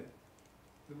will do that.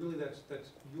 But really, that's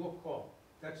your call.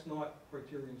 That's not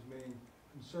Criterion's main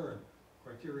concern.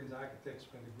 Criterion's architects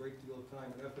spend a great deal of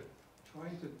time and effort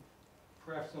trying to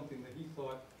craft something that he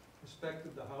thought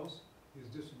respected the house. There's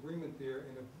disagreement there,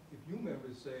 and if you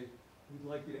members say, we'd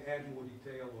like you to add more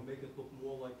detail or make it look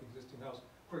more like the existing house,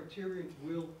 Criterion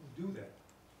will do that,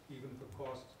 even if it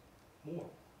costs more.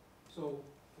 So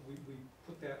we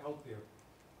put that out there,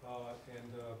 and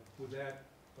with that,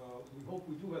 we hope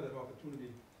we do have that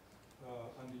opportunity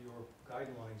under your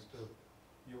guidelines,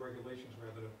 your regulations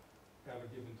rather, to have a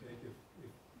give and take if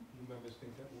you members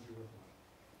think that will be worthwhile.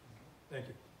 Thank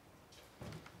you.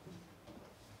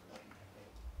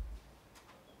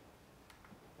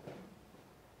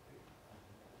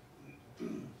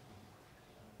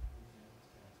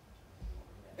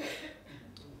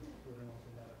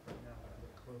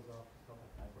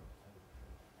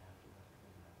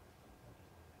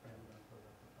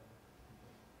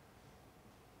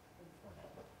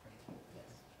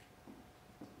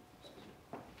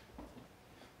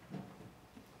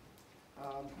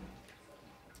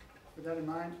 with that in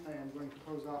mind, I am going to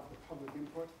close off the public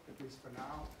input, at least for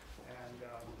now, and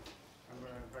I'm going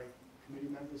to invite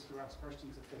committee members to ask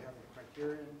questions if they have a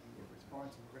criterion and give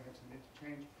response, and we're going to have some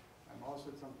interchange. I'm also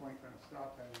at some point going to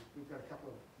stop, and we've got a couple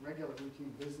of regular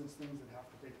routine business things that have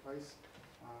to take place.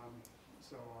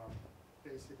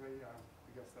 Basically, I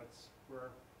guess that's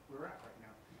where we're at right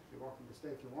now. You're welcome to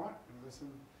stay if you want and listen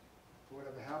to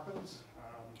whatever happens.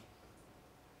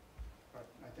 But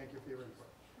I thank you for your input.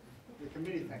 The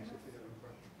committee thanks you for your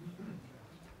input.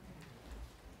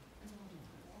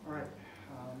 All right.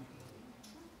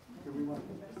 Do we want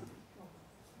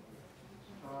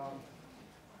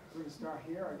we're going to start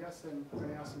here, I guess, and we're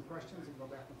going to ask some questions and go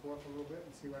back and forth a little bit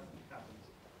and see what happens.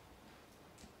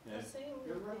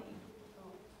 Good, right?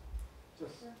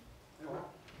 Just,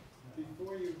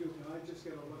 before you do, can I just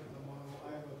get a look at the model?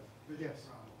 I have a vision yes,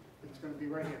 problem. it's going to be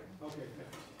right here. Okay,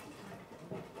 thanks.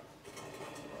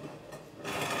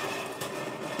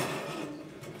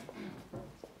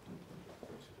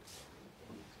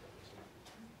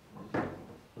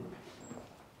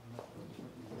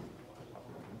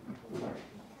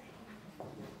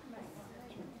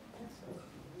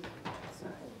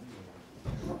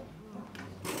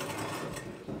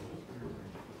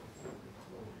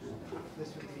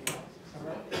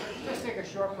 Just take a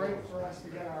short break for us to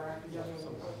get our act together.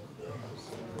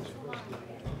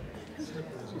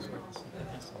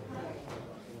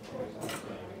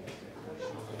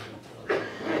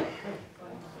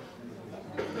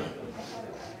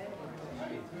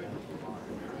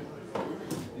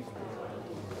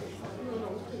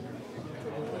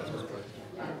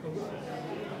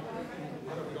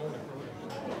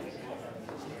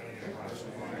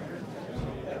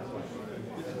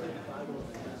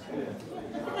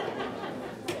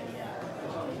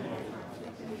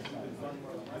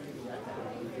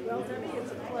 Well, Debbie,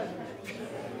 it's a pleasure.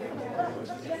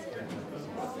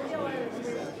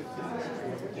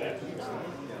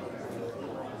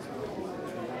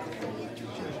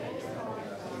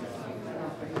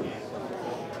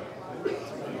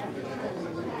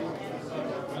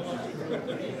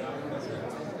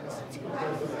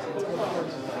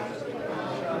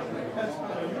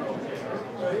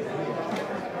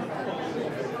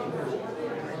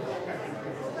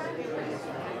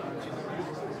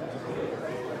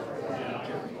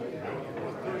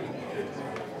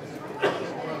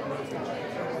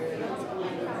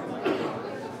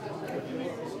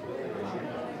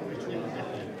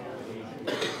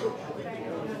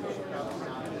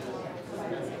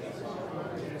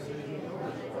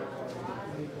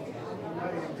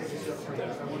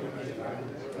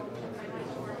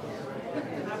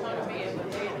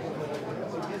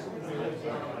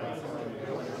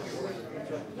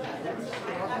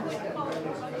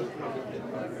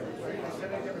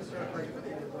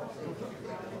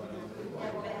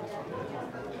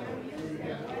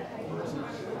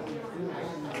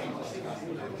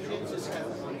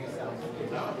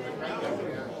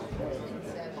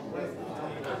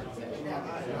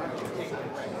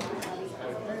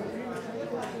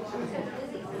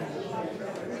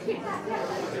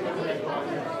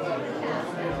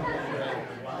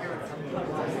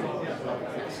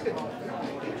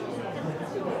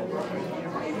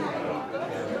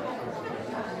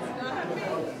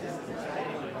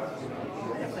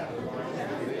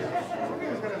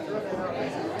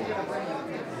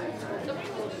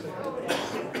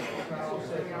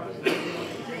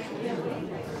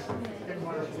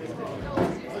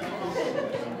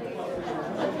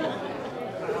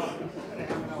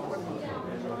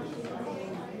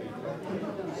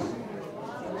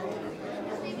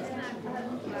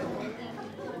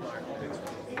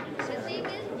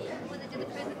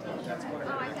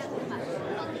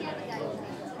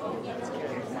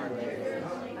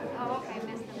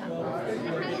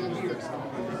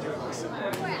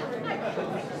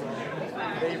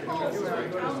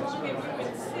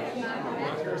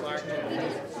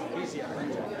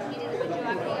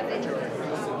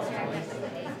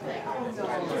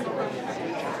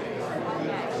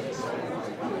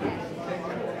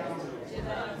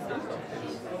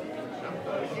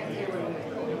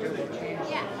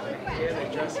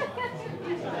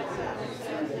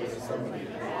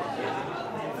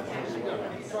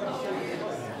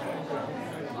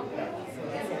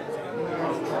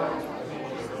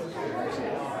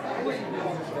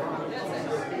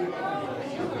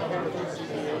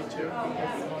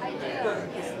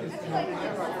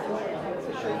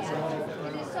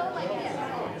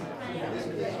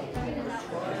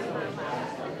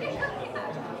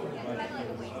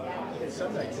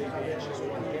 Some nights they can get just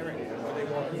one hearing, or they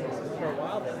won't, for a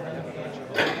while they'll have a bunch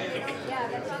of. Yeah,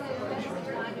 that's on the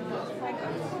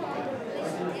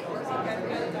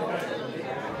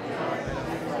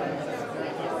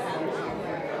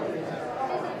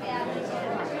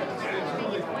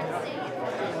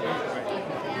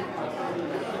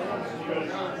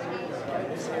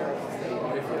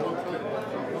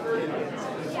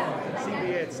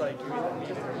CBA, it's like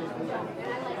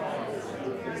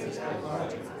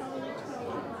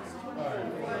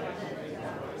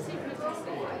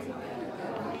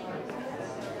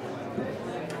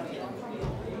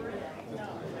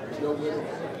There's no winner,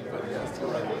 but yes, you're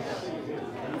right.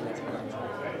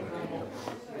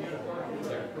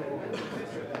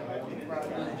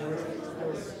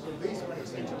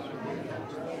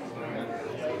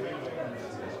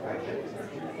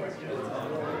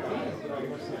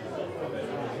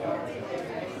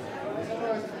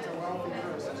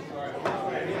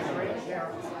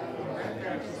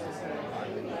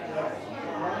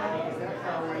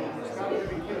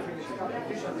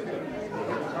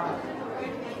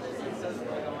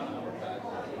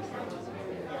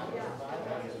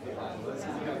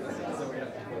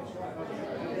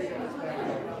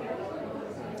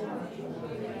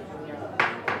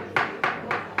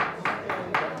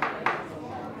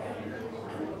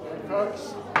 Folks.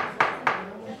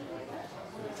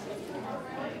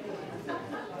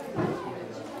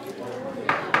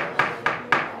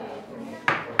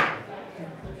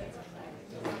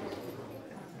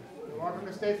 You're welcome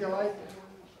to stay if you like.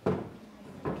 You're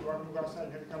welcome to go outside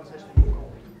and have a conversation with the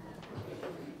court.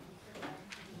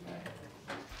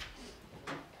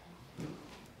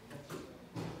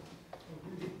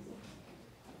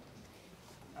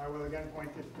 I will again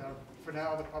point that for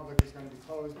now the public is going to be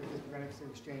closed because we're going to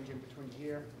exchange in between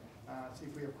here, see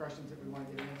if we have questions that we want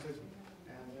to get answered,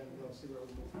 and then we'll see where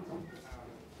we move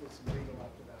with some legal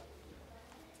after that.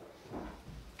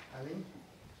 Eileen?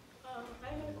 I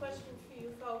had a question for you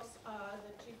folks,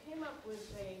 that you came up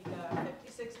with a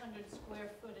 5,600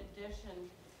 square foot addition,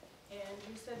 and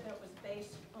you said that was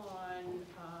based on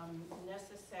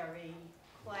necessary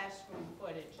classroom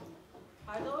footage.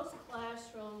 Are those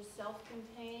classrooms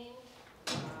self-contained?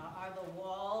 Are the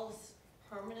walls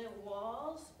permanent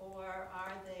walls, or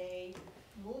are they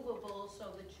movable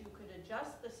so that you could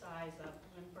adjust the size of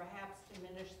them and perhaps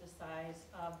diminish the size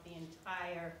of the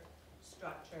entire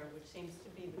structure, which seems to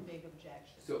be the big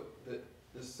objection? So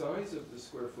the size of the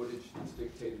square footage that's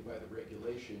dictated by the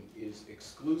regulation is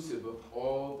exclusive of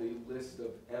all the list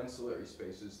of ancillary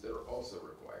spaces that are also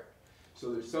required.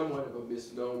 So there's somewhat of a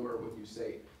misnomer when you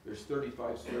say there's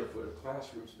 35 square foot of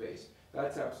classroom space.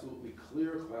 That's absolutely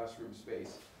clear classroom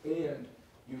space, and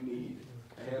you need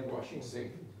a hand washing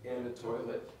sink and a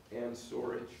toilet and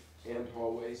storage and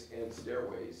hallways and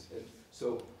stairways. And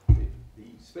so the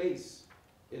space,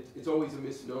 it's always a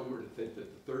misnomer to think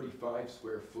that the 35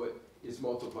 square foot is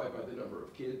multiplied by the number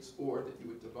of kids, or that you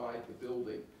would divide the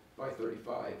building by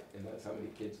 35 and that's how many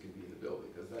kids can be in the building,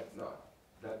 because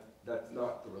that's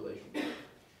not the relationship.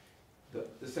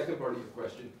 The second part of your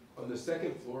question, on the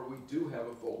second floor we do have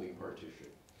a folding partition,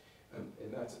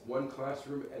 and that's one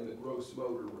classroom and the gross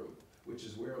motor room, which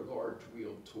is where large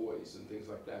wheeled toys and things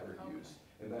like that are used,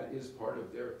 and that is part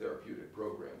of their therapeutic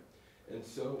program. And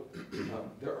so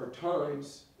there are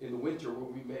times in the winter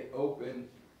where we may open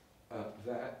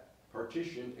that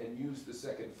partition and use the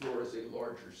second floor as a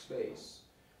larger space,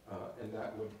 and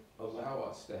that would allow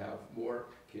us to have more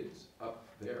kids up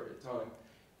there at a time.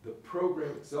 The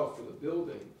program itself for the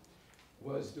building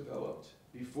was developed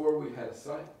before we had a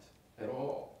site at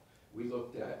all. We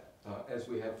looked at, as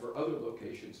we have for other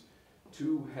locations,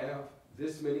 to have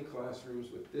this many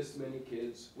classrooms with this many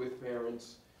kids, with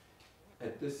parents,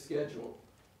 at this schedule.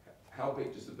 How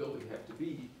big does the building have to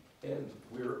be? And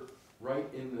we're right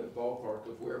in the ballpark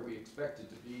of where we expected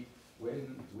to be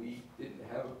when we didn't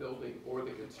have a building or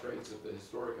the constraints of the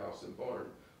historic house and barn,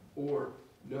 or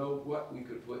know what we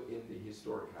could put in the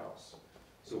historic house.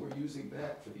 So we're using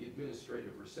that for the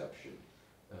administrative reception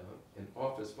and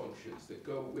office functions that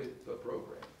go with the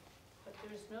program. But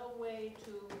there's no way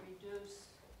to reduce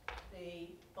the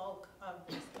bulk of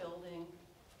this building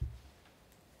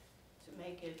to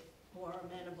make it more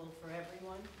amenable for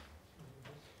everyone,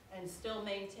 and still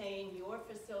maintain your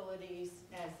facilities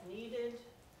as needed,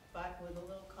 but with a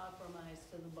little compromise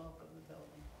to the bulk of the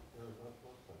building. No, not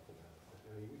to that.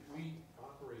 I mean, we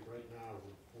operate right now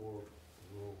with 4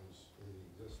 rooms in the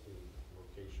existing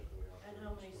location. And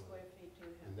how many square feet do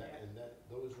you have there? And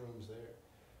those rooms there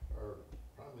are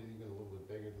probably even a little bit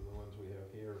bigger than the ones we have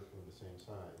here for the same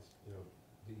size. You know,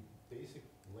 the basic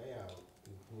layout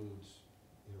includes,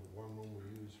 you know, one room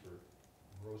we use for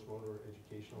gross motor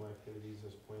educational activities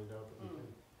as planned out that we can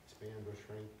expand or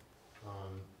shrink.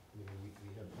 You know,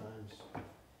 we have times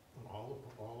all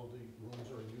of the rooms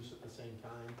are in use at the same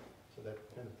time, so that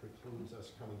kind of precludes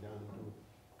us coming down to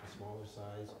a smaller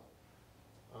size.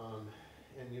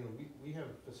 And, you know, we have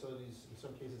facilities in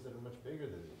some cases that are much bigger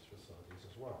than these facilities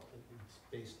as well. It's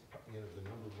based, you know, the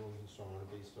number of rooms and so on,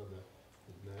 based on the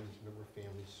number of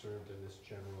families served in this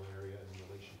general area in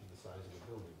relation to the size of the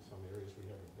building. Some areas we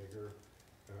have bigger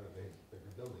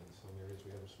buildings, some areas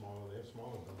we have they have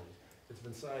smaller buildings. It's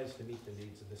been sized to meet the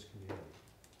needs of this community.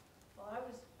 Well,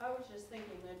 I was just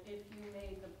thinking that if you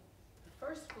made the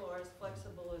first floor as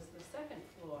flexible as the second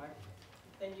floor,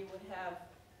 then you would have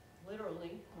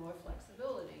literally more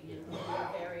flexibility in the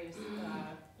various,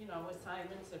 you know,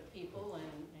 assignments of people and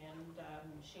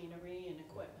machinery and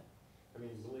equipment. I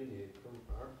mean, believe me, from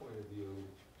our point of view,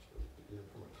 you know,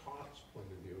 from a cost point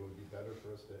of view, it would be better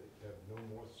for us to have no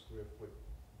more square foot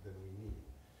than we need,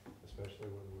 especially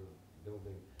when we're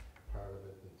building part of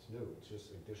it that's new. It's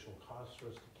just additional costs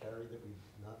for us to carry that we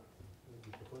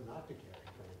prefer not to carry,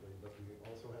 frankly, but we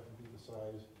also have to be the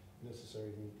size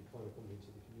necessary to meet the clinical needs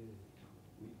of the community.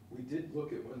 We did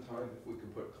look at one time if we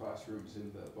could put classrooms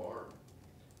in the barn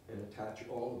and attach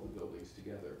all of the buildings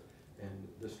together. And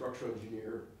the structural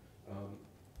engineer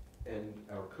and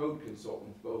our code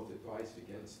consultant both advised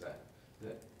against that.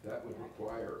 That would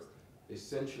require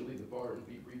essentially the barn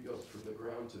be rebuilt from the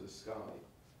ground to the sky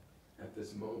at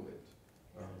this moment,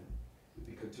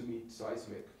 because to meet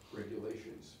seismic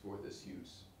regulations for this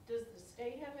use. Does the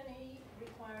state have any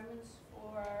requirements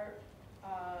for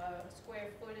square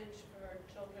footage for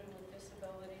children with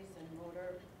disabilities and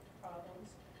motor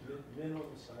problems?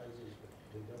 Minimum sizes, but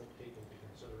they don't take into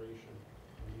consideration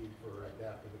the need for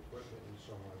adaptive equipment and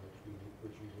so on,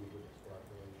 which usually with this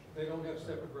population. They don't have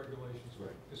separate regulations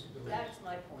for disabilities. That's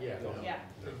my point. Yeah. No, Yeah.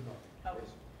 no. They do not.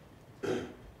 Okay.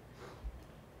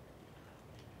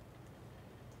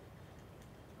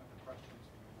 Other questions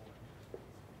from the board?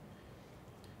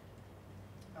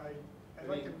 I'd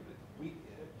like to,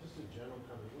 Just a general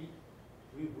comment,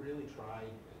 we've really tried,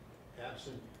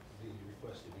 absent the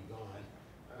request to be gone,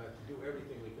 to do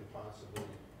everything we can possibly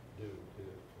do to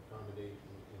accommodate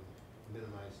and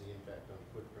minimize the impact on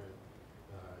footprint,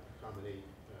 accommodate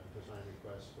design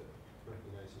requests to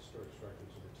recognize historic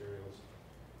structures and materials.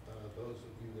 Those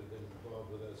of you that have been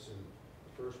involved with us in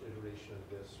the first iteration of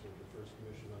this, with the first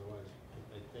commission, otherwise,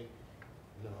 I think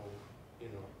know, you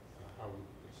know, how we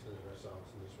extended ourselves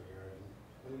in this regard.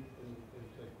 And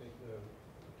I think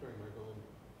Attorney Margolin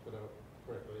put out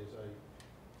correctly, as I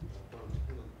found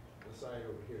on the side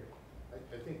over here.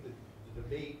 I think that the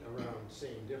debate around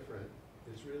same different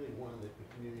is really one that the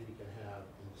community can have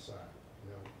and decide.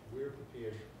 You know, we're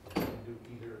prepared to do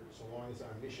either, so long as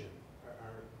our mission,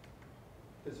 our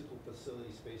physical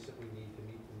facility space that we need to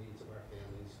meet the needs of our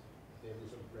families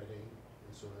of Reading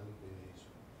and surrounding communities,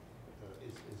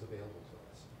 is available to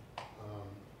us.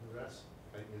 The rest,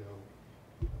 you know,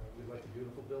 we like a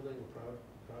beautiful building. We're proud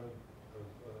of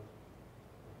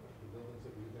the buildings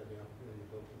that we've had the opportunity to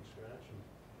build from scratch,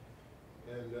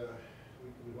 and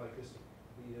we'd like this to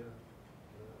be a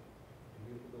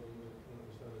beautiful building when it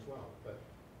was done as well. But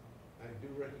I do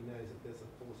recognize that there's a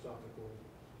philosophical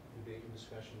debate and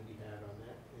discussion to be had on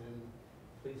that, and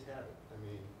please have it. I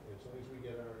mean, as long as we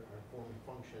get our form and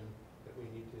function that we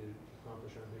need to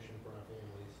accomplish our mission for our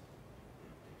families,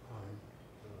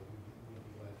 we'd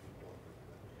be glad to cooperate with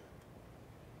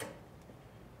that.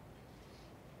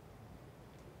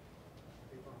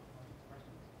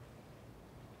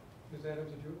 Ms. Adams,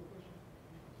 did you have a question?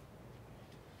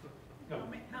 No.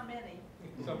 How many?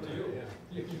 It's up to you.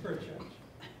 You're in charge.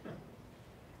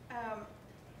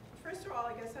 First of all,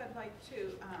 I guess I'd like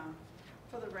to,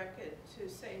 for the record, to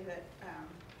say that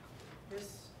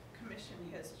this commission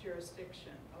has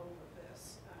jurisdiction over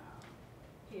this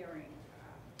hearing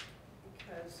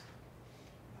because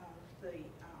the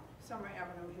Summer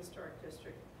Avenue Historic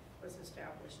District was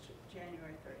established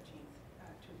January 13th,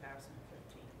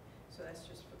 2015. So that's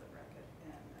just for the record.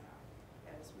 And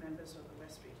as members of the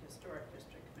West Street Historic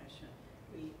District Commission,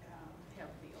 we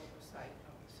have the oversight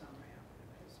of the Summer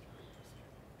Avenue Historic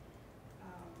District.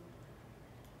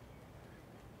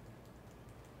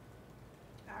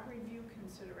 Our review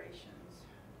considerations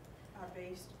are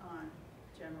based on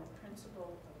general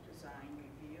principle of design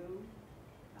review,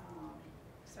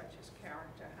 such as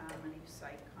character, harmony,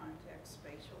 site context,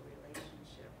 spatial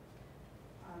relationship.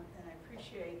 And I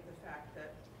appreciate the fact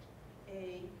that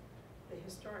the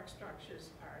historic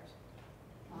structures are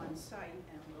on site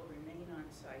and will remain on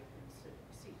site in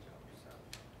situ, so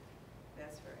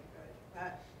that's very good.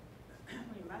 But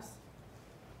we must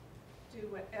do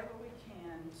whatever we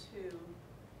can to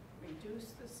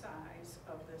reduce the size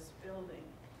of this building.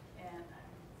 And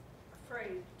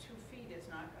afraid 2 feet is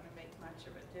not gonna make much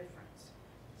of a difference.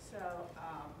 So,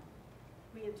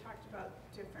 we had talked about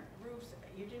different roofs.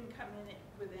 You didn't come in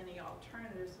with any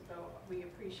alternatives, though we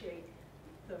appreciate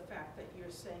the fact that you're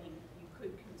saying you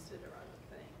could consider other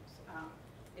things.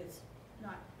 It's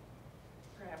not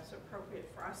perhaps appropriate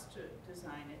for us to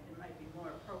design it. It might be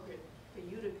more appropriate for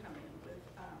you to come in with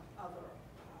other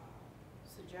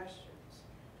suggestions.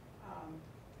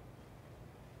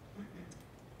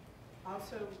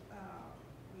 Also,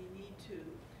 we need to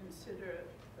consider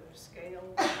the scale,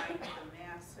 the height, the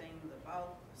massing, the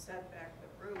bulk, the setback, the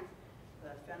roof,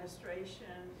 the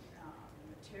fenestration, the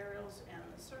materials, and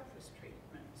the surface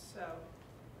treatment. So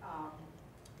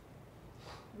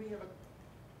we have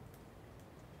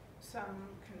some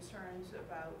concerns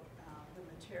about the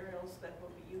materials that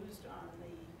will be used on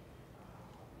the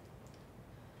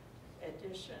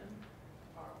addition,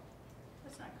 or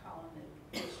let's not call it an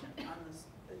addition, on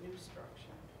the new structure.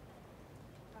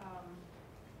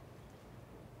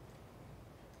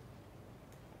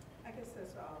 I guess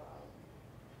that's all I'll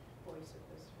voice at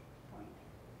this point.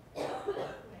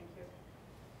 Thank you.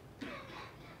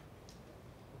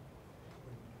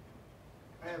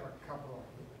 I have a couple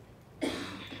of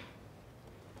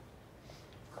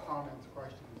comments,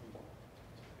 questions,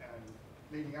 and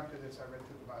leading up to this, I read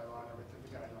through the bylaw, and I read through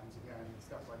the guidelines again, and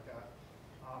stuff like that.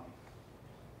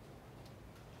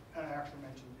 And I actually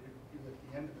mentioned to you at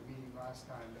the end of the meeting last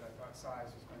time that I thought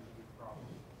size was going to be the problem,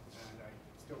 and I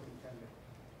still contend it.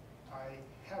 I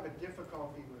have a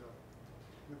difficulty with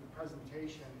the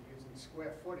presentation using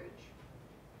square footage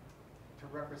to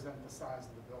represent the size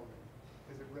of the building,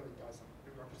 because it really doesn't.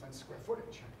 It represents square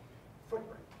footage,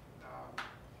 footprint.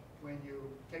 When you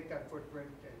take that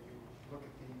footprint and you look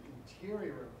at the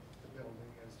interior of the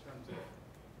building as terms of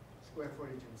square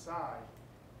footage inside,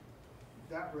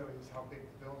 that really is how big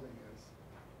the building is.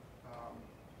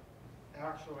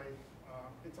 Actually,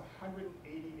 it's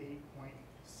 188.7%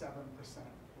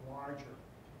 larger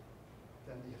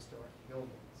than the historic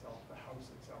building itself, the house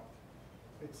itself.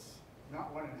 It's not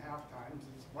 1.5 times,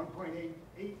 it's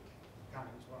 1.88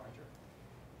 times larger.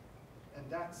 And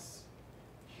that's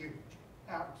huge,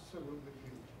 absolutely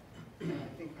huge. And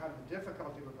I think part of the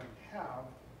difficulty we're going to have,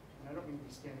 and I don't mean to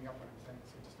be standing up when I'm saying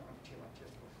this, I just don't want to cheer on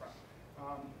chest to the front.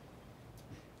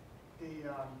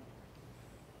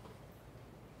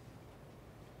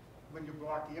 When you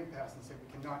block the impasse and say we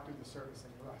cannot do the service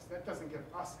any less, that doesn't give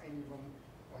us any room,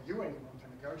 or you any room to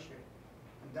negotiate.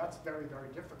 And that's very, very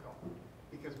difficult,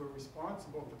 because we're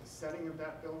responsible for the setting of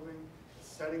that building, the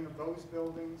setting of those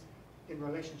buildings, in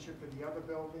relationship to the other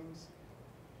buildings,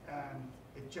 and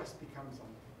it just becomes a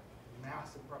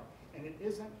massive problem. And it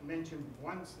isn't mentioned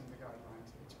once in the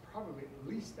guidelines. It's probably at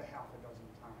least a half a dozen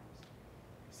times.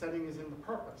 Setting is in the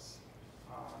purpose.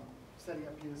 Setting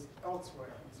up is elsewhere,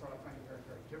 and so I find it very,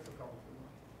 very difficult to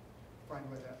find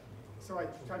where that. So I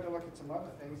tried to look at some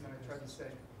other things, and I tried to say,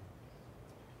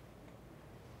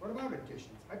 what about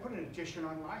additions? I put an addition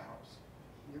on my house.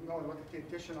 You can go and look at the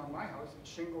addition on my house, it's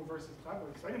shingle versus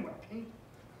clapboard, because I didn't want to paint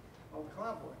all the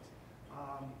clapboards.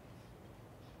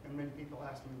 And many people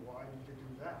ask me, why did you do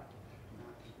that?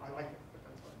 I like it, but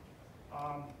that's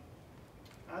fine.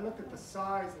 I looked at the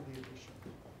size of the addition.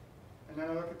 And then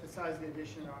I looked at the size of the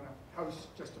addition on a house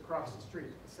just across the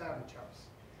street, the Savage House.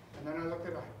 And then I looked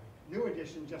at a new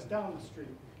addition just down the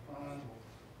street on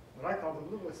what I call the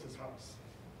Lewis's house.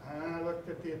 And I looked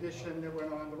at the addition that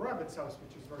went on the Roberts house,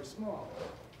 which is very small.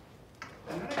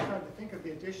 And then I tried to think of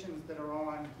the additions that are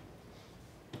on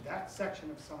that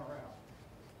section of Summer Ave.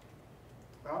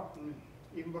 Well,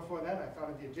 even before that, I thought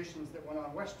of the additions that went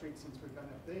on West Street, since we've been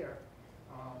up there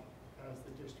as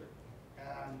the district.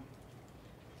 And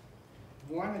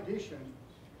one addition,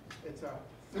 it's a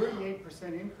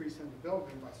 38% increase in the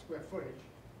building by square footage.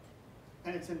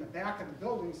 And it's in the back of the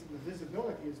building, so the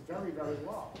visibility is very, very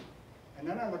low. And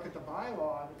then I look at the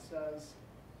bylaw that says,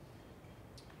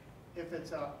 if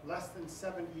it's a less than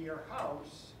 70-year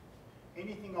house,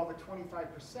 anything over 25%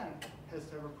 has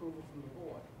to have approval from the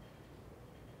board.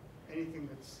 Anything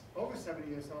that's over 70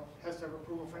 years old has to have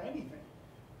approval for anything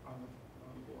on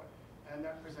the board. And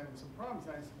that presented some problems.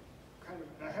 And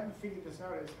I haven't figured this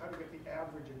out, as how to get the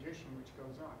average addition which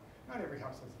goes on. Not every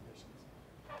house has additions.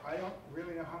 I don't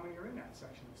really know how many are in that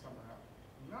section of Summer Ave.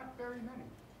 Not very many.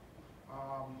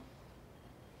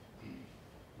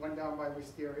 One down by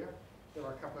Wisteria. There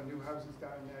are a couple of new houses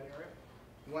down in that area.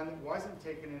 One that wasn't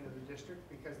taken into the district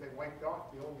because they wiped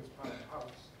off the oldest part of the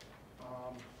house.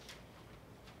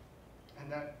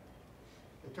 And that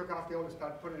they took off the oldest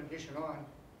part, put an addition on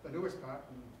the newest part,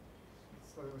 and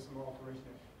so there was some alteration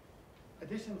there.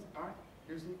 Additions aren't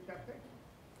usually that big.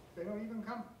 They don't even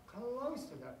come close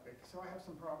to that big, so I have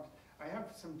some problems. I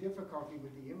have some difficulty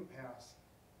with the impasse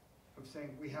of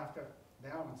saying we have to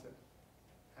balance it.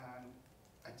 And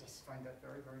I just find that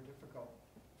very, very difficult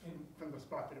from the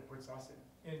spot that it puts us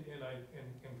in. And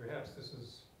perhaps this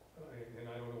is, and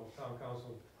I don't know if town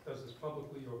council does this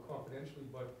publicly or confidentially,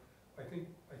 but I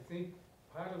think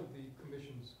part of the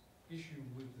commission's issue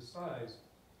with the size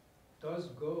does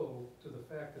go to the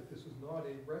fact that this is not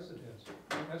a residence.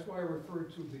 And that's why I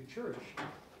referred to the church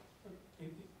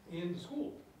in the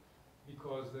school,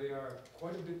 because they are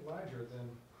quite a bit larger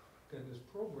than this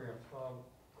program.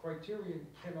 Criterion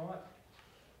cannot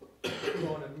put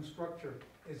on a new structure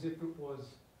as if it was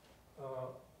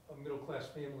a middle-class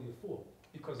family of four,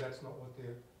 because that's not what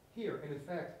they're here. And in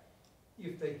fact,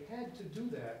 if they had to do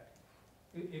that,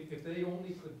 if they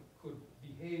only could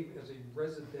behave as a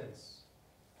residence,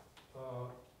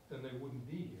 then they wouldn't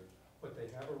be here. But they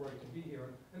have a right to be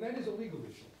here, and that is a legal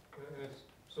issue. And it's,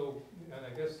 so, and I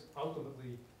guess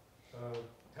ultimately,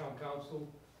 town council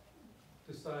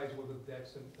decides whether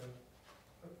that's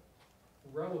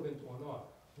relevant or not.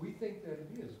 We think that it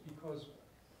is, because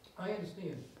I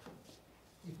understand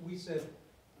if we said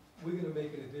we're gonna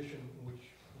make an addition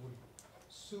which would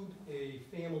suit a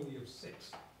family of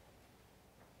 6,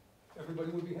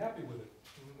 everybody would be happy with it,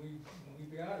 and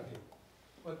we'd be out of here.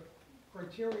 But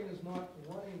Criterion is not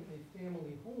running a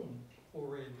family home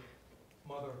for a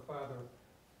mother, father,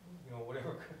 you know,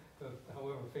 whatever,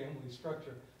 however family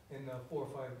structure, and 4 or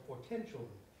 5 or 10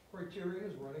 children. Criterion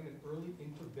is running an early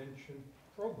intervention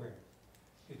program.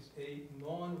 It's a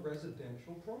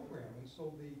non-residential program, and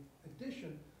so the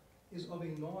addition is of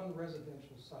a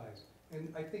non-residential size.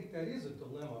 And I think that is a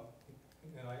dilemma,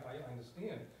 and I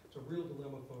understand it's a real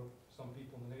dilemma for some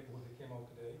people in the neighborhood that came out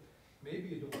today.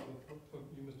 Maybe a dilemma for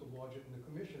you, Mr. Blodgett, and the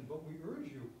commission, but we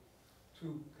urge you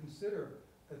to consider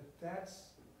that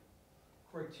that's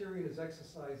Criterion is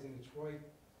exercising its right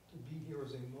to be here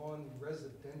as a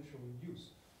non-residential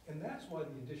use. And that's why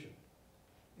the addition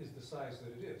is the size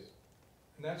that it is.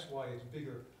 And that's why it's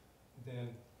bigger than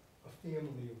a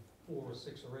family of 4 or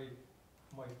 6 or 8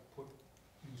 might put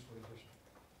use for addition.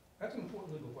 That's an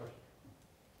important legal question.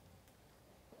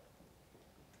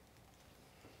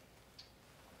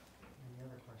 Any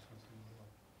other questions from the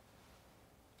board?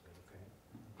 Okay.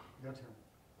 Your turn,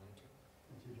 Mine too.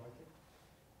 if you'd like it.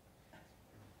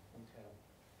 Okay.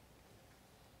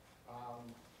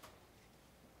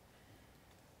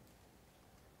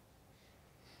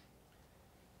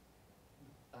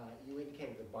 You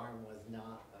indicated the barn was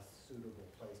not a suitable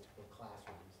place to put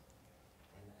classrooms.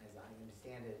 And as I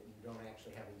understand it, you don't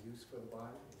actually have a use for the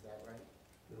barn, is that right?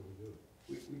 No, we do.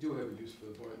 We do have a use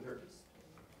for the barn. There,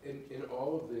 in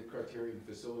all of the Criterion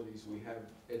facilities, we have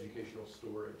educational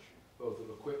storage, both of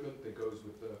equipment that goes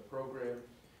with the program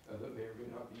that may or may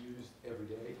not be used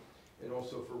every day, and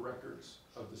also for records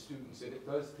of the students. And it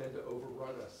does tend to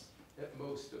overrun us at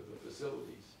most of the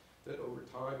facilities, that over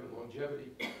time and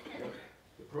longevity,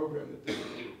 the program that this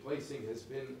will be replacing has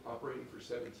been operating for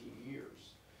 17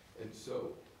 years. And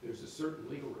so there's a certain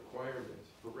legal requirement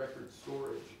for record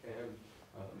storage and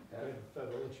We have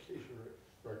Federal Education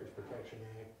Records Protection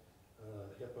Act,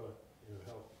 HIPAA,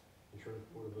 Health Insurance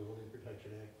Portability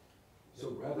Protection Act.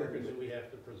 So rather records than- that we have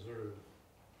to preserve,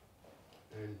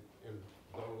 and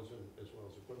those, and as well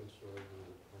as equipment storage.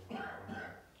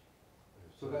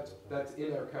 So that's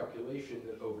in our calculation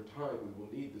that over time we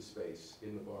will need the space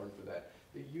in the barn for that.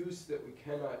 The use that we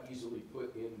cannot easily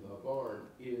put in the barn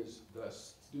is the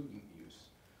student use,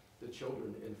 the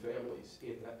children and families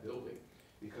in that building,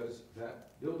 because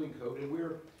that building code, and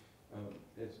we're,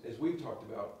 as we've talked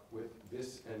about with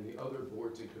this and the other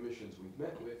boards and commissions we've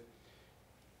met with,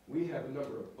 we have a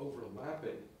number of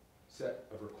overlapping set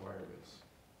of requirements.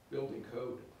 Building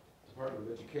code, Department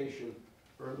of Education,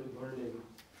 early learning,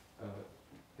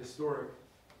 historic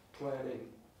planning,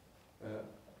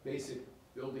 basic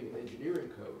building and engineering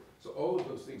code. So all of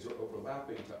those things are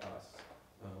overlapping to us.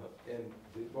 And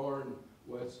the barn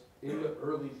was, in the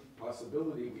early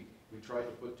possibility, we tried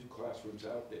to put 2 classrooms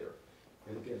out there.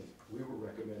 And again, we were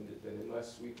recommended that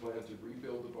unless we plan to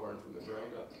rebuild the barn from the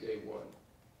ground up day 1,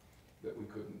 that we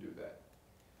couldn't do that.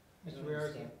 I don't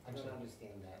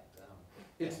understand that.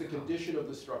 It's the condition of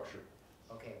the structure.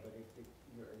 Okay, but if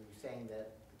are you saying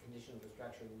that the condition of the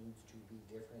structure needs to be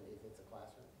different if it's a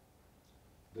classroom?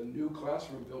 The new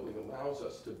classroom building allows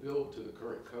us to build to the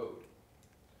current code.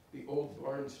 The old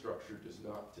barn structure does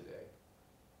not today.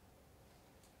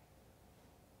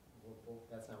 Well,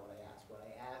 that's not what I asked. What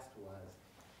I asked was,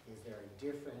 is there a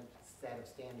different set of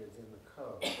standards in the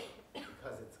code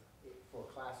because it's for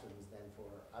classrooms than for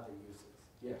other uses?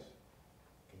 Yes.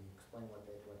 Can you explain what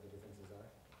the differences are?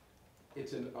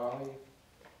 It's an I, I'm gonna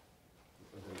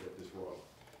get this wrong.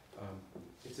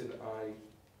 It's an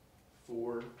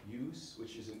I-4 use,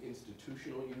 which is an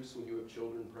institutional use when you have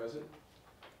children present.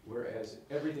 Whereas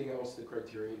everything else the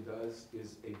criterion does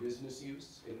is a business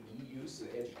use, an E use, an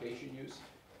education use.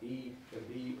 E and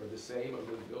B are the same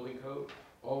under the building code.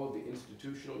 All of the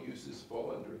institutional uses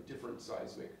fall under a different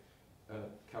seismic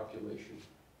calculation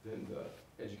than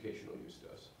the educational use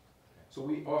does. So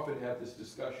we often have this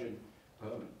discussion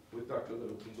with Dr.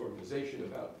 Littleton's organization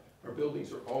about our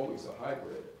buildings are always a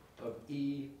hybrid of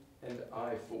E and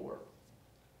I-4.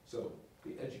 So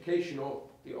the educational,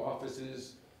 the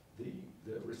offices, the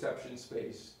reception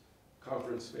space,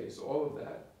 conference space, all of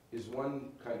that is one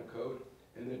kind of code.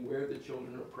 And then where the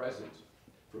children are present,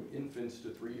 from infants to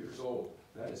 3 years old,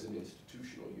 that is an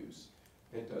institutional use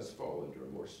and does fall under a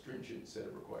more stringent set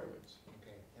of requirements.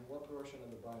 Okay, and what portion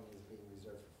of the barn is being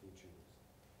reserved for future use?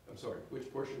 I'm sorry, which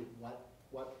portion?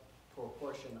 What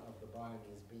proportion of the barn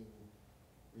is being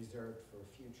reserved for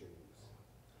future use?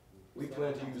 We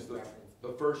plan to use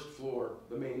the first floor,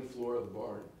 the main floor of the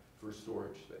barn for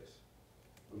storage space.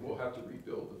 And we'll have to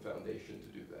rebuild the foundation to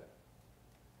do that.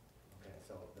 Okay,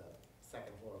 so the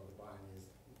second floor of the barn is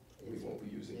We won't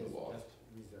be using the loft. just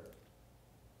reserved.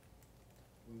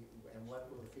 And what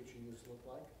will the future use look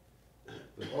like?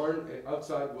 The barn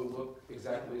outside will look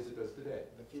exactly as it does today.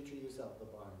 The future use of the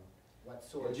barn, what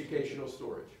sort? Educational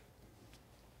storage.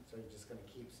 So you're just gonna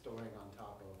keep storing on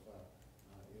top of,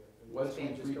 Once we've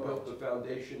expand your rebuilt the storage?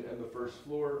 foundation and the first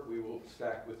floor, we will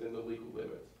stack within the legal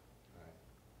limits. Alright.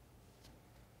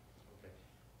 Okay.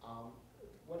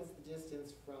 What is the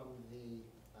distance from the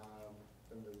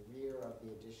rear of the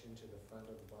addition to the front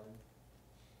of the barn?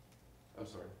 I'm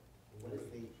sorry.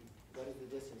 What is the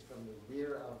distance from the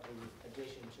rear of the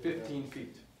addition to 15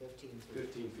 feet. 15 feet?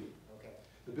 15 feet. Okay.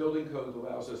 The building code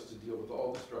allows us to deal with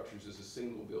all the structures as a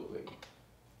single building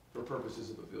for purposes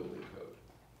of a building code.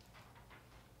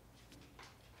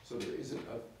 So there isn't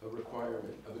a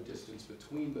requirement of a distance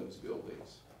between those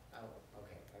buildings. Oh,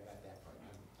 okay, I got that part.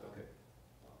 Okay.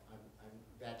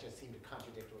 That just seemed to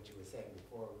contradict what you were saying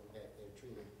before, that they're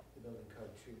treated, the building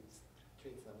code treats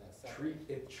them as separate.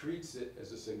 It treats it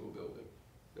as a single building.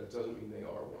 That doesn't mean they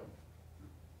are one.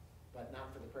 But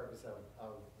not for the purpose of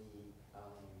the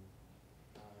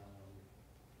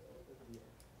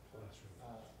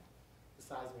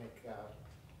seismic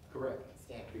Correct.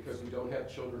 standards. Because we don't have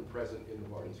children present in the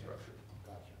barn structure.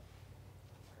 Gotcha.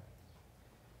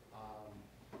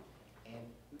 And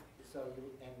so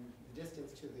and the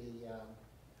distance to the,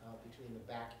 between the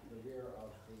rear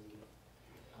of the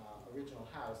original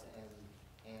house and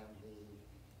the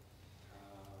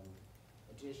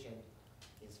addition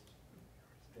is,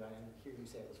 did I hear you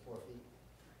say it was 4 feet?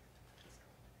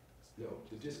 No,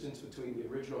 the distance between the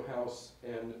original house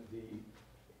and the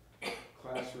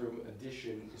classroom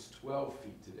addition is 12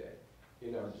 feet today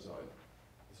in our design.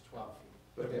 It's 12 feet.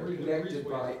 But The they're breezeway is connected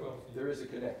by, 12 feet. there is a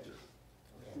connector.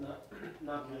 Okay. Not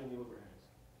counting the overhangs.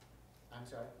 I'm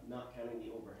sorry? Not counting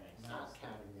the overhangs. Not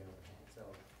counting the overhang, so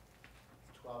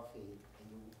it's 12 feet, and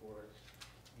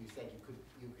you said you could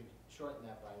shorten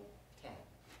that by 10,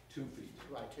 2 feet.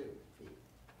 by 2 feet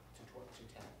to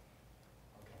 10.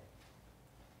 Okay.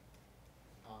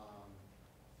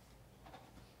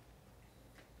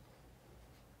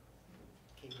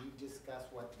 Can you discuss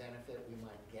what benefit we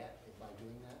might get by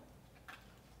doing that?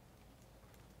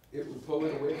 It would pull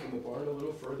it away from the barn a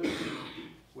little further,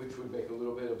 which would make a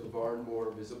little bit of the barn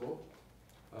more visible,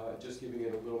 just giving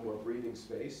it a little more breathing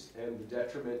space. And the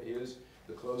detriment is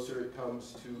the closer it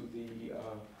comes to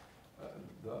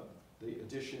the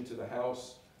addition to the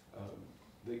house,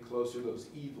 the closer those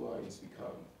eave lines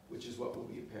become, which is what will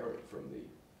be apparent from the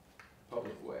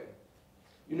public way.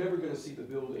 You're never going to see the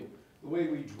building. The way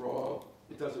we draw,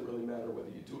 it doesn't really matter whether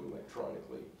you do it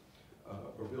electronically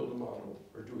or build a model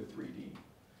or do a 3D.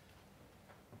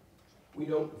 We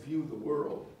don't view the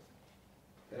world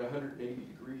at 180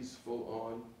 degrees full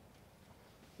on.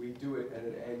 We do it at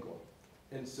an angle.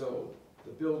 And so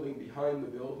the building behind the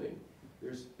building,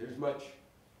 there's much,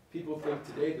 people think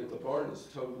today that the barn is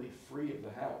totally free of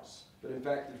the house. But in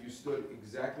fact, if you stood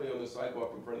exactly on the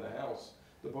sidewalk in front of the house,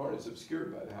 the barn is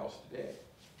obscured by the house today.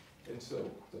 And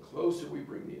so the closer we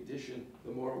bring the addition,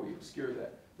 the more we obscure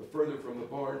that. The further from the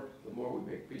barn, the more we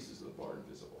make pieces of the barn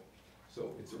visible.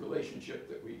 So it's a relationship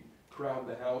that we crowd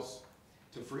the house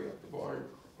to free up the barn,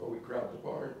 or we crowd the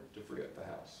barn to free up the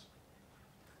house.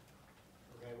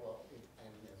 Okay, well, and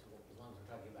as long as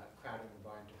we're talking about crowding the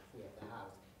barn to free up the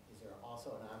house, is there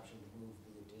also an option to move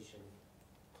the addition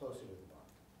closer to the barn?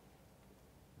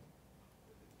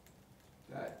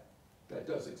 That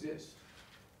does exist.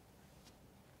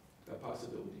 that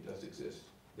possibility does exist.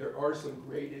 There are some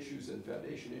grade issues and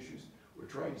foundation issues. We're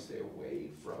trying to stay away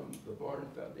from the barn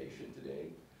foundation today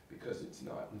because it's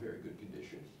not in very good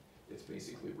condition. It's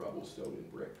basically rubble, stone,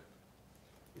 and brick.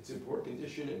 It's in poor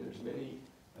condition, and there's many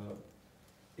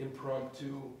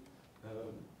impromptu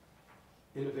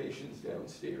innovations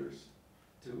downstairs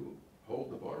to hold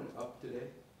the barn up today.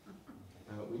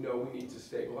 We know we need to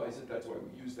stabilize it, that's why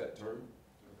we use that term.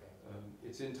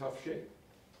 It's in tough shape.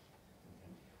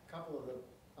 A couple of the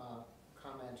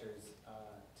commenters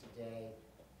today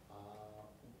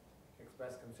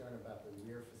expressed concern about the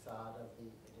rear facade of the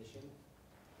addition.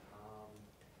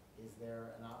 Is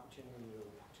there an opportunity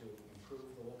to improve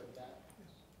the look of that?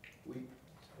 We,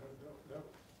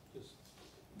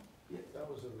 that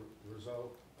was a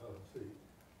result of the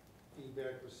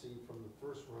feedback received from the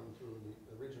first run through the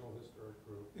original historic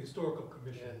group. Historical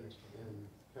commission. And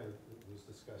kind of it was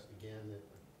discussed again at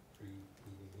the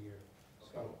pre-meeting here.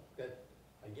 So that,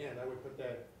 again, I would put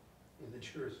that in the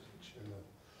jurisdiction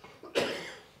of.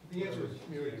 The answer is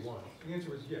community yes. one. The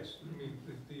answer is yes. I mean,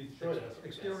 the Sure, yes.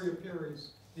 exterior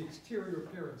appearance, the exterior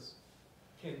appearance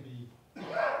can be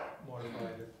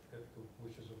modified at the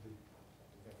wishes of the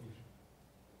commission.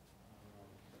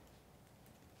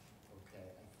 Okay,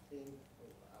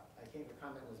 I think the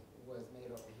comment was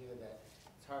made over here that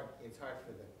it's hard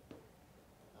for the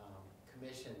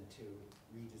commission to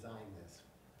redesign this.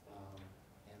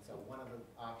 And so one of the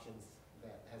options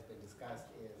that has been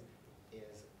discussed is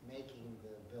making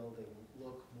the building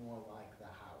look more like the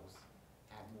house,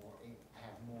 have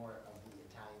more of the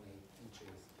Italianate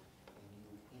features, and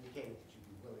you indicated that you'd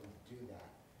be willing to do that.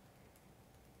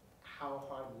 How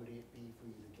hard would it be for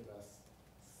you to give us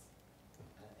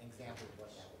an example of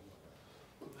what that would look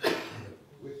like?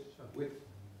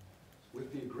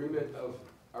 With the agreement of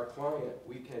our client,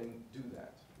 we can do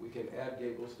that. We can add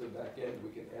gables to the back end,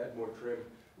 we can add more trim,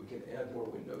 we can add more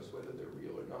windows, whether they're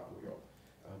real or not real.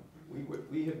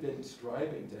 We have been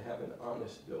striving to have an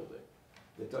honest building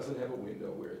that doesn't have a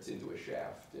window where it's into a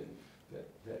shaft, and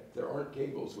that there aren't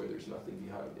gables where there's nothing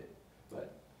behind it.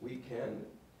 But we can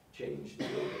change the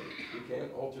building, we can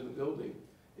alter the building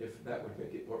if that would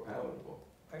make it more palatable.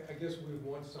 I guess we would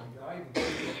want some guidance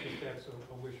if that's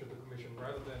a wish of the commission,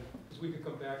 rather than, because we could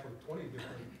come back with 20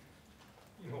 different,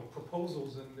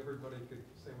 proposals, and everybody could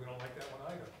say, we don't like that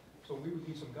one either. So we would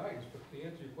need some guidance, but to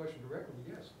answer your question directly,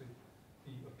 yes, the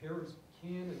appearance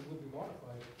can and will be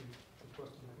modified at the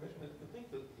request of the commission. I think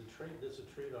that there's a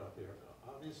trade-off there.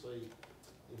 Obviously,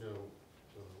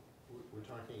 we're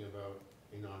talking about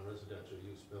a non-residential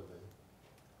use building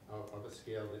of a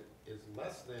scale that is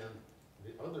less than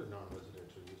the other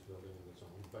non-residential use building in the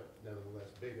zone, but nevertheless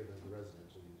bigger than the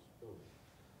residential use building.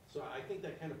 So I think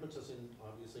that kind of puts us in,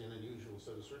 obviously, an unusual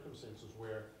set of circumstances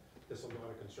where there's a lot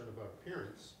of concern about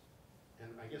appearance. And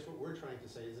I guess what we're trying to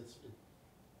say is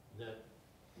that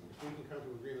if we can come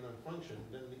to agreement on function,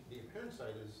 then the appearance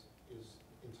side is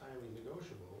entirely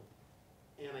negotiable.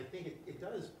 And I think it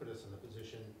does put us in a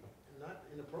position, not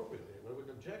inappropriately, I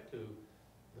wouldn't object to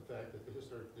the fact that the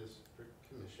Historic District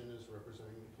Commission is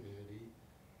representing the community,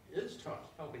 is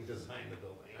helping design the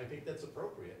building. I think that's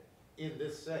appropriate in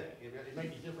this setting. It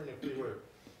might be different if we were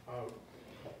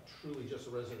truly just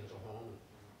a residential home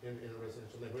in a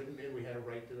residential neighborhood, and we had a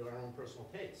right to our own personal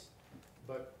taste.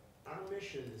 But our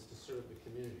mission is to serve the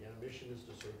community. Our mission is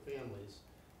to serve families.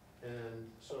 And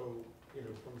so,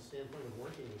 from the standpoint of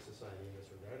working with society in this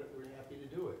regard, we're happy to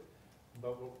do it.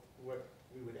 But what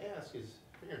we would ask is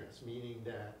fairness, meaning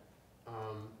that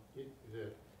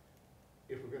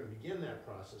if we're going to begin that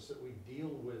process, that we deal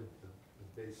with the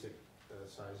basic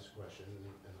size question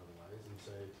and otherwise, and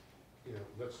say,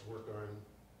 let's work on,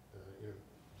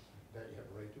 that you have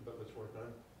a right to, but let's work on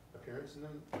appearance, and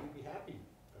then we'd be happy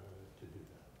to do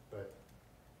that. But,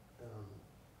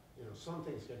 some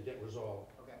things got to get resolved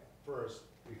first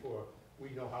before we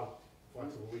know how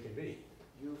flexible we can be.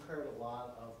 You've heard a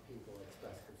lot of people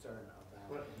express concern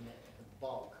about the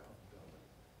bulk of the building.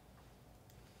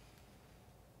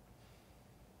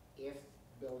 If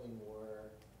the building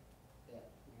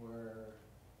were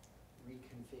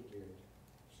reconfigured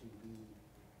to be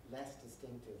less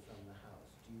distinctive from the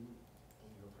house, do you, in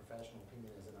your professional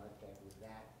opinion as an architect,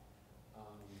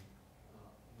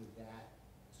 would that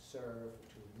serve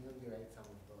to ameliorate some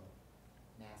of the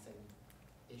massing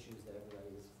issues that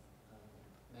everybody's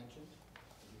mentioned?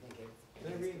 Do you think it?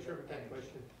 Can I reinterpret that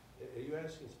question? Are you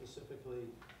asking specifically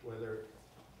whether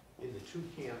in the two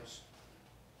camps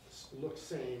looks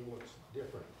same, looks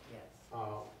different? Yes.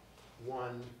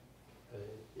 One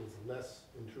is less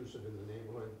intrusive in the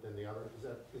neighborhood than the other? Is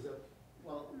that?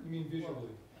 Well, You mean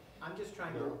visually? I'm just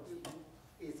trying to.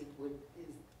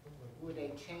 would a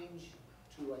change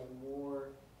to a more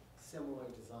similar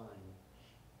design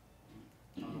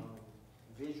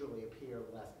visually appear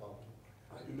less bulky?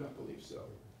 I do not believe so.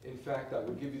 In fact, I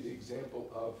would give you the example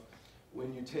of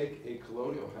when you take a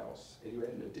colonial house and you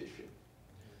add an addition.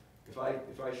 If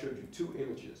I showed you two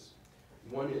images,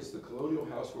 one is the colonial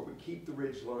house where we keep the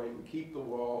ridge line, we keep the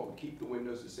wall, we keep the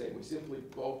windows the same, we simply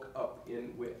bulk up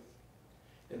in width.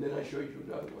 And then I show you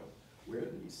another one where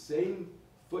the same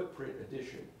footprint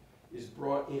addition is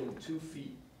brought in 2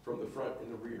 feet from the front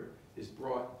and the rear, is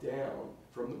brought down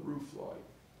from the roof line.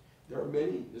 There are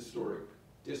many historic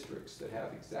districts that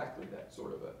have exactly that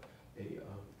sort of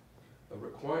a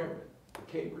requirement.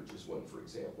 Cambridge is one, for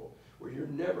example, where you're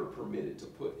never permitted to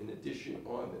put an addition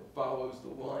on that follows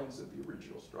the lines of the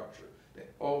original structure. They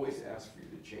always ask for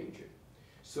you to change it.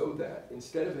 So that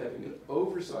instead of having an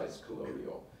oversized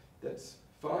colonial that's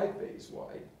 5 bays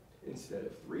wide instead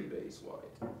of 3 bays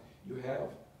wide, you have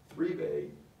 3 bay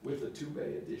with a 2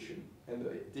 bay addition, and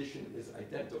the addition is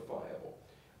identifiable.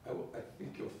 I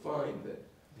think you'll find that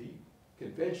the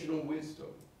conventional wisdom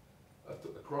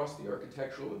across the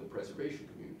architectural and the preservation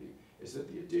community is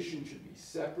that the addition should be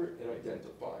separate and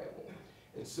identifiable.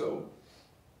 And so,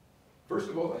 first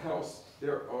of all, the house,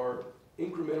 there are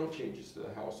incremental changes to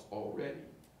the house already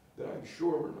that I'm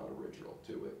sure were not original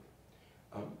to it.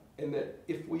 And that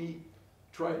if we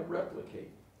try to replicate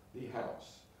the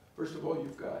house, first of all,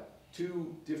 you've got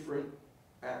 2 different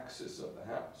axes of the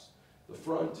house. The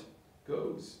front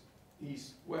goes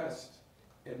east-west,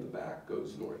 and the back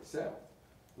goes north-south.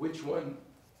 Which one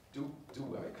do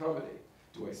I accommodate?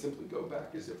 Do I simply go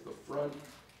back as if the front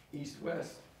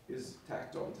east-west is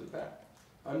tacked onto the back?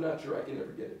 I'm not sure I can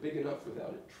ever get it big enough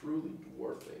without it truly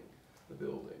dwarfing the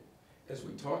building. As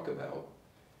we talk about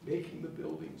making the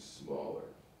building smaller,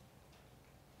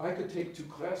 I could take 2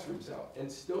 classrooms out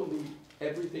and still need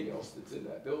everything else that's in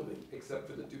that building except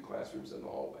for the 2 classrooms in the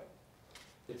hallway.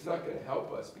 It's not going to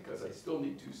help us because I still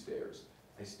need 2 stairs.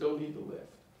 I still need the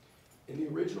lift. In the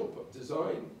original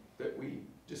design that we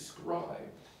described,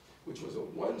 which was a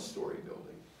 1-story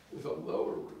building with a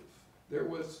lower roof, there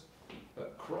was a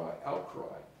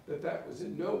outcry that that was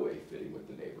in no way fitting with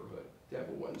the neighborhood to have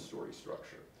a 1-story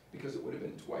structure because it would have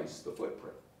been twice the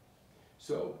footprint.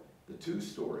 So the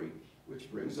 2-story,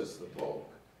 which brings us the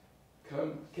bulk,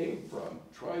 came from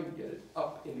trying to get it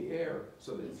up in the air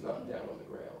so that it's not down on the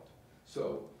ground.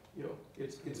 So, you know,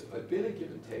 it's been a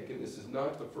give and take, and this is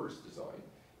not the first design.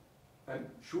 I'm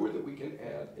sure that we can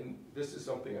add, and this is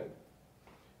something I'd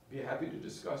be happy to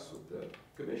discuss with the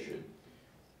commission,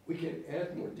 we can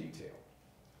add more detail.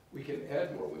 We can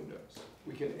add more windows.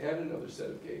 We can add another set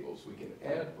of gables. We can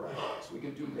add brackets. We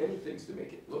can do many things to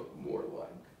make it look more like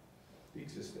the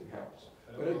existing house.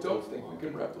 But I don't think we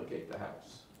can replicate the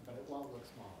house. But it won't look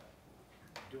smaller,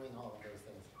 doing all of those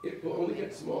things. It will only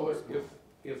get smaller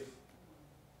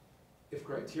if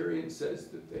Criterion says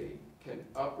that they can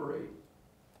operate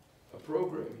a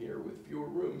program here with fewer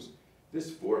rooms.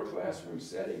 This 4-classroom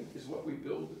setting is what we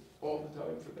build all the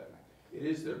time for them. It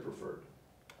is their preferred.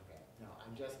 Okay, no,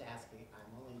 I'm just asking,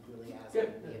 I'm only really asking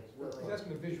if will He's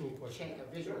asking a visual question.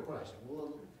 a visual question.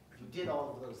 Will, if you did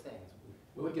all of those things,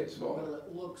 Will it get smaller? will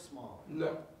it look smaller?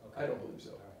 No, Okay. I don't believe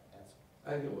so. All right, that's.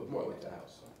 I think it'll look more like the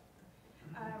house.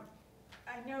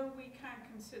 I know we can't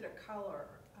consider color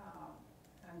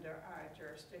under our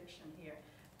jurisdiction here,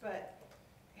 but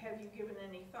have you given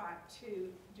any thought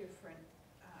to different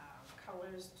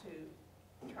colors to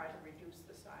try to reduce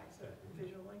the size of it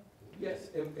visually? Yes,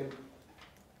 and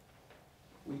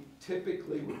we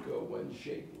typically would go one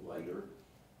shade lighter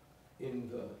in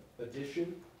the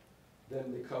addition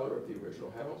than the color of the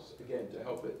original house, again, to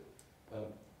help it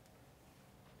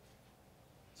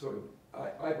sort of,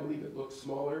 I believe it looks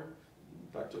smaller.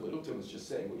 Dr. Littleton was just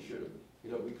saying we should have,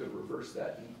 you know, we could reverse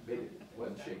that and made it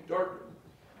one shade darker.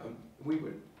 We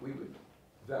would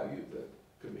value the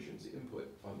commission's input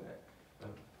on that.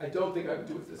 I don't think I would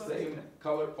do it the same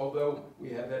color, although we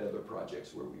have had other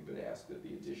projects where we've been asked that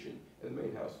the addition and the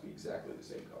main house be exactly the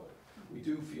same color. We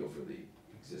do feel for the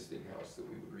existing house that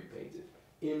we would repaint it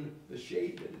in the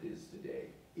shade that it is today,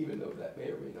 even though that may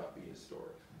or may not be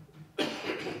historic.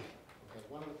 Okay,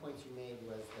 one of the points you made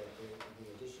was that the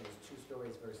addition is 2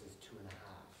 stories versus 2.5.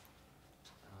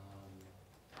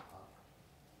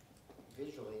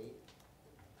 Visually,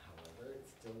 however, it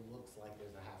still looks like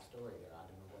there's a half story there. I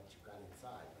don't know what you've got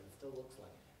inside, but it still looks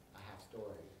like a half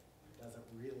story. It doesn't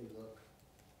really look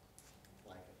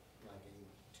like a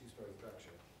 2-story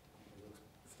structure.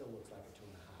 It still looks like a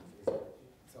 2.5.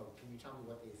 So can you tell me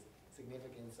what the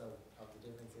significance of the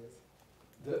difference is?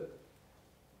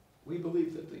 We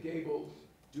believe that the gables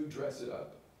do dress it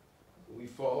up. we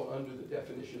fall under the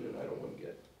definition, and I don't want to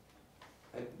get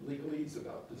legalese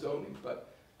about the zoning,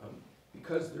 but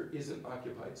because there isn't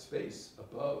occupied space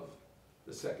above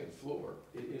the second floor,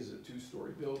 it is a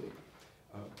two-story building.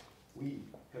 We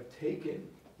have taken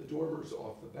the dormers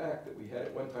off the back that we had.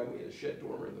 At one time, we had a shed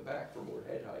dormer in the back for more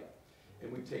head height,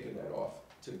 and we've taken that off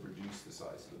to reduce the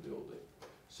size of the building.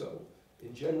 So,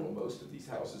 in general, most of these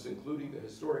houses, including the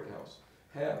historic house,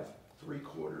 have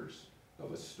 3/4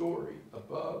 of a story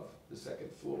above the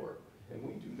second floor, and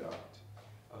we do not.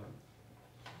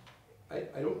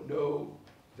 I don't know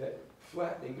that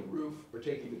flattening the roof or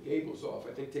taking the gables off,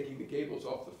 I think taking the gables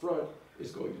off the front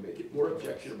is going to make it more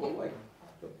objectionable, like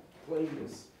the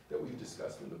plainness that we've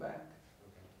discussed in the back.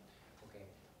 Okay.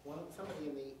 Somebody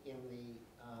in the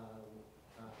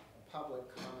public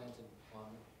commented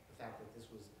on the fact that this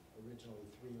was originally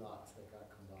 3 lots that got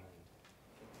combined.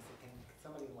 Can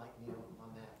somebody enlighten me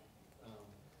on that?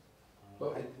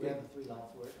 Where the 3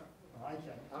 lots were? I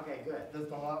can. Okay, good. There's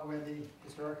the lot where the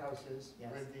historic house is,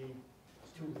 Yes. with the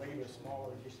 2 later smaller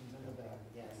additions in the back.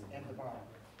 Yes. And the barn.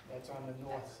 That's on the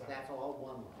north side. That's all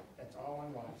one lot. That's all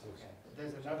one lot. Okay.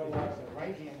 There's another lot on the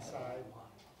right-hand side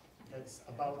that's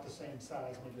about the same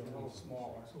size, maybe a little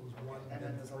smaller. So it was one, And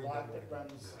then there's a three lot that that were-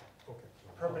 runs Okay.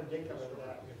 perpendicular to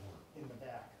that in the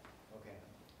back. Okay.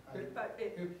 But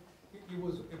it, It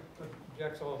was,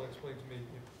 Jack Sullivan explained to me,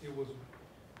 it was,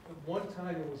 at one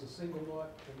time it was a single lot,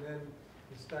 and then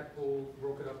the Stackpole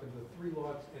broke it up into 3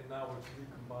 lots, and now it's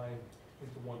recombined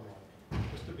into 1 lot,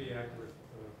 just to be accurate,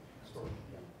 historically.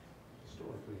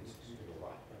 Historically, it's a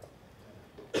lot.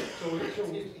 So it, so,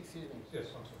 Excuse me. yes,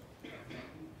 I'm sorry.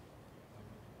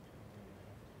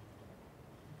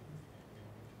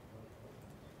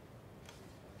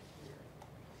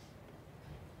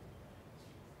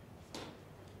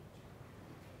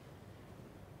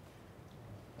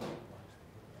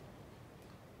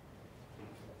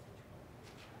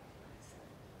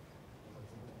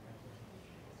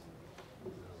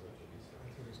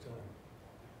 That's what he's telling me.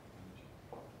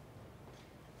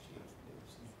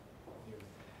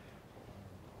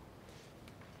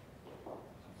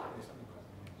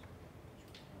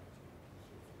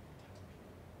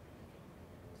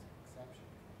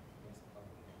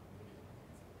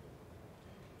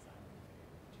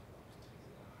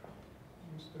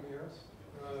 Mr. Mears,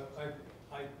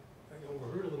 I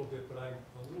overheard a little bit, but I'm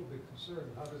a little bit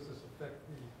concerned. How does this affect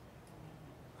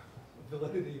the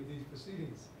validity of these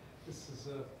proceedings? This is,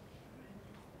 Well,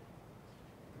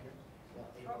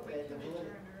 oh, we the can validity-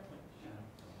 adjourn early.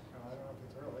 I don't know if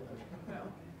it's early, but No.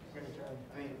 we're gonna turn.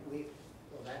 I mean,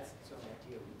 well, that's sort of up to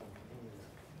you. We can continue this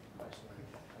question.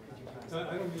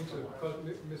 I don't mean to cause,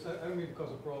 Miss, I don't mean to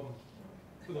cause a problem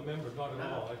for the members, not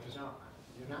at all. I just, No,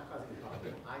 you're not causing a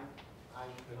problem. I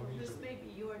don't mean This to. may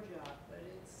be your job, but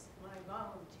it's my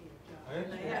volunteer job. I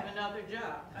And I have another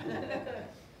job.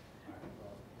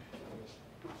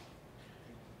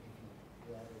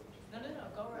 No,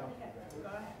 go right ahead, go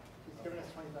ahead. He's giving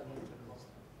us 25 minutes to close.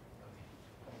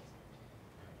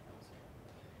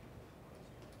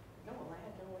 No, I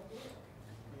had no idea.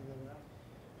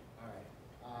 All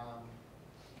right.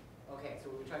 Okay, so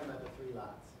we were talking about the 3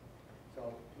 lots.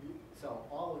 So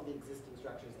all of the existing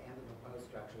structures and the proposed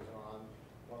structures are on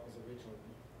what was originally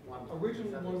 1 lot. Originally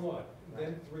Is that 1 this- lot,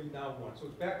 then 3, now 1. So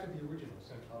it's back to the original,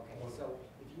 essentially. Okay, One. so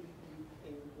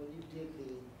if when you did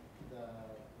the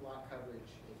lot coverage,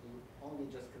 if you only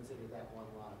just considered that 1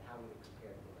 lot, how would it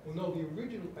compare to the rest? Well, no, the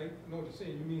original, I know what you're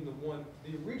saying, you mean the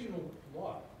original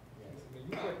lot, Yes. I mean,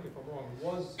 you correct me if I'm wrong,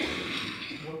 was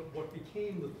what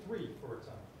became the 3 for a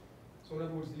time. So in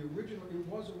other words, it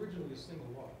was originally a single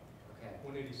lot, Okay,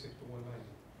 186 to 190.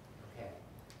 okay.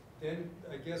 Then,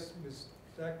 I guess, Ms.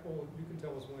 Stackpole, you can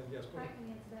tell us when, yes, go I ahead.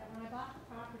 can answer that. When I bought the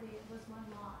property, it was 1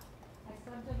 lot. I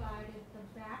subdivided the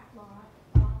back lot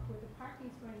off where the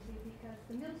parking's going to be because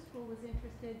the middle school was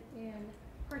interested in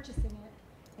purchasing it.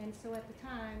 And so at the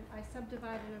time, I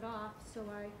subdivided it off so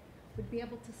I would be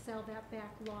able to sell that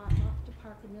back lot off to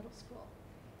Parker Middle School.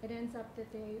 It ends up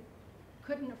that they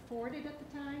couldn't afford it at the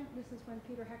time. This is when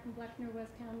Peter Heckenbleckner was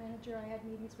town manager. I had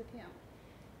meetings with him.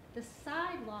 The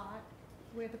side lot,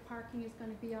 where the parking is going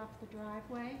to be off the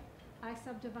driveway, I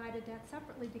subdivided that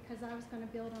separately because I was going to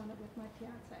build on it with my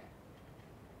fiance.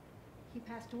 He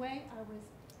passed away. I was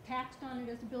taxed on it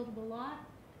as a buildable lot.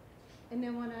 And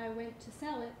then when I went to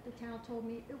sell it, the town told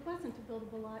me it wasn't a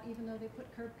buildable lot, even though they put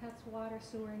curb cuts, water,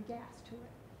 sewer, and gas to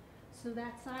it. So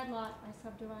that side lot, I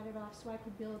subdivided off so I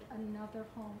could build another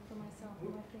home for myself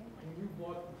and my family. When you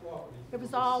bought the property. It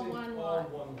was the all same- 1 All lot.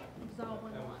 1 lot. It was all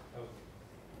 1 That was- lot. that was-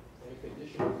 And a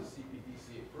condition of the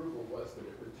CPDC approval was that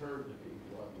it returned to being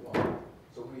 1 lot.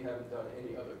 So we haven't done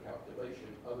any other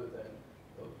calculation other than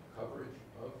the coverage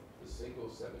of the single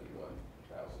 71,000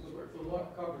 square The feet.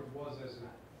 lot coverage was as it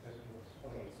was.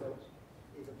 Okay, so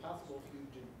is it possible for you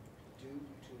to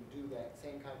do that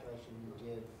same calculation you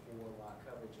did for lot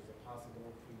coverage? Is it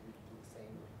possible for you to do the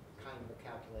same kind of a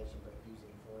calculation but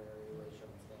using floor area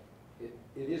ratio instead?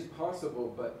 It is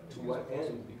possible, but to what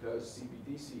end? Because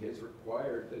CBDC has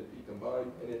required that it be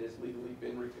combined, and it has legally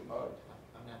been recombined.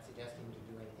 I'm not suggesting to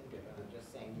do anything different, I'm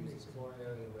just saying using floor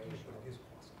area ratio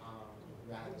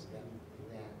rather than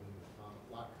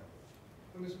lot coverage.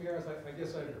 Well, Ms. Miyares, I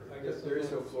guess There is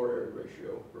no floor area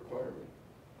ratio requirement.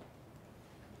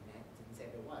 I didn't say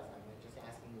there was, I'm just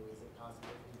asking you, is it possible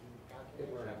for you to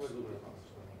calculate? Absolutely.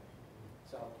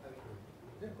 So, I mean,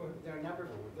 Yeah, go ahead. there are a number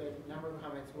of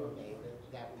comments were made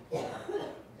that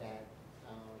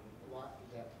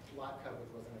lot coverage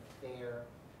wasn't a fair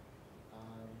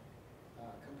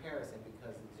comparison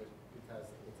because it's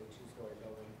a two-story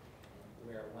building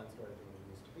where a one-story building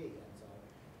used to be, and so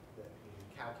the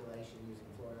calculation using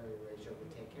floor area ratio would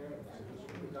take care of that.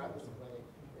 Regardless of whether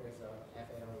there's a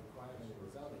FAR requirement in the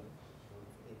zoning,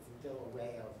 it's still a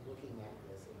way of looking at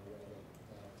this in a way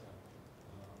that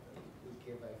would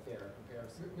give a fair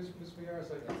comparison. Ms. Miyares,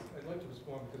 I'd like to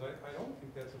respond because I don't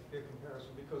think that's a fair comparison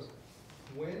because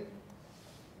when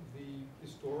the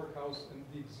historic house and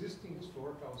the existing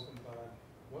historic house in Bath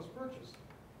was purchased,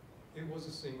 it was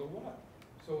a single lot.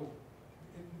 So,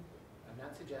 I'm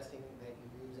not suggesting that you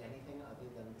use anything other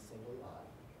than the single lot.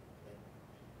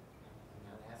 I'm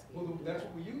not asking. well, you to do that's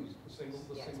that. what we used, the single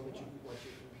Yes, lot. what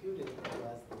you computed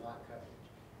was the lot coverage.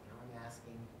 Now I'm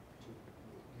asking you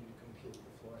to compute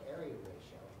the floor area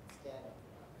ratio instead of the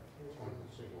lot coverage. On the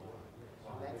single lot, yes.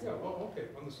 Well, that's Yeah, it. oh, okay,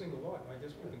 on the single lot, I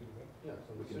guess we can do that. Yeah,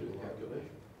 so We the can do single the lot.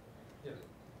 calculation. Yes.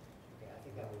 Okay, I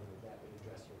think that would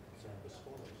address your concern with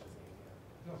spoilers.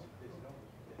 No, I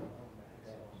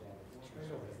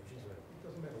know, it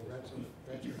doesn't matter.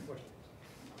 That's your question.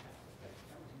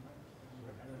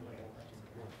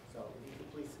 So if you could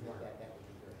please submit that, that would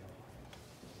be very helpful.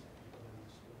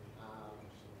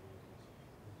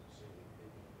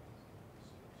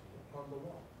 On the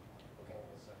lot, Okay.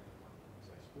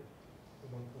 the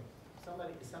 1 point.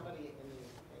 Somebody in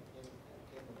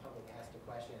the public asked a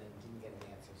question and didn't get an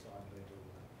answer, so I'm going to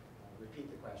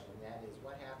repeat the question. And that is,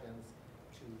 what happens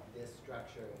to this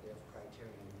structure if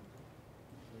Criterion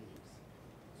leaves?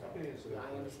 So I can answer that I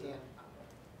question.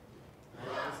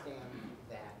 understand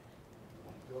that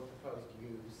your proposed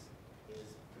use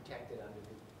is protected under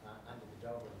the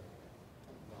Dover Amendment.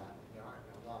 But there aren't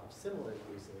a lot of similar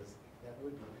uses that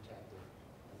would be protected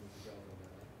under the Dover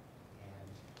Amendment. And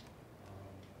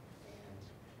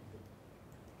the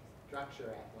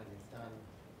structure when it's done,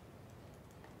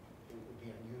 it would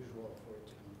be unusual for it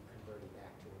to be converted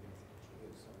back to a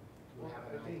residential use. So you Well, have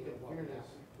I an think idea in of what would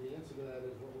fairness, happen? the answer to that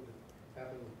is what would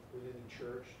happen with any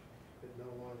church that no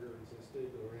longer existed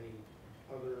or any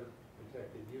other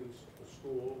protected use, a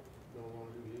school no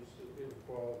longer used, it would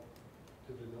fall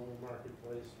to the normal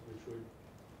marketplace, which would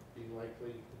be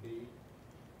likely to be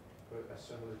a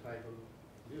similar type of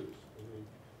use. I mean,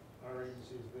 our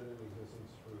agency has been in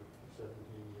existence for 17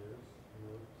 years, you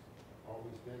know, it's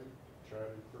always been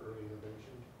chartered for early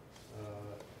innovation.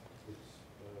 Its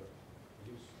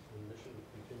use and mission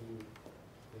continue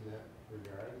in that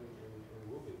regard and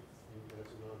will be. And as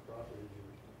a nonprofit, as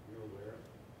you're aware,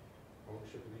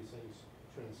 ownership of these things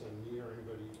transcend me or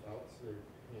anybody else. They're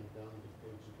handed down to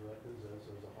boards of directors as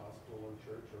a hospital or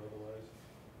church or otherwise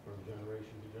from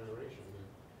generation to generation. And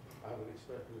I would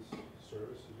expect this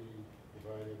service to be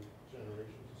providing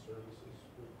generations of services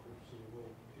for the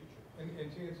foreseeable future. And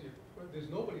to answer your,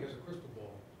 there's nobody has a crystal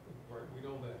ball, right, we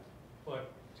know that.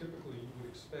 But typically, you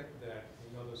would expect that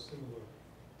another similar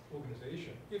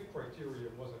organization, if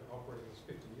Criteria wasn't operating this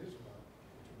 50 years from now,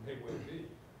 which it may well be,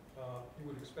 you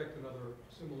would expect another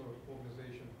similar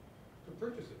organization to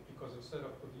purchase it because it's set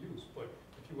up for the use. But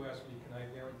if you ask me, can I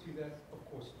guarantee that? Of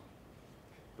course not.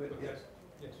 But yes,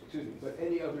 yes. Excuse me, but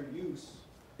any other use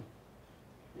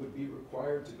would be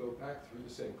required to go back through the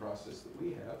same process that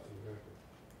we have.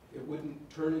 It wouldn't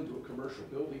turn into a commercial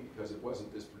building because it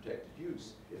wasn't this protected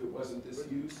use. If it wasn't this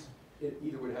use, it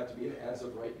either would have to be an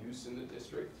as-of-right use in the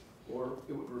district, or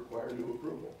it would require new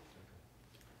approval.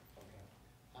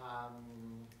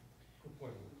 Good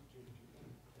point.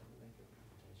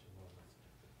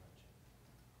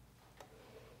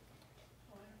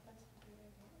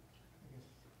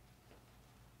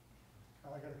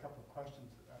 I got a couple of questions,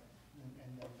 and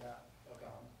then that. Okay.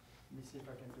 Let me see if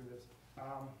I can do this.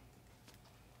 I'm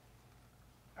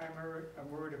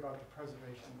worried about the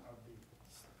preservation of the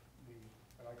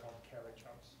what I call carriage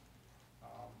house.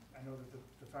 I know that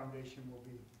the foundation will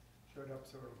be shored up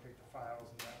so it'll take the files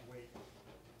and that weight.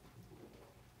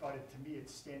 But to me, it's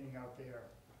standing out there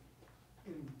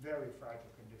in very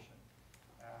fragile condition.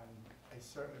 And I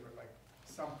certainly would like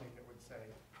something that would say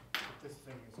that this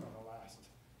thing is gonna last,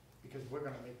 because we're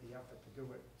gonna make the effort to do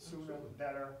it sooner, Absolutely.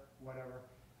 better, whatever.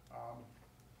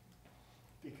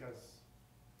 Because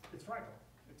it's fragile,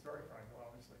 it's very fragile,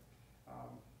 obviously.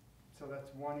 So that's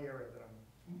one area that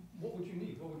I'm, What would you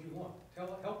need? What would you want?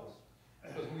 Help us,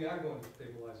 because we are going to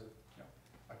stabilize it.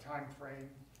 a time frame,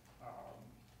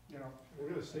 you know. We're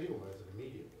gonna stabilize it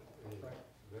immediately. I mean, Right.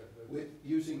 that's- With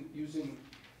using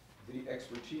the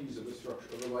expertise of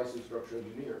a licensed structural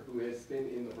engineer who has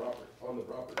been on the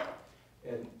property.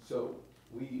 And so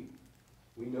we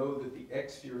know that the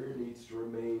exterior needs to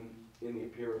remain in the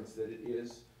appearance that it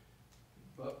is,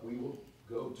 but we will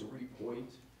go to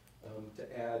repoint,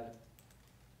 to add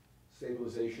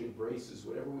stabilization, braces,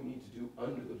 whatever we need to do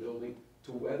under the building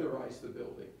to weatherize the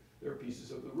building. There are pieces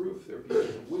of the roof, there are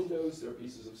pieces of windows, there are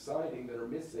pieces of siding that are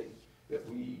missing that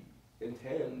we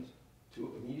intend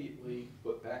to immediately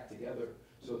put back together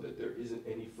so that there isn't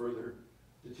any further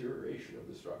deterioration of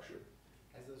the structure.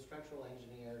 Has the structural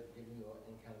engineer given you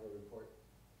any kind of a report?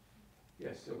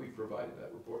 Yes, so we provided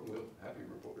that report, and we'll have your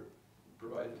reporter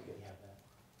provide it We again. have that.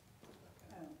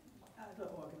 Other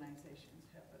organizations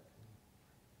have it.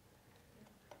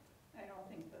 I don't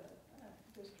think the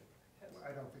district has.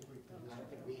 I don't think we can. I don't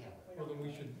think we have it. Well, then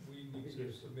we need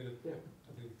to submit it Yeah.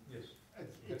 to the,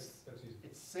 yes, that's easy.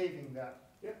 It's saving that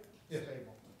Yes.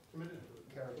 stable Committed to it.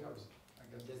 character, I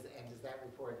guess. And does that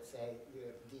report say,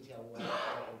 detail what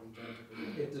are we doing to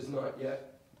prevent? It does not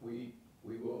yet. We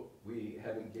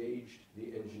have engaged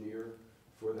the engineer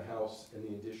for the house and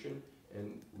the addition,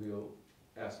 and we'll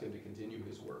ask him to continue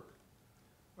his work.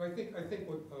 I think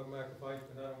what, Mac,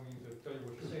 and I don't mean to tell you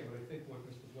what you're saying, but I think what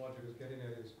Mr. Blodgett is getting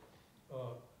at is,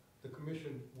 the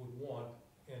commission would want,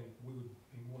 and we would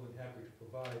be more than happy to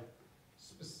provide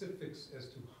specifics as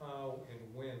to how and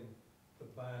when the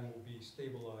barn will be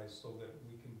stabilized so that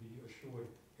we can be assured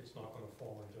it's not gonna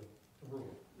fall into the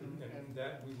ruin. And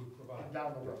that we would provide. And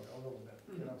down the road a little bit,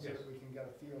 you know, so Yes. that we can get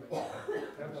a feeling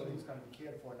that building's gonna be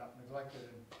cared for, not neglected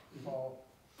and fall.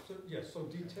 So, yes, so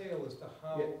detail as to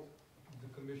how Yeah. the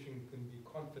commission can be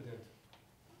confident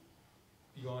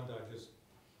beyond our just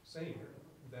saying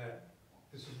that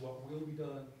this is what will be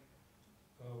done,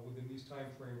 within these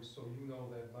timeframes, so you know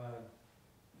that bond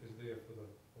is there for the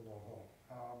long haul.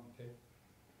 Okay.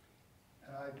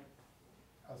 And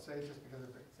I'll say just because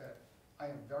of that, I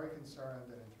am very concerned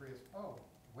that in 3 years,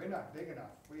 we're not big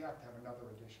enough, we have to have another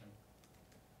addition.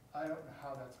 I don't know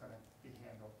how that's gonna be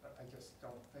handled, but I just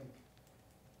don't think.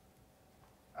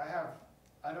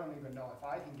 I don't even know if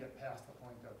I can get past the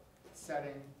point of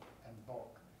setting and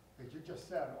bulk. Because you just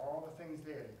said all the things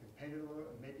there, you can paint it a little,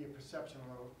 maybe a perception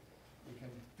a little, you can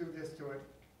do this to it,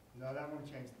 no, that won't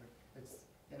change it. It's,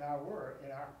 in our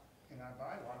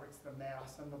bylaw, it's the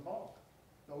mass and the bulk.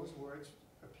 Those words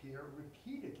appear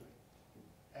repeatedly.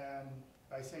 And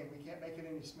by saying we can't make it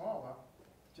any smaller,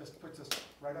 just puts us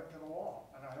right up to the wall,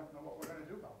 and I don't know what we're gonna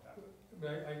do about that.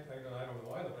 I don't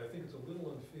know either, but I think it's a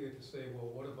little unfair to say, well,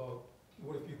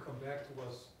 what if you come back to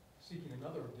us seeking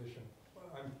another addition?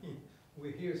 I mean,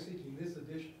 we're here seeking this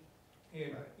addition,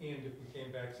 and if we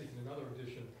came back seeking another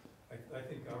addition, I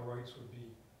think our rights would be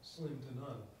slim to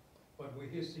none. But we're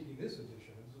here seeking this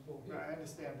addition, this is what we. I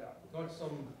understand that. Not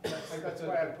some. That's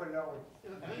why I put it out with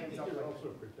And my I hands think up. you're like-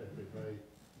 also protected by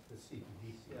the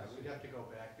CPDC. Yeah, we'd have to go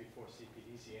back before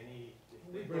CPDC.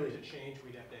 If they Really- were to change,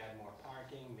 we'd have to add more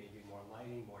parking, maybe more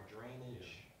lighting, more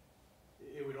drainage.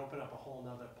 It would open up a whole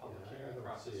nother public Yeah, I hearing don't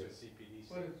process see with it. CPDC.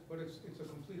 But it's a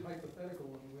complete hypothetical,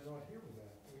 and we're not here with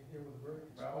that. We're here with a very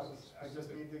Well, explicit, I just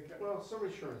specific. need to get, Well, some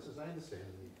assurances, I understand.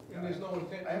 And there's no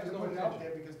intent, I have to there's no put it out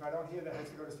intention. there, because if I don't hear that it has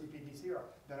to go to CPDC,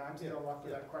 then I'm still left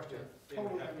with that question. It would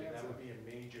Totally have to- That unanswered. would be a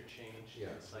major change to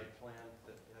Yeah. the site plan.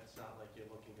 That's not like you're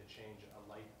looking to change a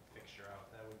light fixture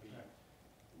out. That would be,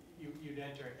 you'd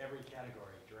enter every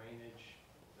category, drainage,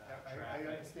 I traffic,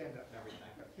 understand that. everything.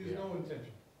 There's no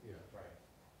intention. Yeah, Right.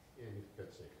 and you've got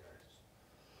safeguards.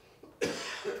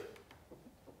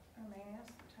 May I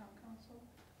ask the town council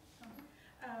something?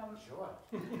 Sure.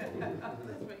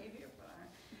 That's what you're here for.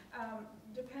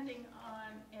 Depending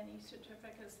on any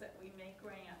certificates that we may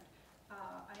grant,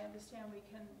 I understand we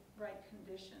can write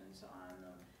conditions on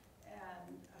them,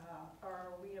 and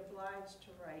are we obliged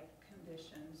to write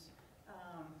conditions?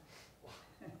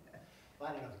 Well,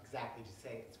 I don't know exactly to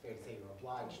say, it's fair to say you're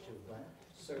obliged to, but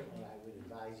certainly I would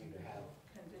advise you to have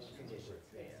conditions, yes.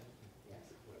 Yes.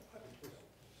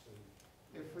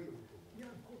 If we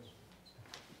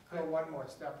go one more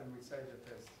step and we say that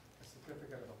there's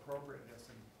certificate of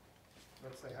appropriateness, and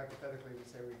let's say hypothetically, we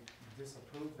say we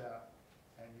disapprove that,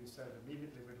 and you said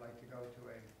immediately we'd like to go to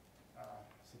a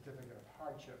certificate of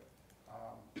hardship.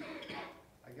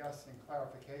 I guess in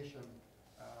clarification,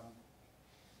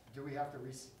 do we have to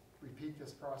repeat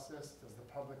this process? Does the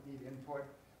public need input?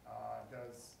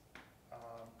 Does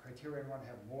Criterion want to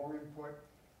have more input,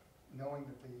 knowing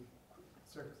that the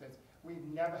circumstance? We've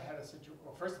never had a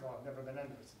well, first of all, I've never been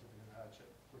under a certificate of hardship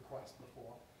request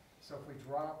before. So if we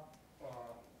drop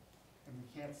and we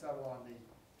can't settle on the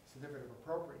certificate of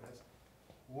appropriateness,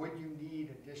 would you need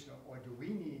additional, or do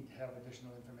we need to have additional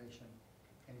information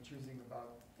in choosing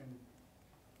about, in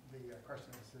the question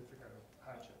of the certificate of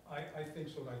hardship? I think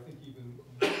so, and I think even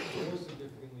more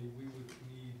significantly, we would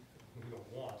need, we don't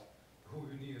want, we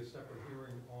would need a separate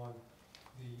hearing on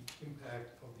the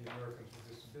impact of the Americans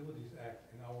with Disabilities Act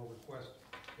and our request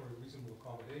for a reasonable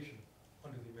accommodation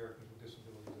under the Americans with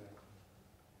Disabilities Act.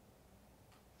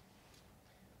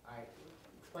 All right,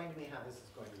 explain to me how this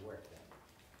is going to work then,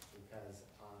 because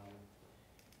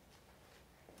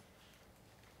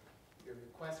your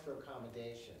request for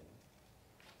accommodation,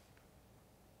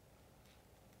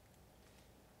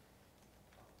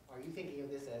 are you thinking of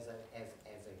this as a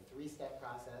three-step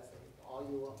process? All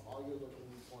you're looking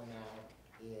for now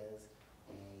is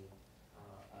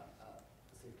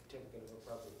a certificate of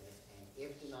appropriateness, and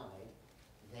if denied,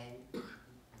 then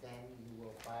you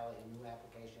will file a new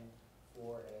application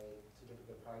for a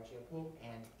certificate of hardship,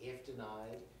 and if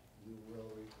denied, you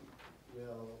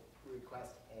will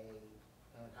request an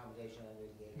accommodation under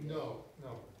the ADA.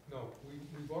 No.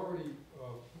 We've already,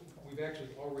 we've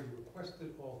actually already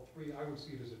requested all three. I would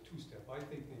see it as a two-step. I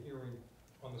think the hearing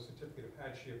on the certificate of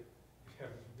hardship, if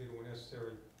heaven forbid it were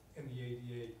necessary, and the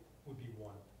ADA would be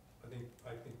one. I think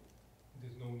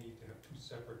there's no need to have two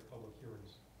separate public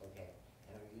hearings. Okay,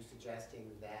 and are you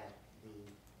suggesting that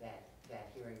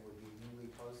that hearing would be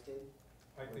newly posted?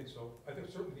 I think so. I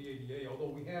think certainly the ADA, although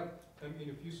we have, I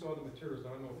mean, if you saw the materials,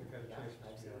 I don't know if you've had a chance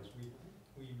to see this,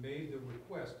 we made the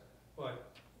request,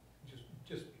 but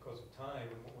just because of time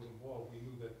and what was involved, we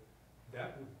knew that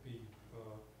would be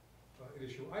an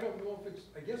issue. I don't know if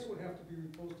I guess it would have to be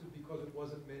reposted because it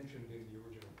wasn't mentioned in the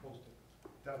original posting.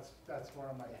 That's one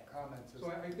of my comments.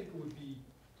 So I think it would be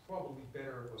probably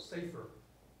better or safer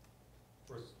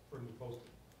for new posting.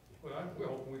 But we're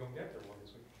hoping we don't get there,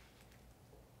 obviously.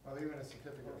 Well, even a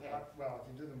certificate, Okay. well, if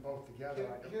you do them both together.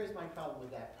 Here's my problem with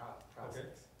that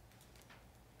process.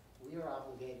 We are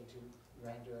obligated to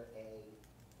render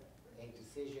a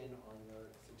decision on your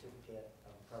certificate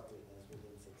of appropriateness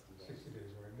within 60 days. 60 days,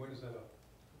 right? When is that up?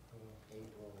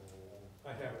 April.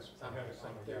 I have it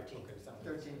somewhere, yeah, 13th okay. or something.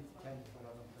 13th, 10th,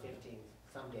 whatever. 15th,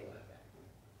 someday like that.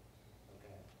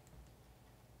 Okay.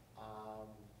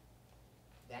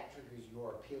 That triggers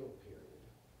your appeal period.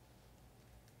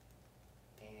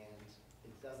 And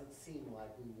it doesn't seem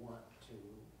like we want to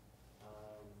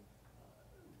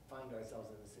find ourselves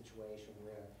in a situation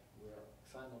where we're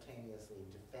simultaneously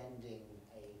defending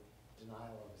a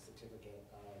denial of a certificate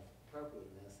of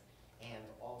appropriateness and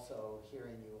also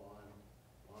hearing you on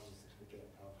the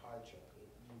certificate of hardship. It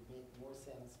would make more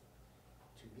sense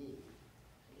to me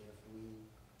if we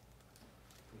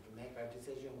can make our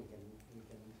decision, we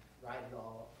can write it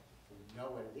all, we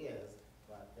know what it is,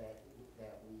 but that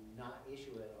we not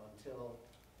issue it until,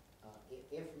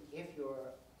 if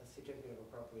your certificate of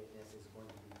appropriateness is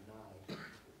going to be denied,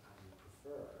 I would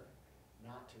prefer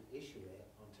not to issue it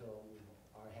until we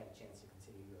had a chance to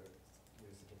consider your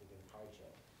certificate of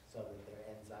hardship, so that there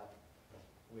ends up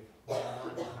with one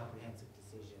comprehensive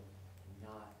decision,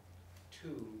 not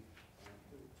two,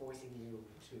 forcing you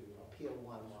to appeal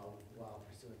one while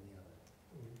pursuing the other.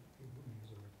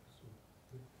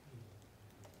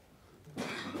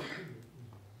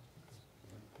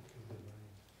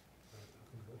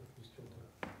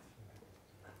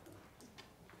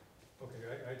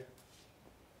 Okay,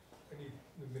 I need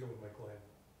the middle of my client.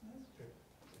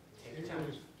 Take your time.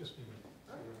 Just give me.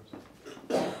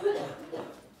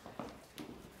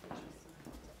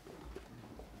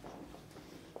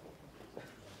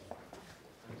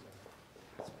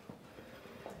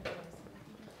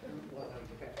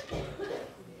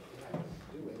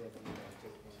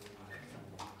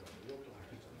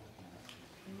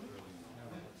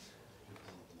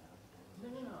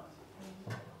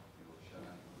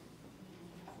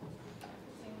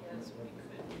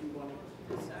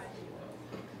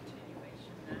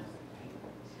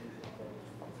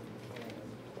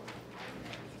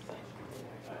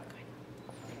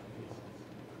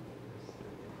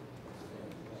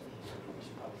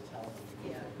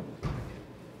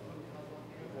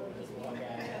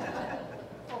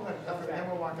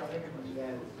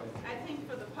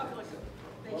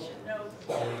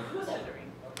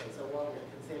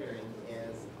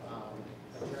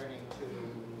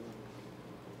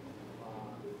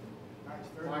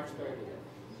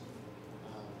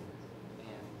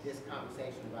 this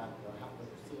conversation about how the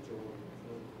procedure will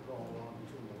go along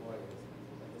between the lawyers,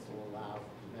 that this will allow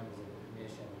members of the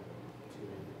commission to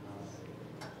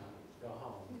go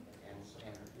home and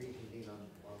reconvene on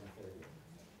the 30th.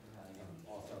 And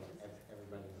also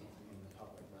everybody in the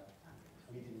public, but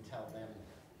we didn't tell them.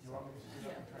 You want me to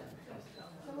do that?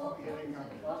 Oh, here they come.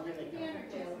 Oh, here they come.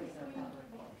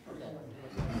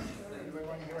 Do we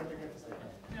want to hear what they're going to say?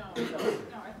 No,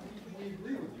 no, I think We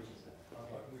agree with you,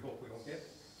 but we hope we don't get.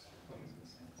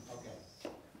 Okay.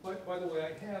 By the way,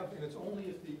 I have, and it's only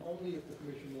if the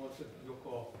commission wants it, your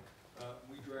call,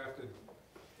 we drafted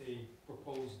a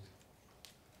proposed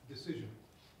decision.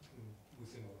 We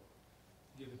can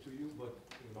give it to you, but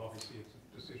obviously it's a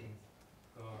decision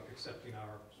accepting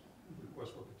our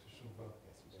request for petition of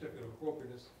certificate of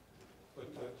appropriateness, but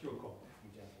it's your call.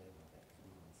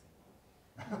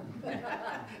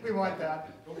 We want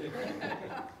that. Okay.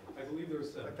 I believe there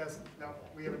is 7. But that's, no,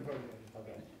 we haven't voted yet.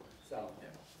 Okay, so.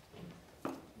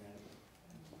 You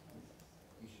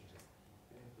should just.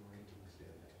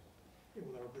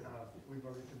 We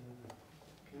voted to move it.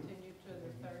 continue to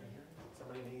the 30th.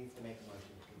 Somebody needs to make a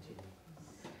motion to continue.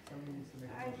 Somebody needs to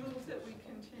make a I motion. move that we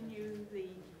continue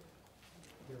the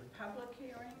public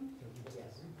hearing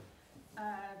Yes.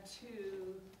 to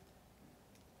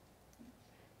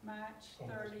March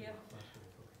 30th,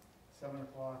 7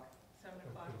 o'clock. 7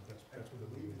 o'clock, I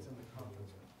believe it's in the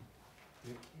conference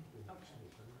room.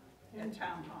 in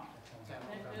Town Hall.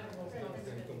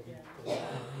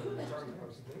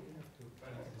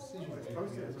 It's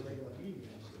posted as a regular meeting.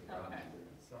 Okay.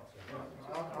 So,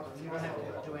 You don't have to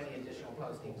do any additional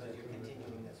posting, but you're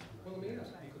continuing this. Well, let me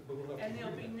ask, And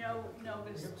there'll be no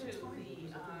notice to the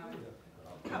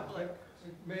public.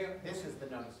 Mayor, This is the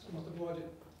notice. Mr. Blodgett,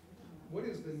 what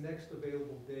is the next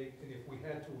available date, and if we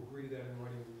had to agree that in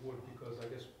writing, we would, because I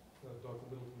guess Dr.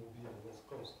 Littleton will be on the West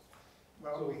Coast.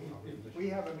 well, So we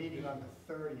have a meeting on the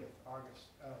 30th, August.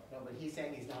 No, but he's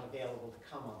saying he's not available to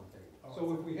come on the 30th.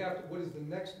 So if we have to, what is the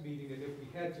next meeting, and if we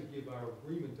had to give our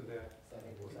agreement to that, So I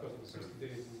think we'll because of the 60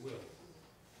 days, we will.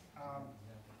 I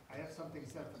have something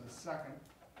set for the 2nd.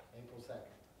 April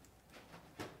 2nd.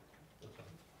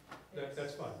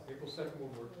 That's fine, April 2nd will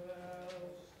work.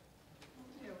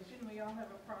 Yeah, didn't we all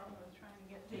have a problem with trying to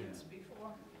get dates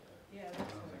before? Yeah,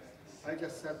 that's I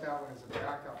just set that one as a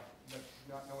backup, but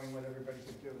not knowing what everybody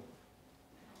could do.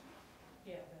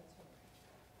 Yeah, that's right.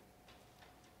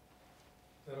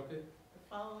 Is that okay? The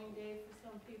following day for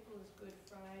some people is Good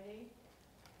Friday.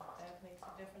 That makes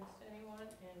a difference to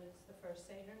anyone, and it's the first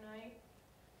Seder night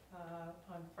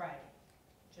on Friday,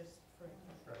 just for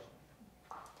information.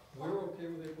 We're okay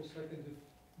with April 2nd if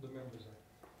the members are.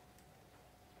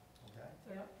 Okay.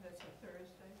 Yep, that's a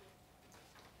Thursday.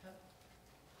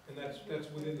 And that's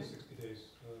within the 60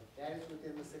 days. That is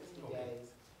within the 60 Okay.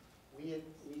 days. We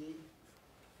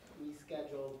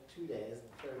scheduled 2 days,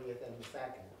 the 30th and the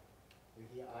 2nd,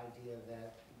 with the idea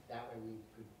that way we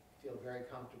could feel very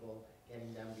comfortable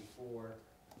getting them before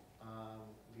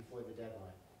the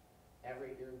deadline.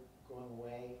 Everett, you're going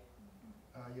away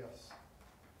Yes,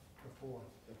 the 4th.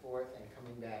 the 4th and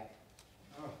coming back.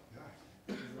 Oh, God.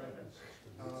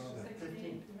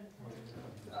 15th.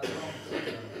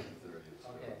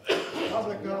 Okay.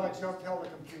 Public knowledge, don't tell the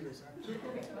computers.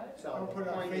 So Don't the put it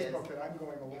on point is, Facebook that I'm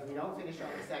going away. if we don't finish on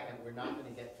the 2nd, we're not going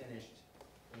to get finished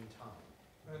in time.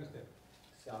 I understand.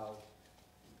 So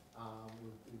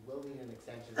we will need an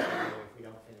extension if we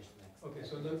don't finish the next. Okay,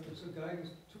 so guidance,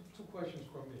 two questions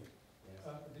from me. Yes.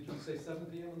 Did you say 7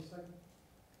 PM on the 2nd?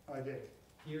 I did.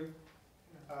 Here?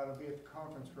 It'll be at the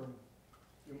conference room.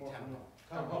 You're more Town familiar.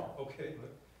 Town Hall, okay,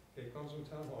 okay, comes from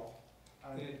Town Hall.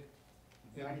 I'm And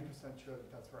 90% sure that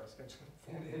that's where I scheduled it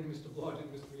for. And Mr. Blodgett,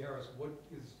 Mr. Miyares, what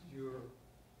is your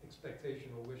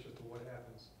expectation or wish as to what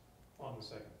happens on the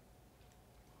 2nd?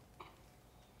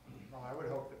 Well, I would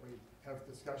hope that we have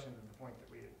discussion to the point that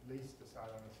we at least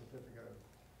decide on a certificate of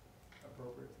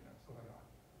appropriateness.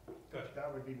 Gotcha.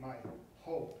 That would be my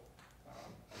hope.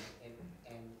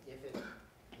 And if it,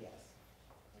 yes,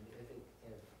 and if they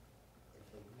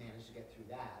manage to get through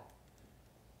that,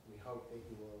 we hope that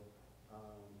you will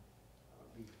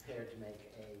be prepared to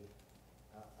make a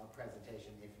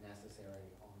presentation if necessary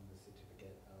on the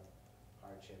certificate of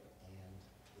hardship and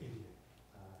ADA.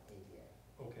 ADA.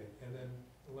 Okay, and then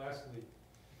lastly,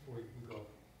 before we go,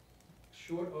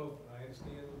 short of, I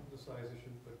understand the size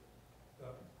issue, but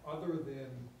other than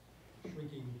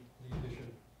shrinking the addition,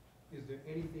 is there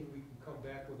anything we can come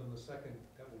back with on the 2nd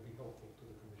that will be helpful to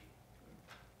the commission?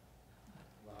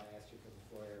 Well, I asked you for the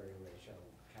floor area ratio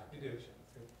You did. calculations.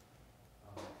 And,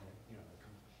 you know,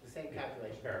 the same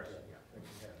calculation. Comparison. The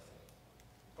comparison.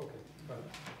 Okay, fine.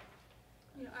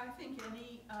 You know, I think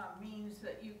any means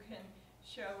that you can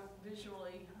show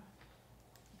visually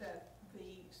that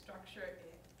the structure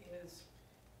is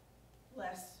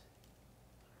less,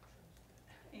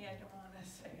 I don't want to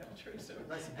say obtrusive.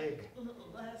 Less big.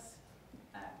 Less,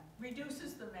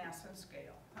 reduces the mass and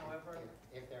scale, however.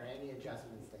 If there are any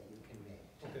adjustments that you can make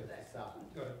to Okay. the facade,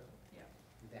 Go ahead. Yeah.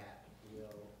 that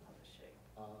will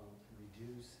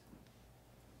reduce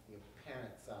the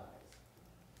apparent size,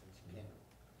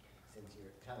 since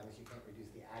you're telling us you can't reduce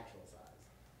the actual size,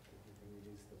 if you can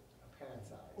reduce the apparent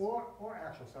size. Or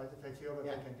actual size, if they feel that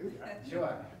they Yeah. can do that.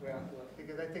 Sure, well,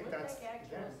 Because I think We'll that's, take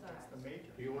actual again, that's the size.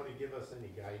 major. Do you want to give us any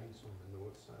guidance on the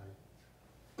north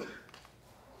side?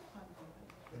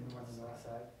 the north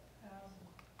side.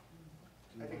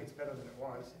 I think it's better than it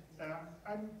was. And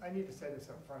I need to say this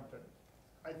up front, that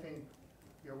I think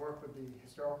your work with the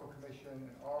Historical Commission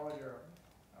and all of your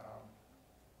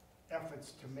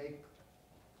efforts to make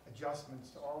adjustments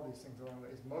to all these things along the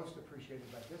way is most appreciated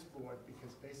by this board,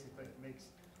 because basically it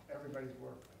makes everybody's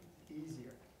work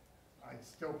easier. I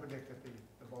still predict that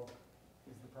the bulk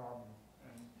is the problem,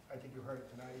 and I think you heard it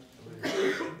tonight.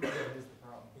 It is the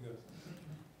problem.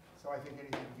 So I think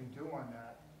anything you can do on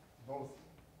that, both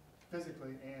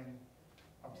physically and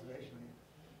observationally,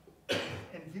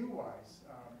 and view-wise,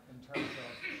 in terms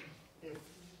of if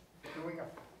doing a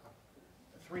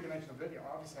three-dimensional video,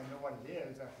 obviously I know what it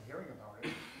is after hearing about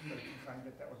it, but if you find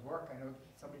that that would work, I know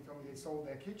somebody told me they sold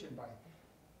their kitchen by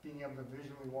being able to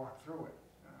visually walk through it.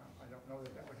 I don't know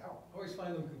that that would help. I always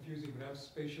find them confusing, but I'm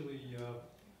spatially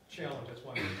challenged, that's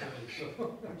why I'm saying,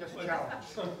 so. I'm just challenged.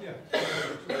 Yeah.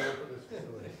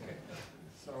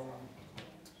 So,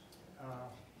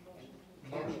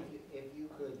 And if you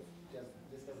could, just,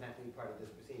 this doesn't have to be part of this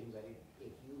proceeding, but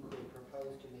if you could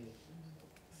propose to me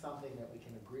something that we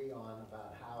can agree on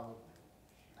about how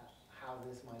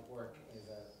this might work as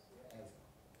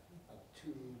a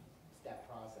two-step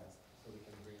process, so we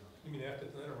can agree on it. You mean after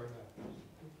tonight or right now?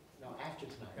 No, after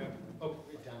tonight. After. Oh.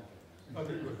 We're done for tonight.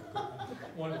 Okay, good.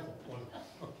 Wonderful, wonderful,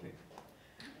 okay.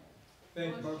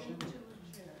 Thank you. motion?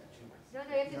 No,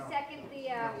 you have to No. second the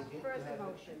further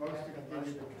motion. Motion to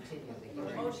continue to continue the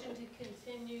hearing. Motion to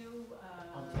continue,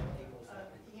 Until April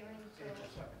hearing April till,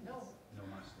 second. no,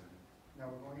 Now,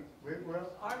 we're,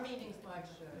 our meeting's March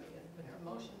 30th, but the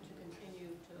motion to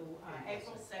continue to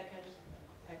April 2nd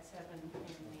at 7 in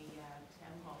the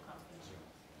town hall conference room.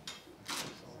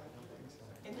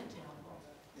 In the town hall.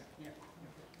 Yeah.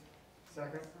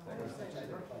 second?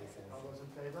 Second. All those in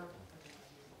favor?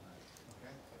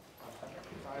 Okay.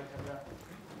 Five have that.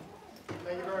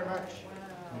 Thank you very much.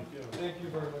 Thank you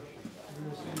very much. We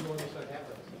will see you on the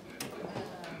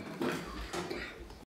second.